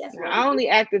activate. I only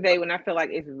activate when I feel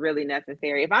like it's really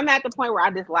necessary. If I'm at the point where I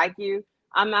dislike you,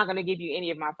 I'm not gonna give you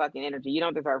any of my fucking energy. You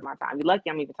don't deserve my time. You're lucky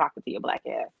I'm even talking to your black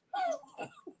ass.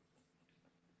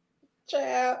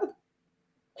 Child.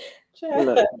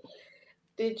 Look.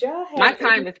 Did y'all have my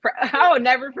time is I will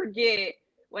never forget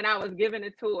when I was giving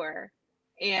a tour,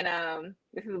 and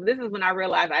this is when I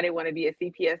realized I didn't want to be a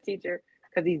CPS teacher,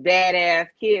 because these badass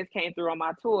kids came through on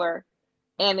my tour,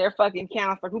 and their fucking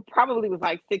counselor, who probably was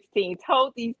like 16,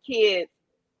 told these kids,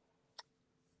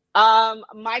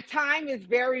 my time is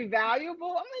very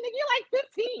valuable. I'm like, you're like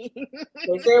 15.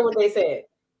 They said what they said.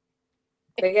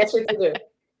 They got shit to do.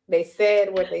 They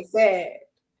said what they said.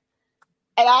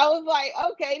 And I was like,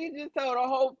 okay, you just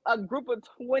told a group of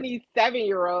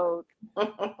 27-year-olds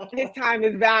his time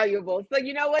is valuable. So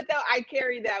you know what, though? I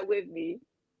carry that with me.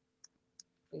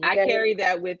 I carry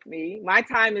that with me. My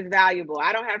time is valuable.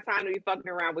 I don't have time to be fucking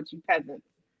around with you peasants.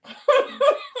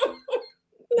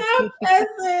 Not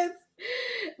peasants.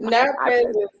 Not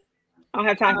peasants. I don't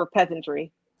have time for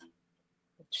peasantry.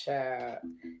 Child.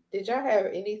 Did y'all have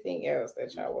anything else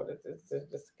that y'all wanted to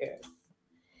discuss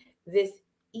this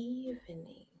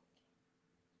evening?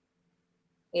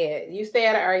 Yeah, you stay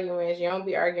out of arguments. You don't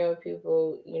be arguing with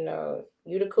people. You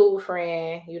the cool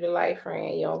friend. You the light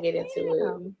friend. You don't get into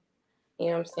it. You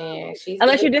know what I'm saying?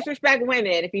 Unless you disrespect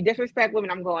women. If you disrespect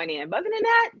women, I'm going in. But other than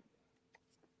that,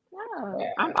 no.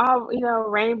 Yeah. I'm all,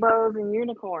 rainbows and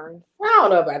unicorns. I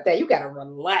don't know about that. You got to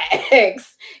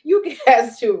relax. You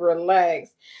guys to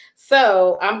relax.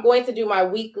 So I'm going to do my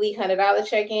weekly $100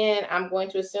 check-in. I'm going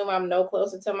to assume I'm no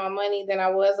closer to my money than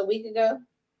I was a week ago.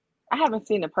 I haven't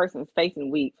seen a person's face in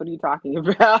weeks. What are you talking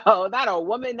about? Not a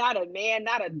woman, not a man,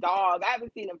 not a dog. I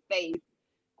haven't seen a face.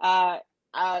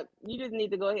 You just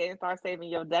need to go ahead and start saving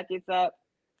your ducats up.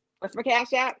 What's my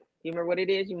Cash App? You remember what it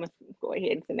is? You must go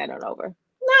ahead and send that on over.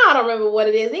 No, I don't remember what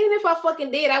it is. Even if I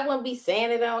fucking did, I wouldn't be saying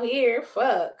it on here.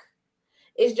 Fuck.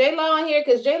 Is J-Law on here?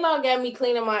 Because J-Law got me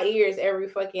cleaning my ears every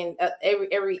fucking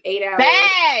every 8 hours.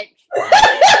 Facts.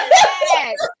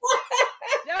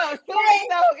 Yo, so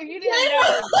if you didn't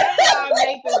know, J-Law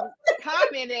made the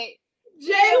comment that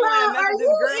J-Law, are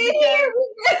you in here?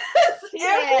 She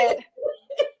had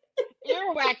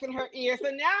earwax in her ear.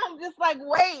 So now I'm just like,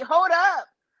 wait, hold up.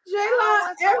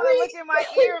 J-Lo, someone look in my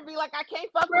ear and be like, I can't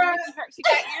fuck with her. She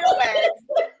got earwax.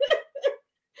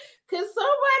 Could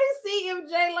somebody see if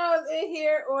J-Lo is in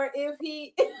here or if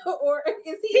he or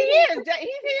is he? He is.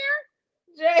 He's here.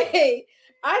 Jay,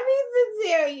 I need to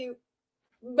tell you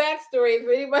backstory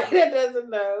for anybody that doesn't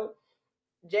know.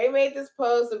 Jay made this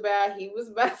post about he was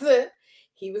about to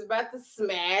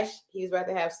smash. He was about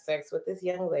to have sex with this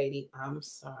young lady. I'm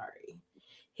sorry.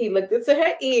 He looked into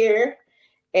her ear,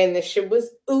 and the shit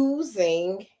was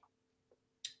oozing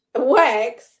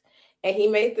wax, and he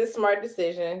made this smart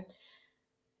decision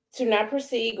to not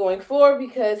proceed going forward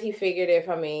because he figured if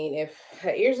her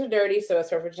ears are dirty, so it's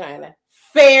her vagina.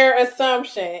 Fair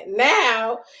assumption.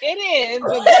 Now it is,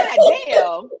 but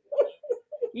goddamn,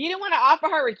 you didn't want to offer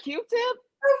her a Q-tip?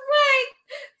 Right.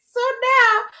 So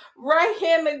now, right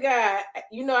hand to God,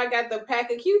 I got the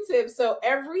pack of Q-tips. So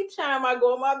every time I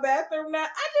go in my bathroom now, I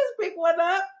just pick one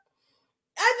up.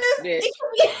 I just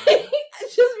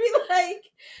be like,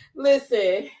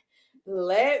 listen.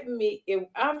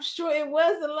 I'm sure it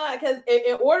was a lot because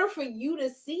in order for you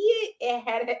to see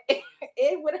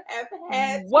it would have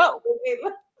had. What?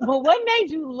 Well, what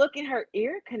made you look in her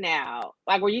ear canal?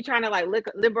 Like, were you trying to like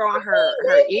nibble on her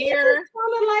ear?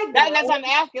 That's what I'm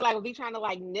asking. Like, was he trying to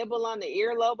like nibble on the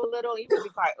earlobe a little? You could be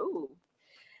like, ooh.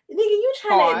 Nigga, you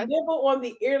trying to nibble on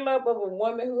the earlobe of a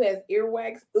woman who has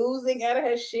earwax oozing out of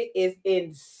her shit is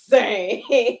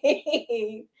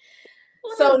insane.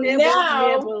 So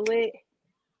now,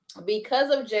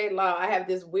 because of J-Law, I have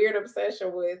this weird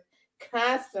obsession with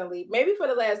constantly, maybe for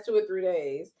the last 2 or 3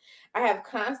 days, I have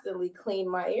constantly cleaned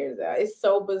my ears out. It's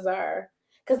so bizarre.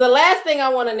 Because the last thing I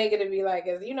want a nigga to be like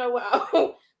is, you know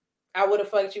what? I would have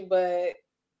fucked you, but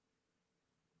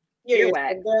your ears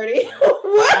are dirty.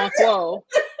 What? Whoa.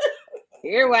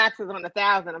 Earwax is on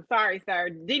 1,000. I'm sorry, sir.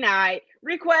 Denied.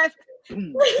 Request.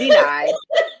 Denied.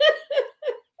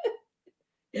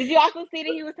 Did you also see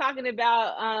that he was talking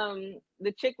about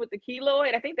the chick with the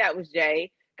keloid? I think that was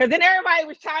Jay. Because then everybody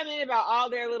was chiming in about all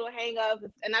their little hang-ups.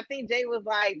 And I think Jay was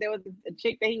like, there was a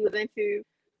chick that he was into,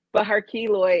 but her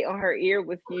keloid on her ear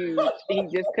was huge. He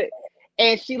just could.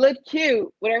 And she looked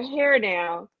cute with her hair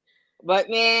down. But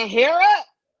man, hair up.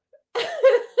 I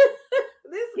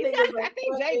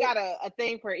think Jay got a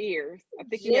thing for ears. I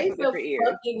think he has a thing for ears.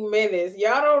 Fucking menace.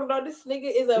 Y'all don't know this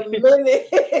nigga is a menace.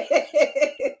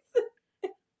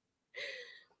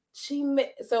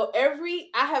 So I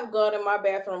have gone in my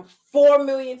bathroom 4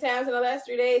 million times in the last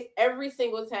 3 days. Every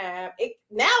single time.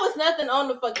 Now it's nothing on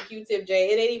the fucking Q-tip, Jay.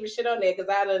 It ain't even shit on there because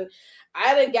I done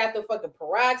got the fucking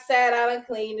peroxide. I done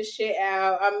cleaned the shit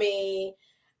out. I mean,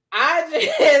 I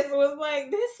just was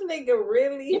like, this nigga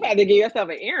really. You had to give yourself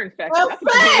an ear infection.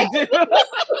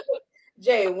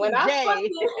 Jay, when I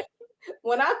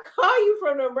call you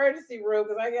from the emergency room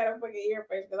because I got a fucking ear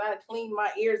infection because I cleaned my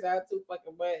ears out too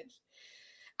fucking much.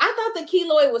 I thought the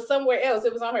keloid was somewhere else.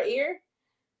 It was on her ear?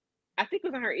 I think it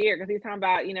was on her ear because he was talking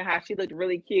about, how she looked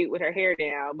really cute with her hair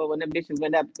down, but when the bitches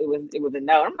went up, it was a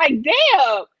no. I'm like,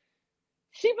 damn,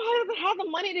 she probably doesn't have the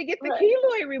money to get the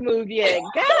keloid removed yet.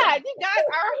 God, you guys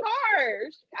are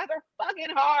harsh. You guys are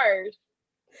fucking harsh.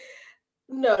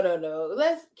 No.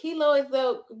 Keloids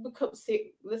though,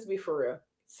 let's be for real.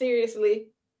 Seriously.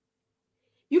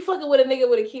 You fucking with a nigga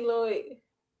with a keloid?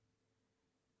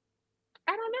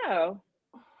 I don't know.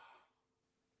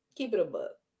 Keep it a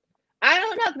buck. I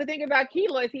don't know. The thing about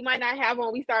keloids, he might not have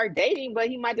when we start dating, but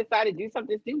he might decide to do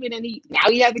something stupid, and now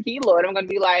he has a keloid. I'm gonna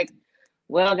be like,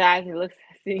 well, guys,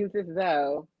 seems as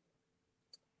though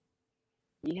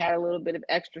you had a little bit of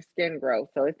extra skin growth,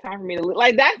 so it's time for me to look.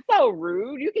 Like, that's so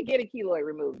rude. You could get a keloid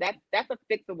removed. That's a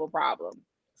fixable problem.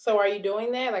 So are you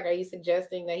doing that? Like, are you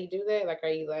suggesting that he do that? Like, are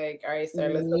you like, all right,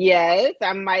 sir, let's go. Yes,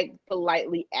 I might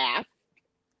politely ask.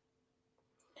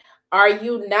 Are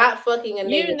you not fucking a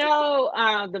nigga?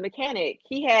 The mechanic,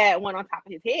 he had one on top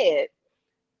of his head.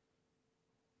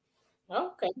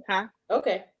 Okay. Huh?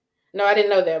 Okay. No, I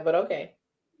didn't know that, but okay.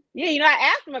 Yeah,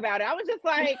 I asked him about it. I was just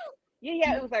like,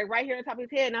 yeah, it was like right here on top of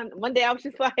his head. And one day I was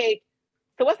just like,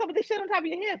 so what's up with this shit on top of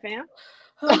your head, fam?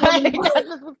 I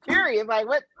just was curious. Like,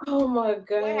 what? Oh my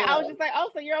God. I was just like, oh,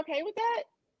 so you're okay with that?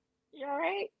 You all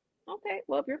right? Okay.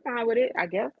 Well, if you're fine with it, I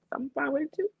guess I'm fine with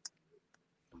it too.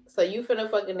 So you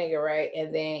finna fuck a nigga, right?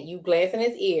 And then you glance in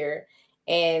his ear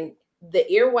and the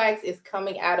earwax is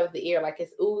coming out of the ear, like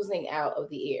it's oozing out of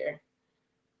the ear.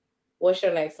 What's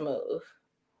your next move?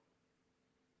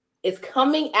 It's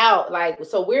coming out, like,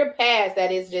 so we're past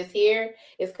that it's just here.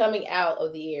 It's coming out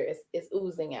of the ear. It's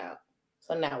oozing out.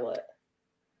 So now what?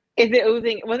 Is it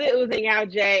oozing? Was it oozing out,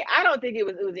 Jay? I don't think it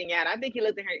was oozing out. I think he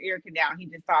looked at her ear canal. He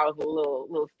just saw it was a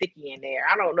little sticky in there.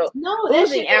 I don't know. No,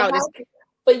 oozing out.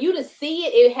 for you to see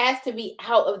it, it has to be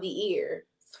out of the ear.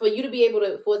 For you to be able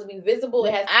to, for it to be visible,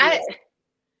 it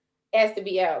has to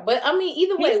be out. But I mean,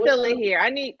 either way, he's still in here. I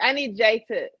need Jay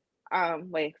to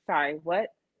wait. Sorry, what?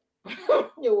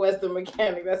 Your Western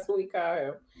mechanic. That's what we call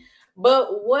him.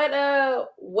 But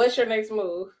what's your next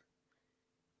move?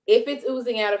 If it's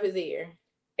oozing out of his ear,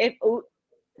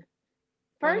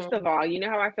 first of all, you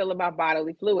know how I feel about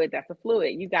bodily fluid. That's a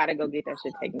fluid. You got to go get that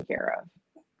shit taken care of.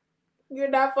 You're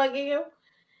not fucking him.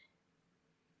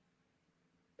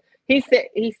 He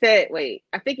said, wait,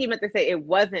 I think he meant to say it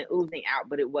wasn't oozing out,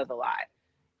 but it was a lot.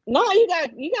 No,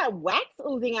 you got wax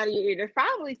oozing out of your ear. There's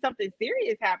probably something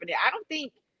serious happening. I don't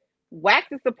think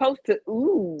wax is supposed to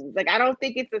ooze. Like, I don't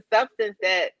think it's a substance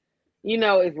that,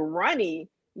 is runny.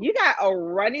 You got a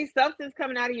runny substance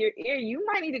coming out of your ear. You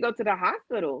might need to go to the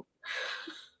hospital.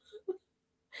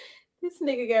 This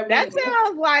nigga got me. That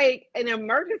sounds like an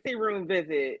emergency room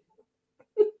visit.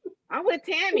 I'm with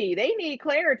Tammy. They need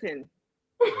Claritin.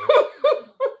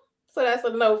 So that's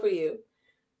a no for you.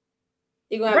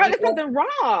 You're gonna there's something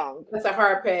wrong. That's a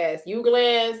hard pass. Y'all.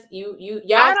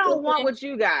 I don't want what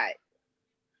you got.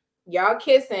 Y'all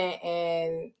kissing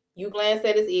and you glance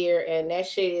at his ear and that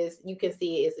shit is, you can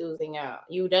see it's oozing out.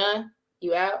 You done?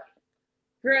 You out?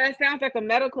 Girl, it sounds like a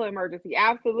medical emergency.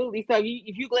 Absolutely. So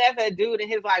if you glance at a dude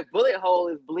and his bullet hole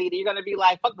is bleeding, you're gonna be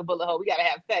like, fuck the bullet hole. We gotta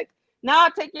have sex. No,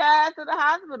 take your ass to the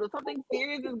hospital. Something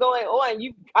serious is going on.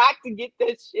 You've got to get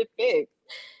this shit fixed.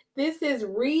 This is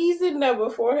reason number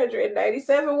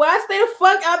 497. Why stay the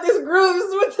fuck out this groove? This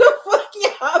is what the fuck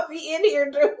y'all be in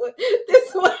here doing. This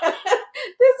is why I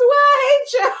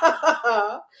hate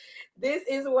y'all. This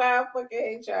is why I fucking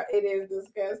hate y'all. It is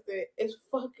disgusting. It's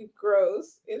fucking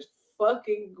gross. It's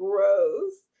fucking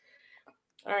gross.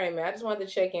 All right, man. I just wanted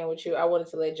to check in with you. I wanted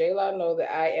to let J-Law know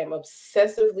that I am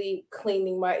obsessively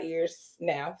cleaning my ears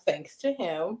now, thanks to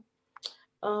him.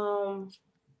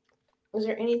 Is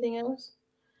there anything else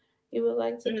you would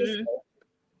like to discuss?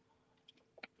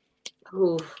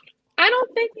 Oof. I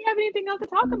don't think we have anything else to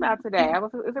talk about today.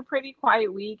 It's a pretty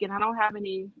quiet week, and I don't have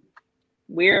any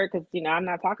weird because I'm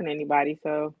not talking to anybody.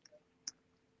 So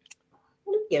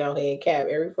get on here and cap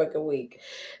every fucking week.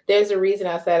 There's a reason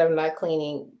outside of not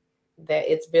cleaning that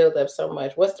it's built up so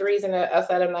much. What's the reason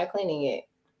outside of not cleaning it?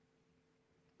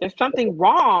 There's something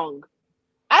wrong.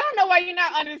 I don't know why you're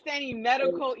not understanding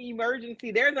medical emergency.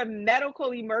 There's a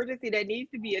medical emergency that needs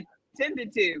to be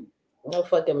attended to. No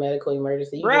fucking medical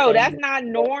emergency. Bro, that's not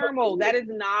normal. That is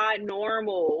not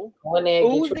normal.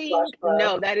 Oozing?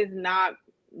 No, that is not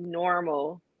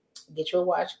normal. Get your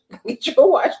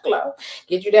washcloth.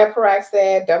 Get you that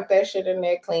peroxide. Dump that shit in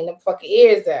there. Clean them fucking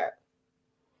ears out.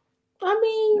 I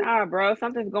mean, nah, bro,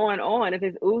 something's going on. If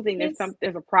it's oozing,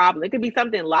 there's a problem. It could be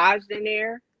something lodged in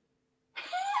there.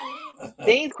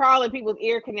 Things crawl in people's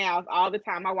ear canals all the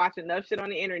time. I watch enough shit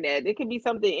on the internet. There could be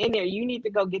something in there. You need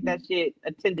to go get that shit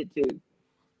attended to.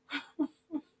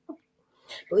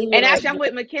 And actually, I'm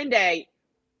with McKinday.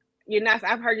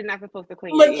 I've heard you're not supposed to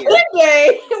clean your ears.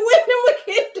 McKinday, when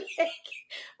did you?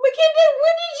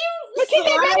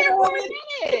 McKinday been here for a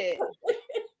minute.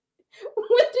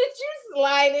 When did you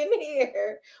slide in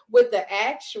here with the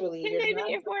actually? You're not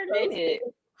here for a minute.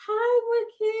 Hi,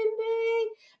 McKinday.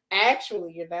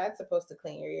 Actually, you're not supposed to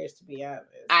clean your ears, to be honest.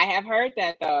 I have heard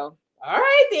that though. All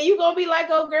right, then you gonna be like,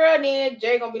 oh girl, and then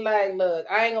Jay gonna be like, look,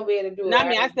 I ain't gonna be able to do it. No, I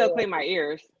mean, I still clean my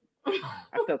ears.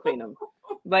 I still clean them.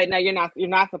 But no, you're not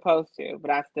supposed to,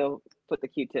 but I still put the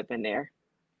Q-tip in there.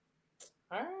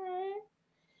 All right.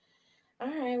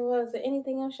 Well, is there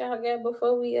anything else y'all got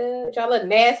before we y'all look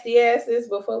nasty asses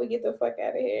before we get the fuck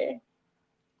out of here?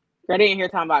 I didn't hear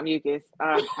talking about mucus.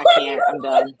 I can't. I'm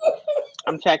done.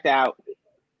 I'm checked out.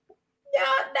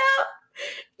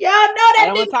 Y'all know that I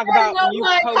don't want to talk about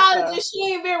mucosa.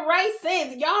 She ain't been right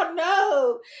since. Y'all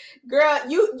know, girl.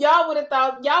 Y'all would have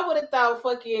thought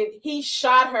fucking he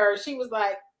shot her. She was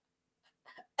like,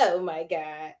 oh my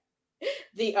god,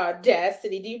 the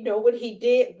audacity. Do you know what he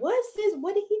did? What's this?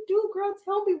 What did he do, girl?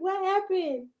 Tell me what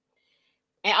happened.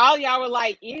 And all y'all were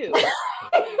like, ew. So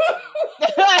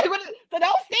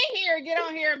don't sit here and get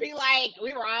on here and be like,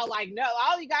 we were all like, no.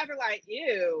 All you guys are like,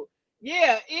 ew.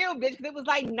 Yeah, ew, bitch. It was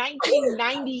like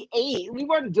 1998. We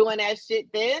weren't doing that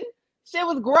shit then. Shit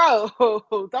was gross.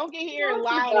 Don't get here and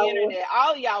lie on the internet.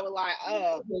 All y'all were like,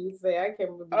 You say I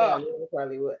can't remember that.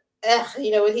 Probably would.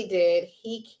 You know what he did?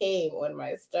 He came on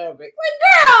my stomach.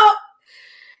 Like, girl.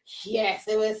 Yes,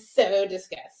 it was so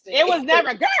disgusting. It was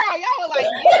never, girl. Y'all were like,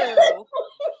 ew.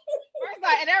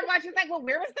 And everybody's just like, well,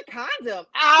 where was the condom?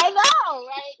 I know,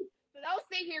 right? So don't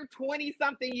sit here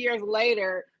 20-something years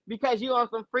later because you on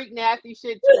some freak nasty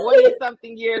shit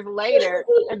 20-something years later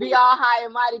and be all high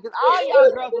and mighty, because all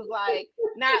y'all girls was like,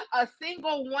 not a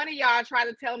single one of y'all try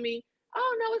to tell me,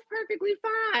 oh no, it's perfectly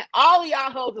fine. All of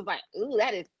y'all hoes was like, ooh,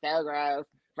 that is so gross,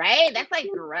 right? That's like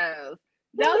gross.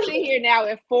 Don't sit here now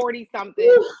at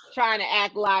 40-something trying to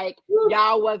act like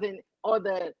y'all wasn't on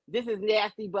the this is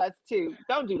nasty bus too.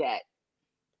 Don't do that.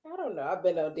 I don't know. I've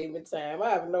been on demon time. I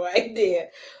have no idea.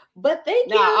 But thank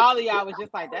y'all. All of y'all was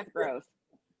just like, that's gross.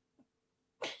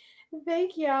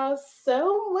 Thank y'all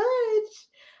so much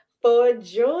for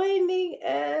joining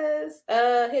us.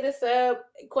 Hit us up.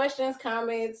 Questions,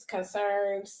 comments,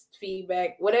 concerns,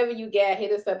 feedback, whatever you got,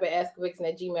 hit us up at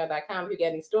askvixen@gmail.com if you got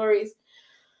any stories.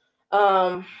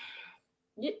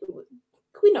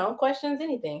 We know questions,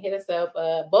 anything. Hit us up.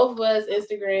 Both of us,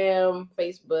 Instagram,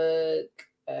 Facebook.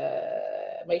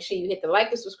 Make sure you hit the like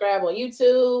and subscribe on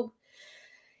YouTube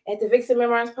at the Vixen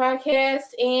Memoirs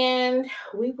Podcast, and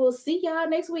we will see y'all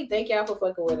next week. Thank y'all for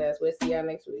fucking with us. We'll see y'all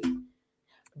next week.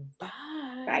 Bye.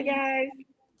 Bye, guys.